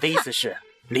我的意思是，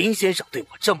林先生对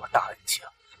我这么大恩情，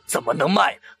怎么能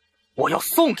卖呢？我要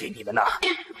送给你们呢。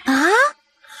啊？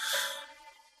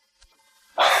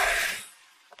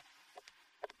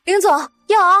林总，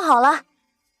药熬好了。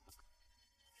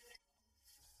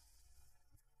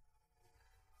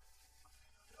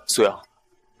苏阳，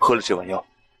喝了这碗药。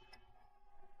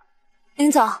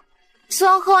林总，苏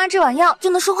阳喝完这碗药就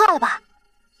能说话了吧？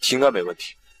应该没问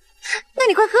题。那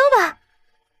你快喝吧。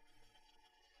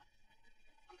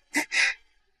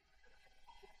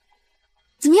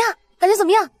怎么样？感觉怎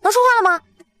么样？能说话了吗？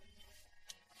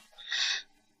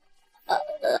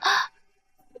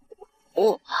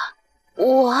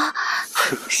我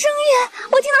声音，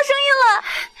我听到声音了。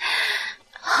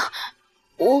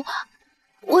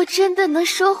我真的能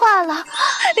说话了，林总，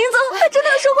他真的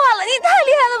能说话了，你太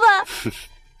厉害了吧！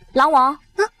狼王，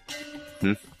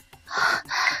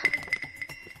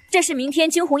这是明天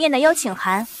惊鸿宴的邀请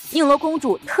函，宁罗公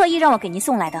主特意让我给您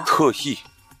送来的。特意？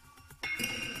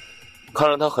看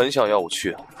来她很想要我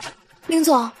去啊。林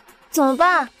总，怎么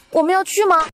办？我们要去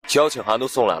吗？邀请函都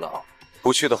送来了，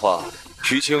不去的话，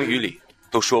于情于理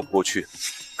都说不过去。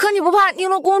可你不怕宁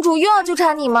罗公主又要纠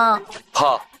缠你吗？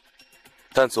怕。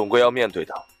但总归要面对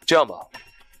的。这样吧，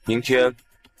明天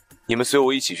你们随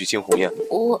我一起去惊鸿宴。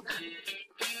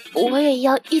我也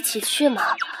要一起去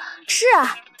吗？是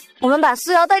啊，我们把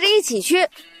苏瑶带着一起去，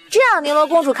这样宁罗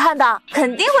公主看到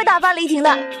肯定会大发雷霆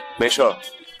的。没事儿，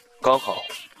刚好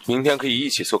明天可以一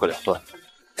起做个了断。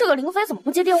这个林飞怎么不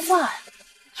接电话呀？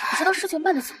也不知道事情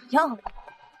办得怎么样了。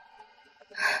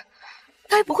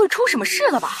该不会出什么事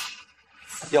了吧？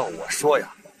要我说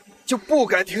呀，就不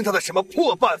该听他的什么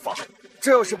破办法。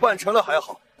这要是办成了还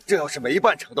好，这要是没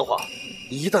办成的话，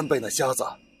一旦被那瞎子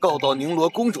告到宁罗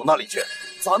公主那里去，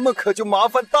咱们可就麻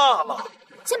烦大了。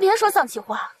先别说丧气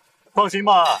话。放心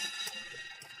吧，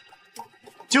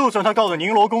就算他告到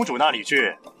宁罗公主那里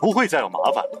去，不会再有麻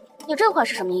烦。你这话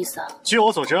是什么意思？据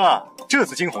我所知啊，这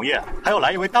次惊鸿宴还要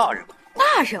来一位大人物。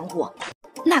大人物？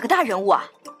哪个大人物啊？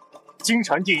京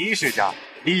城第一世家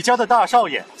李家的大少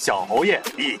爷小侯爷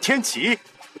李天齐。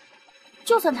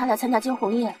就算他来参加惊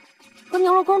鸿宴，和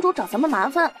宁罗公主找咱们麻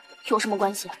烦有什么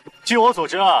关系？据我所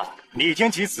知啊，李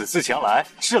天齐此次前来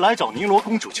是来找宁罗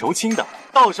公主求亲的。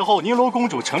到时候宁罗公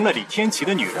主成了李天齐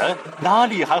的女人，哪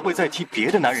里还会再替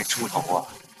别的男人出头啊？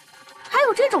还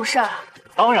有这种事儿？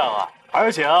当然啊，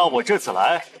而且啊，我这次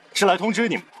来是来通知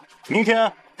你们，明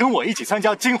天跟我一起参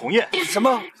加惊鸿宴。什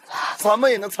么？咱们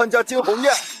也能参加惊鸿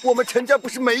宴？我们陈家不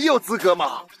是没有资格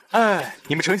吗？哎，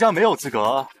你们陈家没有资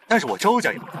格，但是我周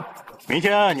家有。明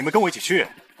天你们跟我一起去，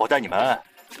我带你们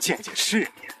见见世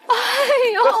面。哎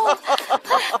呦，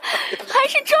还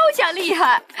是周家厉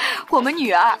害，我们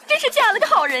女儿真是嫁了个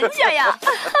好人家呀！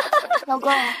老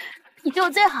公，你对我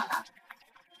最好了，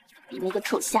比那个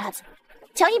臭瞎子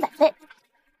强100倍。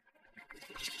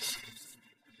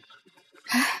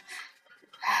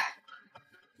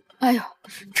哎呦，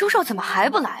周少怎么还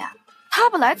不来啊？他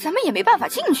不来，咱们也没办法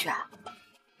进去啊。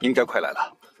应该快来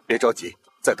了，别着急，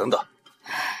再等等。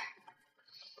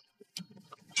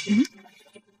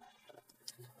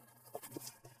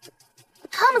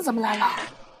他们怎么来了？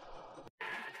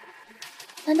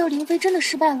难道林飞真的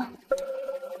失败了？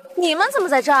你们怎么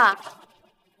在这儿？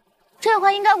这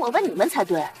话应该我问你们才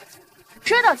对。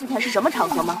知道今天是什么场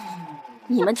合吗？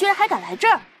你们居然还敢来这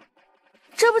儿？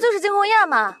这不就是惊鸿宴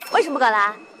吗？为什么不敢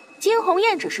来？惊鸿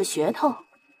宴只是噱头。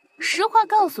实话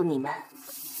告诉你们，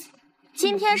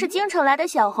今天是京城来的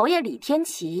小侯爷李天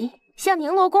齐向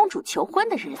宁罗公主求婚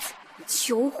的日子。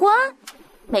求婚？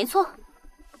没错。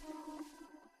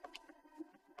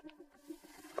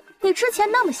你之前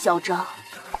那么嚣张，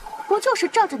不就是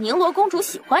仗着宁罗公主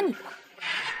喜欢你吗？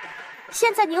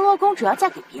现在宁罗公主要嫁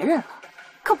给别人了，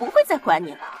可不会再管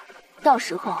你了。到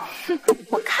时候，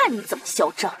我看你怎么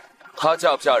嚣张。她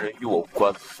嫁不嫁人与我无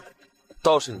关，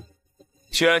倒是你，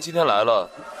既然今天来了，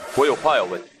我有话要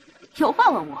问你。有话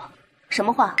问我？什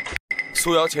么话？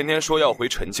苏瑶前天说要回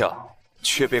陈家，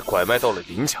却被拐卖到了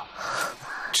林家，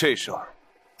这事儿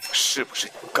是不是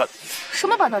你干的？什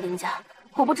么搬到林家？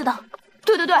我不知道。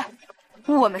对，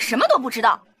我们什么都不知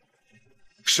道。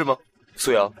是吗？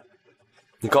苏瑶，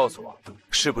你告诉我，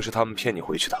是不是他们骗你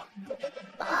回去的？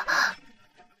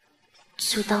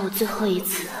就当我最后一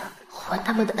次还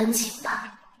他们的恩情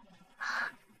吧。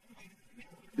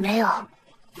没有，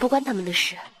不关他们的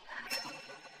事。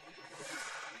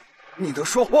你都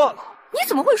说话了？你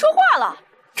怎么会说话了？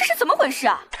这是怎么回事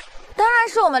啊？当然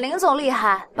是我们林总厉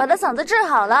害，把他嗓子治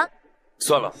好了。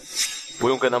算了，不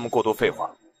用跟他们过多废话，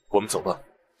我们走吧。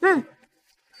嗯。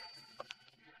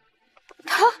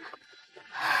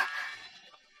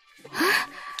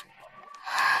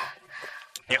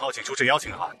你好，请出示邀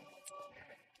请函。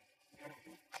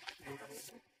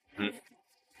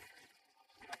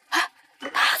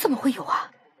他怎么会有啊？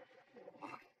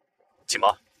请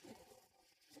吧。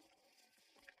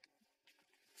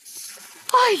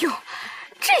哎呦，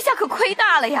这下可亏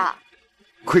大了呀！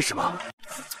亏什么？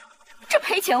这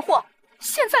赔钱货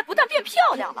现在不但变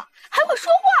漂亮了，还会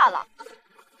说话了。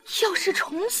要是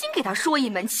重新给他说一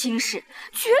门亲事，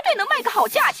绝对能卖个好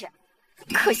价钱。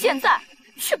可现在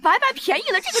却白白便宜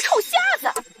了这个臭瞎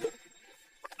子。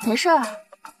没事儿，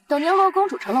等宁罗公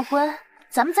主成了婚，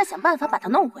咱们再想办法把她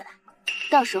弄回来。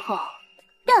到时候，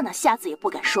让那瞎子也不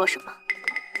敢说什么。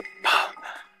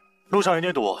路上有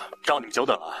点堵，让你们久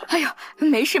等了。哎呦，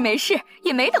没事，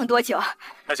也没等多久。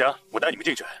那行，我带你们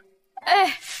进去。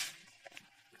哎，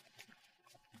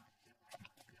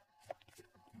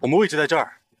我们位置在这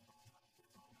儿。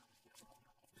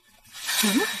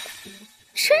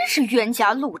真是冤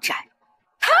家路窄，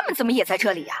他们怎么也在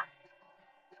这里呀？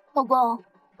老公，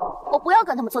我不要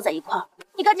跟他们坐在一块儿，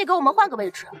你赶紧给我们换个位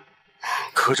置。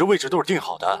可这位置都是定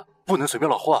好的，不能随便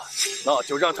乱换。那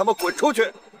就让他们滚出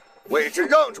去，位置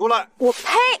让出来。我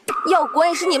呸！要滚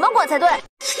也是你们滚才对。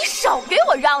你少给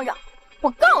我嚷嚷！我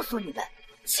告诉你们，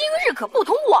今日可不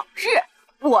同往日，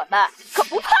我们可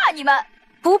不怕你们。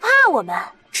不怕我们？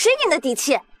谁给你的底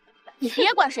气？你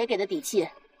别管谁给的底气。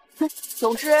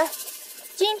总之，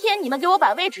今天你们给我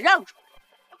把位置让出来，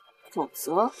否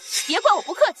则别怪我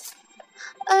不客气。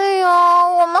哎呦，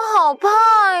我们好怕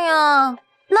呀！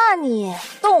那你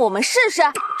动我们试试？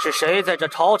是谁在这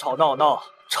吵吵闹闹，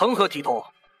成何体统？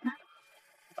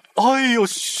哎呦，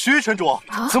徐城主，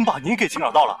怎么把您给惊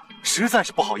扰到了？实在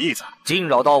是不好意思。惊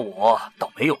扰到我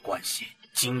倒没有关系，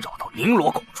惊扰到绫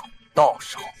罗公主，到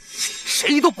时候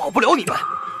谁都保不了你们。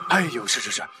哎呦，是，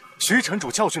徐城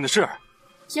主教训的是。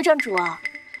徐城主啊，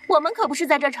我们可不是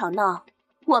在这吵闹，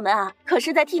我们啊可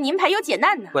是在替您排忧解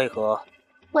难呢。为何？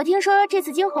我听说这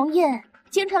次惊鸿宴，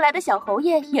京城来的小侯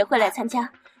爷也会来参加。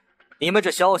你们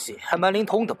这消息还蛮灵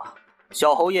通的嘛。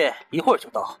小侯爷一会儿就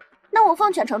到。那我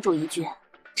奉劝城主一句，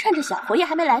趁着小侯爷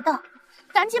还没来到，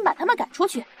赶紧把他们赶出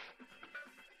去。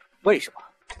为什么？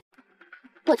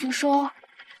我听说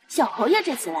小侯爷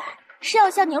这次来是要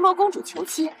向宁罗公主求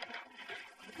妻。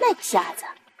那个瞎子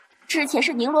之前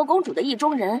是宁罗公主的意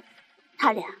中人，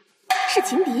他俩是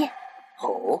情敌。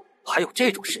哦，还有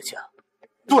这种事情？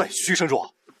对，徐城主，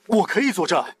我可以作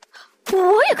证。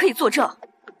我也可以作证。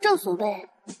正所谓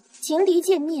情敌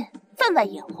见面，分外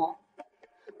眼红。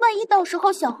万一到时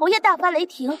候小侯爷大发雷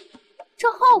霆，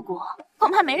这后果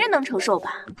恐怕没人能承受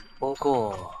吧。不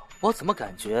过我怎么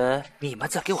感觉你们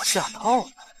在给我下套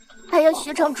呢？哎呀，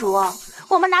徐城主，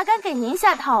我们哪敢给您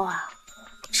下套啊？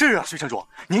是啊，徐城主，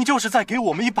您就是再给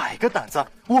我们100个胆子，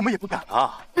我们也不敢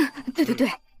啊。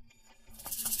对。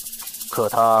可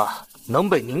他能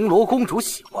被绫罗公主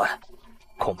喜欢，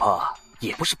恐怕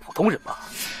也不是普通人吧？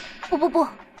不，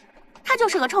他就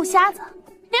是个臭瞎子，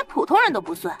连普通人都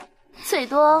不算，最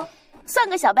多算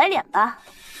个小白脸吧。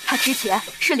他之前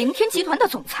是凌天集团的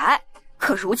总裁，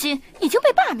可如今已经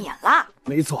被罢免了。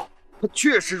没错，他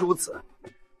确实如此。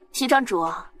徐城主，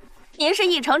您是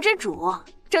一城之主，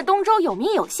这东周有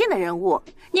名有姓的人物，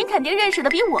您肯定认识的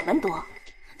比我们多。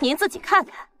您自己看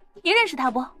看，您认识他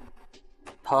不？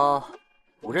他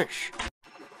不认识。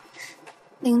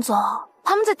林总，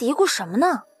他们在嘀咕什么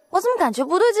呢？我怎么感觉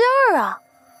不对劲儿啊？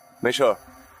没事儿，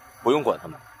不用管他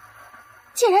们。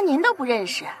既然您都不认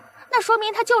识，那说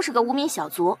明他就是个无名小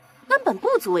卒，根本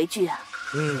不足为惧啊。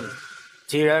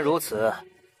既然如此，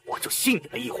我就信你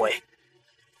们一回。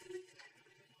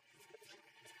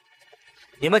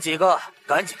你们几个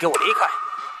赶紧给我离开！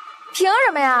凭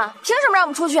什么呀？凭什么让我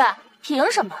们出去？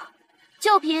凭什么？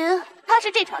就凭他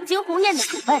是这场惊鸿宴的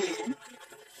主办人，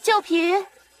就凭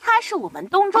他是我们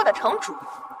东周的城主，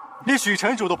连许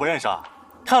城主都不认识啊！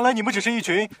看来你们只是一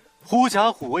群狐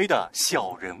假虎威的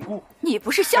小人物。你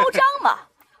不是嚣张吗？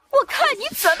我看你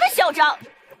怎么嚣张！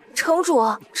城主，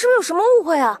是不是有什么误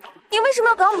会啊？你为什么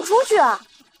要赶我们出去啊？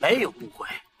没有误会，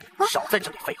少在这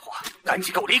里废话，赶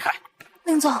紧给我离开！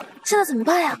林总，现在怎么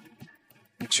办呀？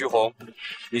徐红，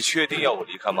你确定要我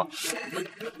离开吗？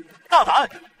大胆！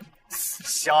死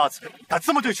瞎子，敢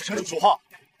这么对许城主说话！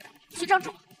徐城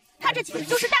主，他这简直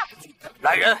就是大不敬！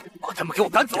来人，把他们给我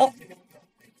赶走！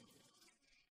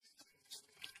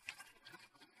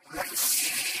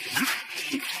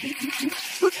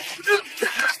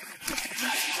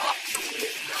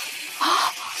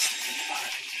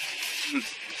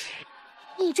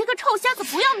你这个臭瞎子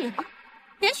不要命了，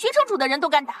连徐城主的人都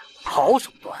敢打！好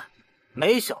手段，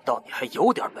没想到你还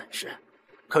有点本事。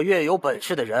可越有本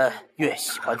事的人越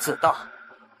喜欢自大，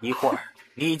一会儿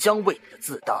你将为你的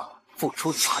自大付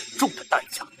出惨重的代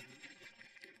价。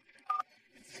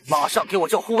马上给我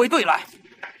叫护卫队来！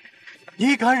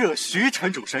你敢惹徐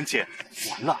城主生气，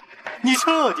完了，你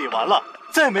彻底完了，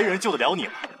再没人救得了你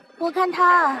了。我看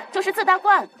他就是自大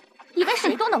惯了，以为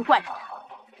谁都能惯着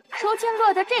他，如今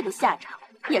落得这个下场，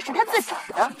也是他自找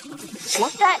的，活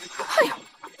该！哎呦，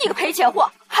你个赔钱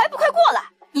货，还不快过来！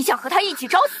你想和他一起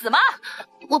找死吗？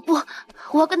我不，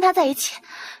我要跟他在一起。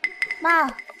妈，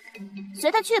随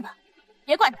他去吧，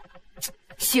别管他。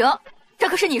行，这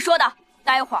可是你说的，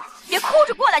待会儿别哭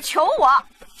着过来求我。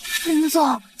林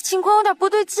总，情况有点不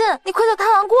对劲，你快叫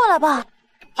贪狼过来吧。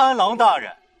贪狼大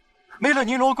人，没了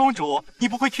宁罗公主，你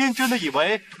不会天真的以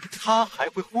为他还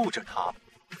会护着他？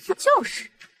就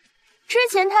是，之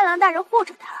前贪狼大人护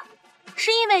着他，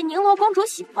是因为宁罗公主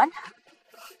喜欢他。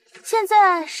现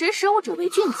在识时务者为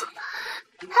俊杰，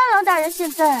贪狼大人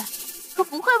现在可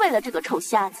不会为了这个臭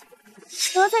瞎子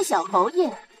得罪小侯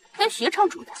爷跟徐城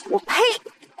主的。我呸！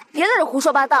别在这胡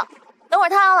说八道，等会儿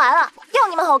贪狼来了，要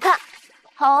你们好看。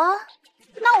好啊，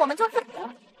那我们就等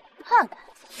着，看看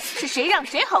是谁让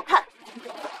谁好看。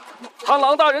贪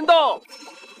狼大人到！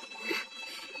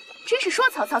真是说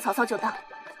曹操就到。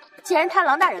既然贪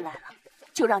狼大人来了，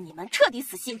就让你们彻底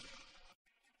死心。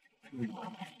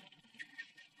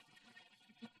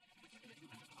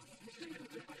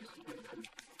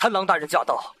贪狼大人驾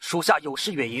到，属下有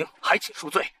失远迎，还请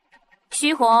恕罪。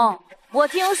徐红，我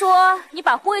听说你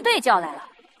把护卫队叫来了，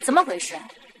怎么回事？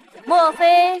莫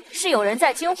非是有人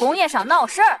在惊鸿宴上闹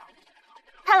事儿？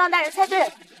贪狼大人猜对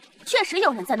了，确实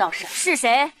有人在闹事。是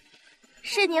谁？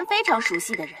是您非常熟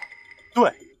悉的人。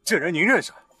对，这人您认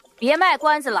识？别卖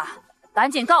关子了，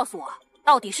赶紧告诉我，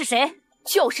到底是谁？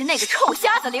就是那个臭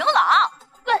瞎子琳琅。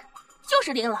对，就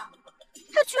是琳琅。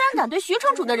他居然敢对徐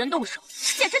城主的人动手，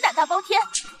简直胆大包天！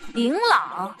琳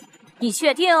琅，你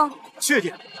确定？确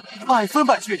定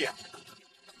，100%确定。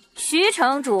徐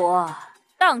城主，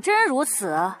当真如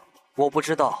此？我不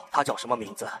知道他叫什么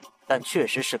名字，但确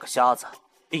实是个瞎子，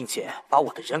并且把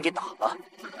我的人给打了。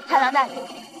太郎大人，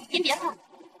您别怕，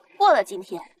过了今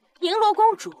天，绫罗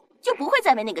公主就不会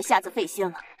再为那个瞎子费心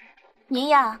了。您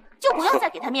呀，就不要再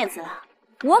给他面子了。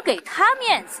我给他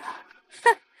面子？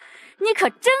哼！你可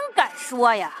真敢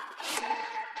说呀！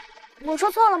我说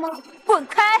错了吗？滚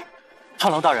开！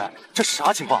贪狼大人，这是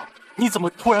啥情况？你怎么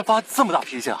突然发这么大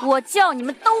脾气啊？我叫你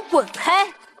们都滚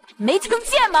开！没听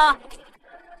见吗？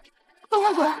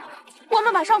滚！我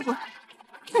们马上滚！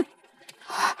哼！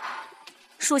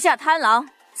属下贪狼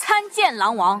参见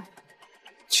狼王。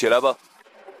起来吧。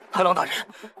贪狼大人，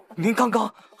您刚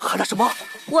刚喊了什么？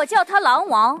我叫他狼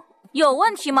王，有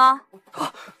问题吗？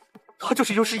他就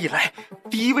是有史以来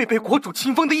第一位被国主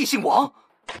亲封的异姓王。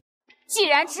既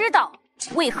然知道，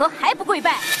为何还不跪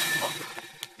拜？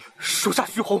属下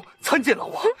徐红参见老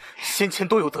王，先前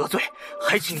多有得罪，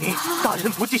还请您大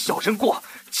人不计小人过，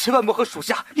千万莫和属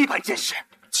下一般见识。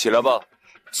起来吧。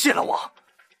谢老王。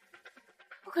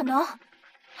不可能，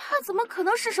他怎么可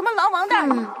能是什么狼王大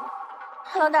人？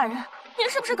狼大人，您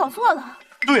是不是搞错了？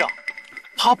对呀，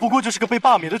他不过就是个被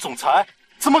罢免的总裁。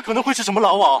怎么可能会是什么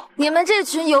狼王？你们这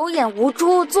群有眼无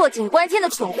珠、坐井观天的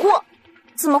蠢货，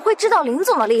怎么会知道林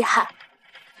总的厉害？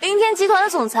凌天集团的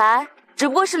总裁只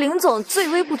不过是林总最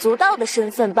微不足道的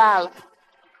身份罢了。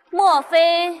莫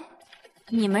非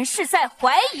你们是在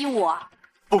怀疑我？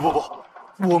不，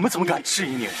我们怎么敢质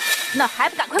疑你？那还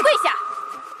不赶快跪下！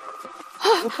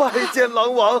拜见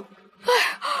狼王。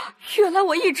原来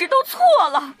我一直都错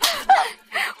了，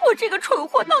我这个蠢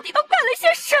货到底都干了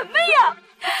些什么呀？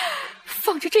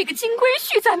放着这个金龟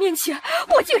婿在面前，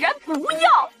我竟然不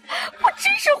要，我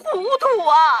真是糊涂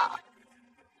啊！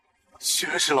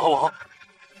确实，狼王，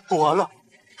我完了，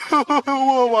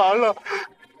我完了。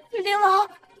琳琅，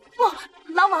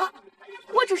狼王，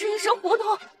我只是一时糊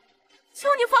涂，求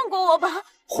你放过我吧。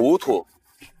糊涂？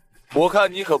我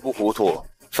看你可不糊涂，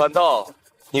反倒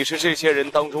你是这些人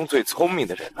当中最聪明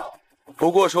的人呢。不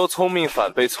过说聪明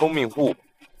反被聪明误，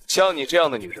像你这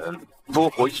样的女人，多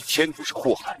活一天就是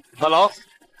祸害。阿郎，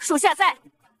属下在。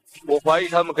我怀疑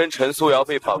他们跟陈素瑶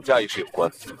被绑架一事有关，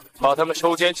把他们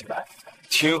收监起来，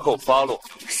听候发落。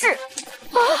是。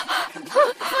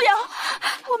素瑶，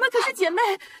我们可是姐妹，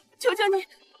求求你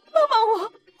帮帮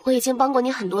我。我已经帮过你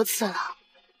很多次了，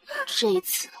这一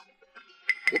次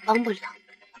我帮不了。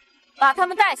把他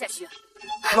们带下去。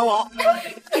狼王，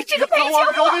你这个废家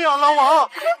伙！饶命啊，狼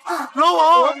王！狼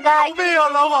王，饶命啊，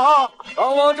狼王！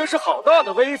狼王真是好大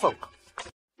的威风啊！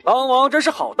狼王真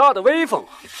是好大的威风啊！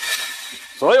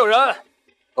所有人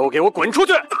都给我滚出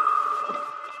去！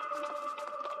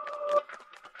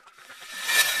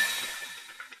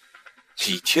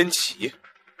李天琪，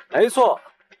没错，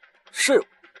是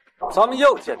我，咱们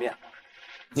又见面了。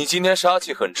你今天杀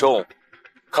气很重，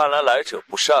看来来者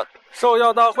不善。寿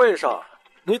药大会上，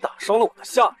你打伤了我的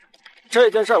下人，这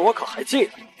件事我可还记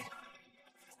得。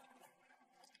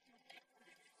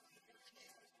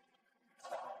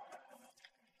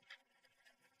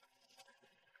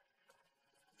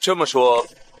这么说，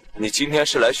你今天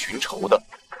是来寻仇的？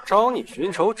找你寻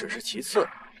仇只是其次，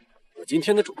我今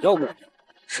天的主要目的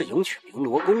是迎娶绫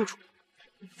罗公主。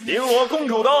绫罗公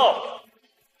主到！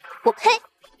我呸！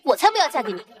我才不要嫁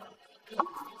给你！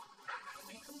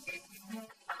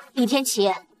李天琪，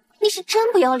你是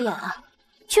真不要脸啊！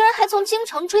居然还从京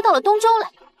城追到了东州来！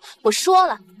我说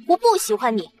了，我不喜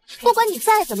欢你，不管你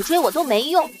再怎么追我都没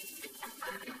用。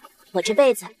我这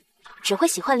辈子只会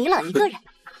喜欢林朗一个人。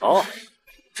哦，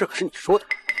这可是你说的。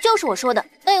就是我说的，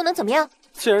那又能怎么样？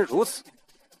既然如此，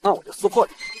那我就撕破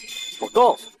脸。我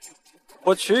告诉你，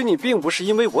我娶你并不是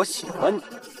因为我喜欢你，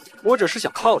我只是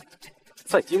想靠你，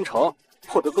在京城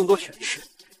获得更多权势。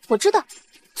我知道，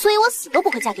所以我死都不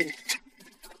会嫁给你。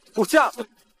不嫁给你，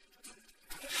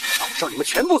让你们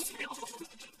全部死掉！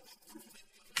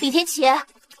李天琪，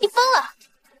你疯了？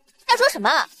瞎说什么？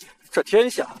这天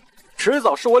下迟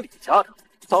早是我李家的，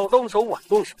早动手晚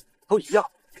动手都一样。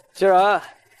既然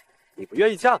你不愿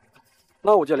意嫁给我，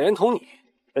那我就连同你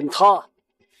跟他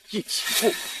一起复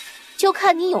活。就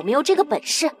看你有没有这个本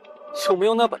事。有没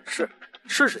有那本事，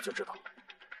试试就知道。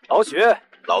老许，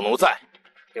老奴在，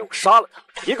给我杀了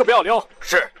他，一个不要留。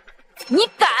是。你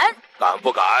敢？敢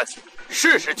不敢？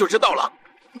试试就知道了。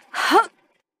哼！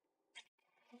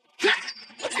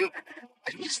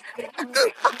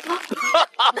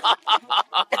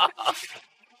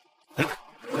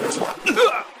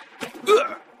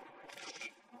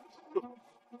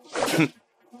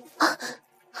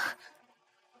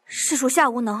是属下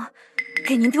无能，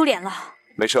给您丢脸了。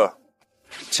没事儿，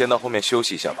先到后面休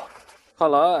息一下吧。看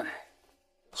来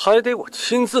还得我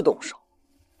亲自动手。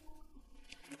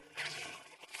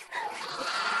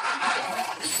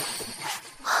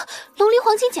龙鳞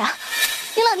黄金甲，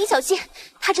林朗你小心，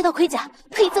他这套盔甲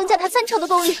可以增加他3成的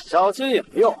功力。小心也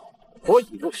没用，我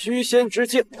已用虚仙之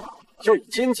境，又以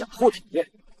金甲护体，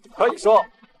可以说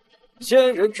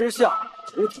仙人之下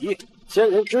无敌，仙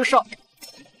人之上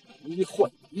一换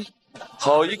一。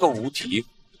好一个无敌，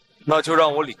那就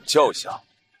让我领教一下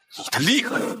你的厉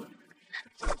害。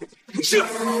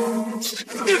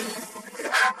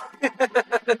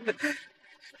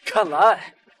看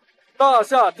来大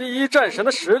夏第一战神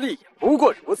的实力也不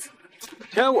过如此，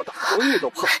连我的防御都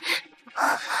破。林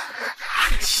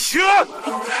总，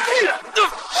林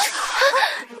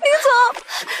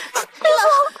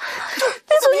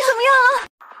总，你怎么样了？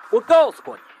我告诉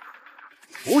过你，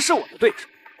不是我的对手，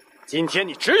今天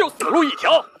你只有死路一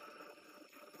条。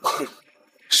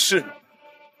是。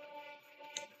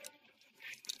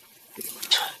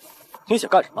你想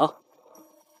干什么？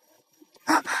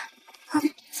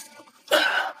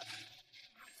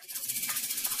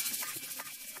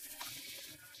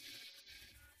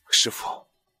师傅，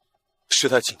事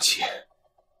态紧急，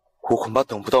我恐怕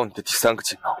等不到你的第3个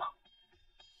锦囊了。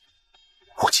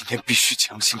我今天必须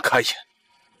强行开眼。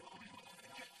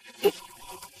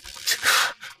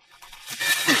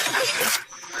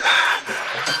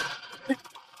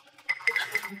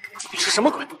你是什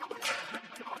么鬼？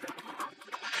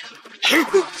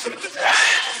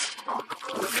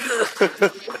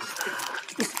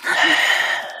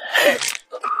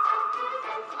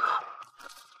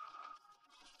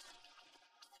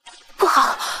不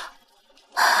好！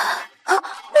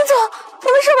林总，你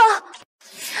没事吧？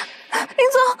林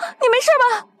总，你没事吧？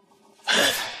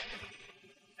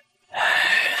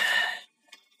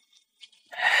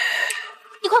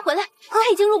你快回来，他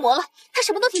已经入魔了，他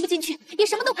什么都听不进去，也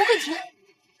什么都不会听。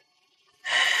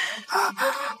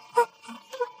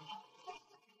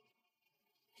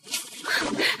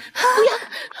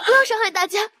不要伤害大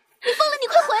家！你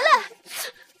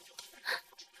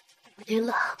林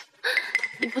朗，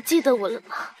你不记得我了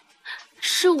吗？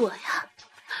是我呀，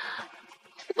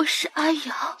我是阿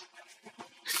瑶，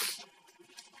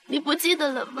你不记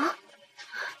得了吗？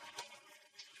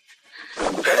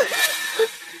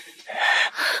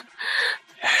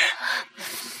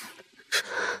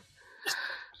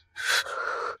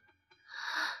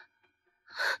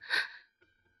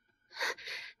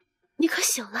你可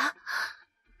醒了？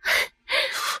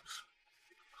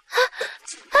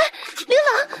林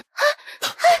朗，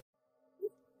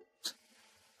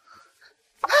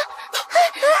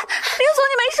林总，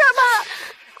你没事吧？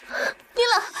林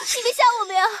朗，你别吓我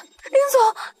们呀！林总，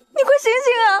你快醒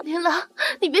醒啊！林朗，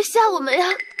你别吓我们呀！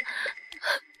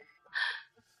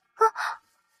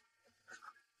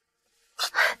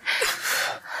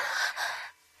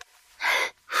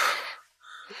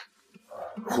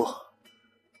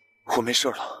我没事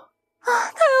了。啊，太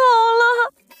好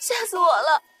了！吓死我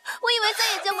了，我以为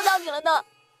再也见不到你了呢。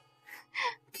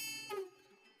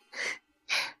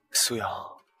苏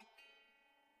阳，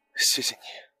谢谢你。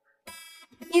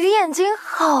你的眼睛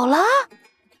好了？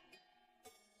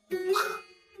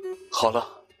好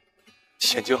了，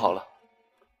眼睛好了。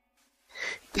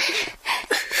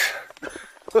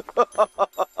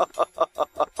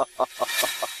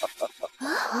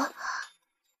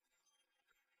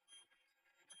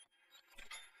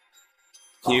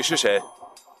你是谁？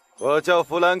我叫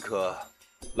弗兰可，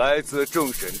来自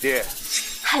众神殿。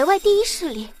海外第一势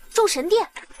力众神殿。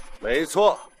没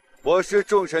错，我是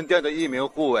众神殿的一名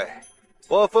护卫。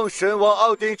我奉神王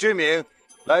奥丁之名，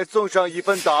来送上一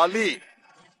份大礼。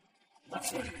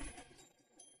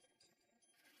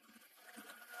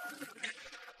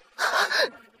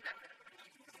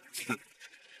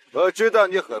我知道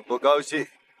你很不高兴，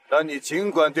但你尽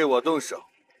管对我动手。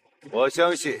我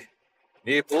相信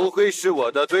你不会是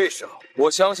我的对手。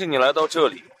我相信你来到这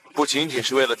里不仅仅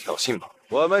是为了挑衅吧？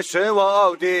我们神王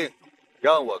奥丁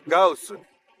让我告诉你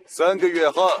，3个月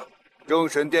后众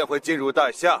神殿会进入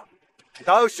大夏，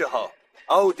到时候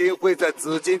奥丁会在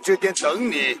紫金之巅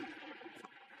等你。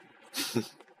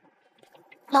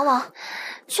狼王，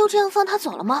就这样放他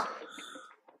走了吗？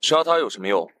杀他有什么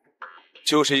用？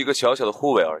就是一个小小的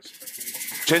护卫而已。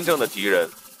真正的敌人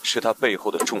是他背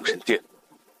后的众神殿。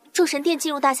众神殿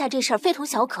进入大夏这事儿非同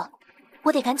小可，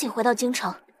我得赶紧回到京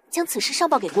城，将此事上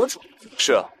报给国主。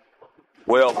是啊，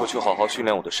我要回去好好训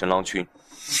练我的神狼军，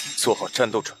做好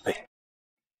战斗准备。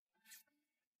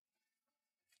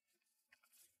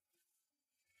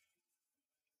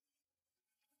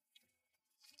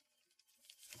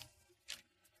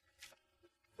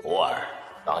徒儿，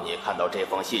当你看到这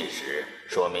封信时，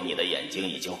说明你的眼睛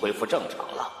已经恢复正常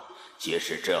了。其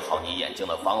实治好你眼睛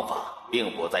的方法，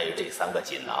并不在于这3个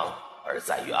锦囊，而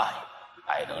在于爱。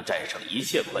爱能战胜一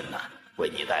切困难，为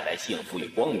你带来幸福与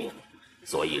光明。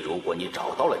所以，如果你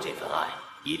找到了这份爱，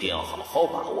一定要好好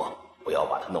把握，不要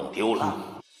把它弄丢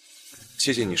了。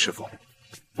谢谢你，师父。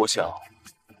我想，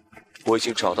我已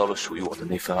经找到了属于我的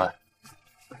那份爱。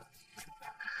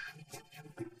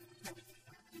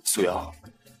苏瑶，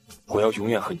我要永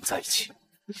远和你在一起。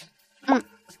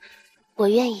我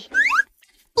愿意。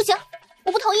不行，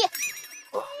我不同意。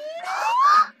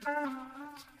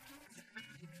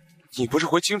你不是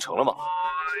回京城了吗？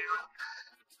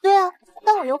对啊，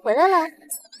但我又回来了。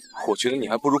我觉得你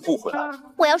还不如不回来。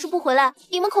我要是不回来，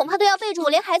你们恐怕都要背着我，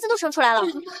连孩子都生出来了。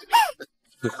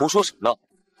你胡说什么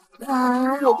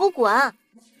呢？我不管，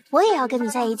我也要跟你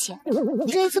在一起。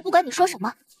这一次不管你说什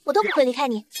么，我都不会离开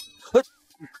你。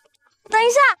等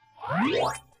一下，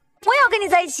我也要跟你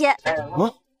在一起。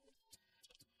嗯。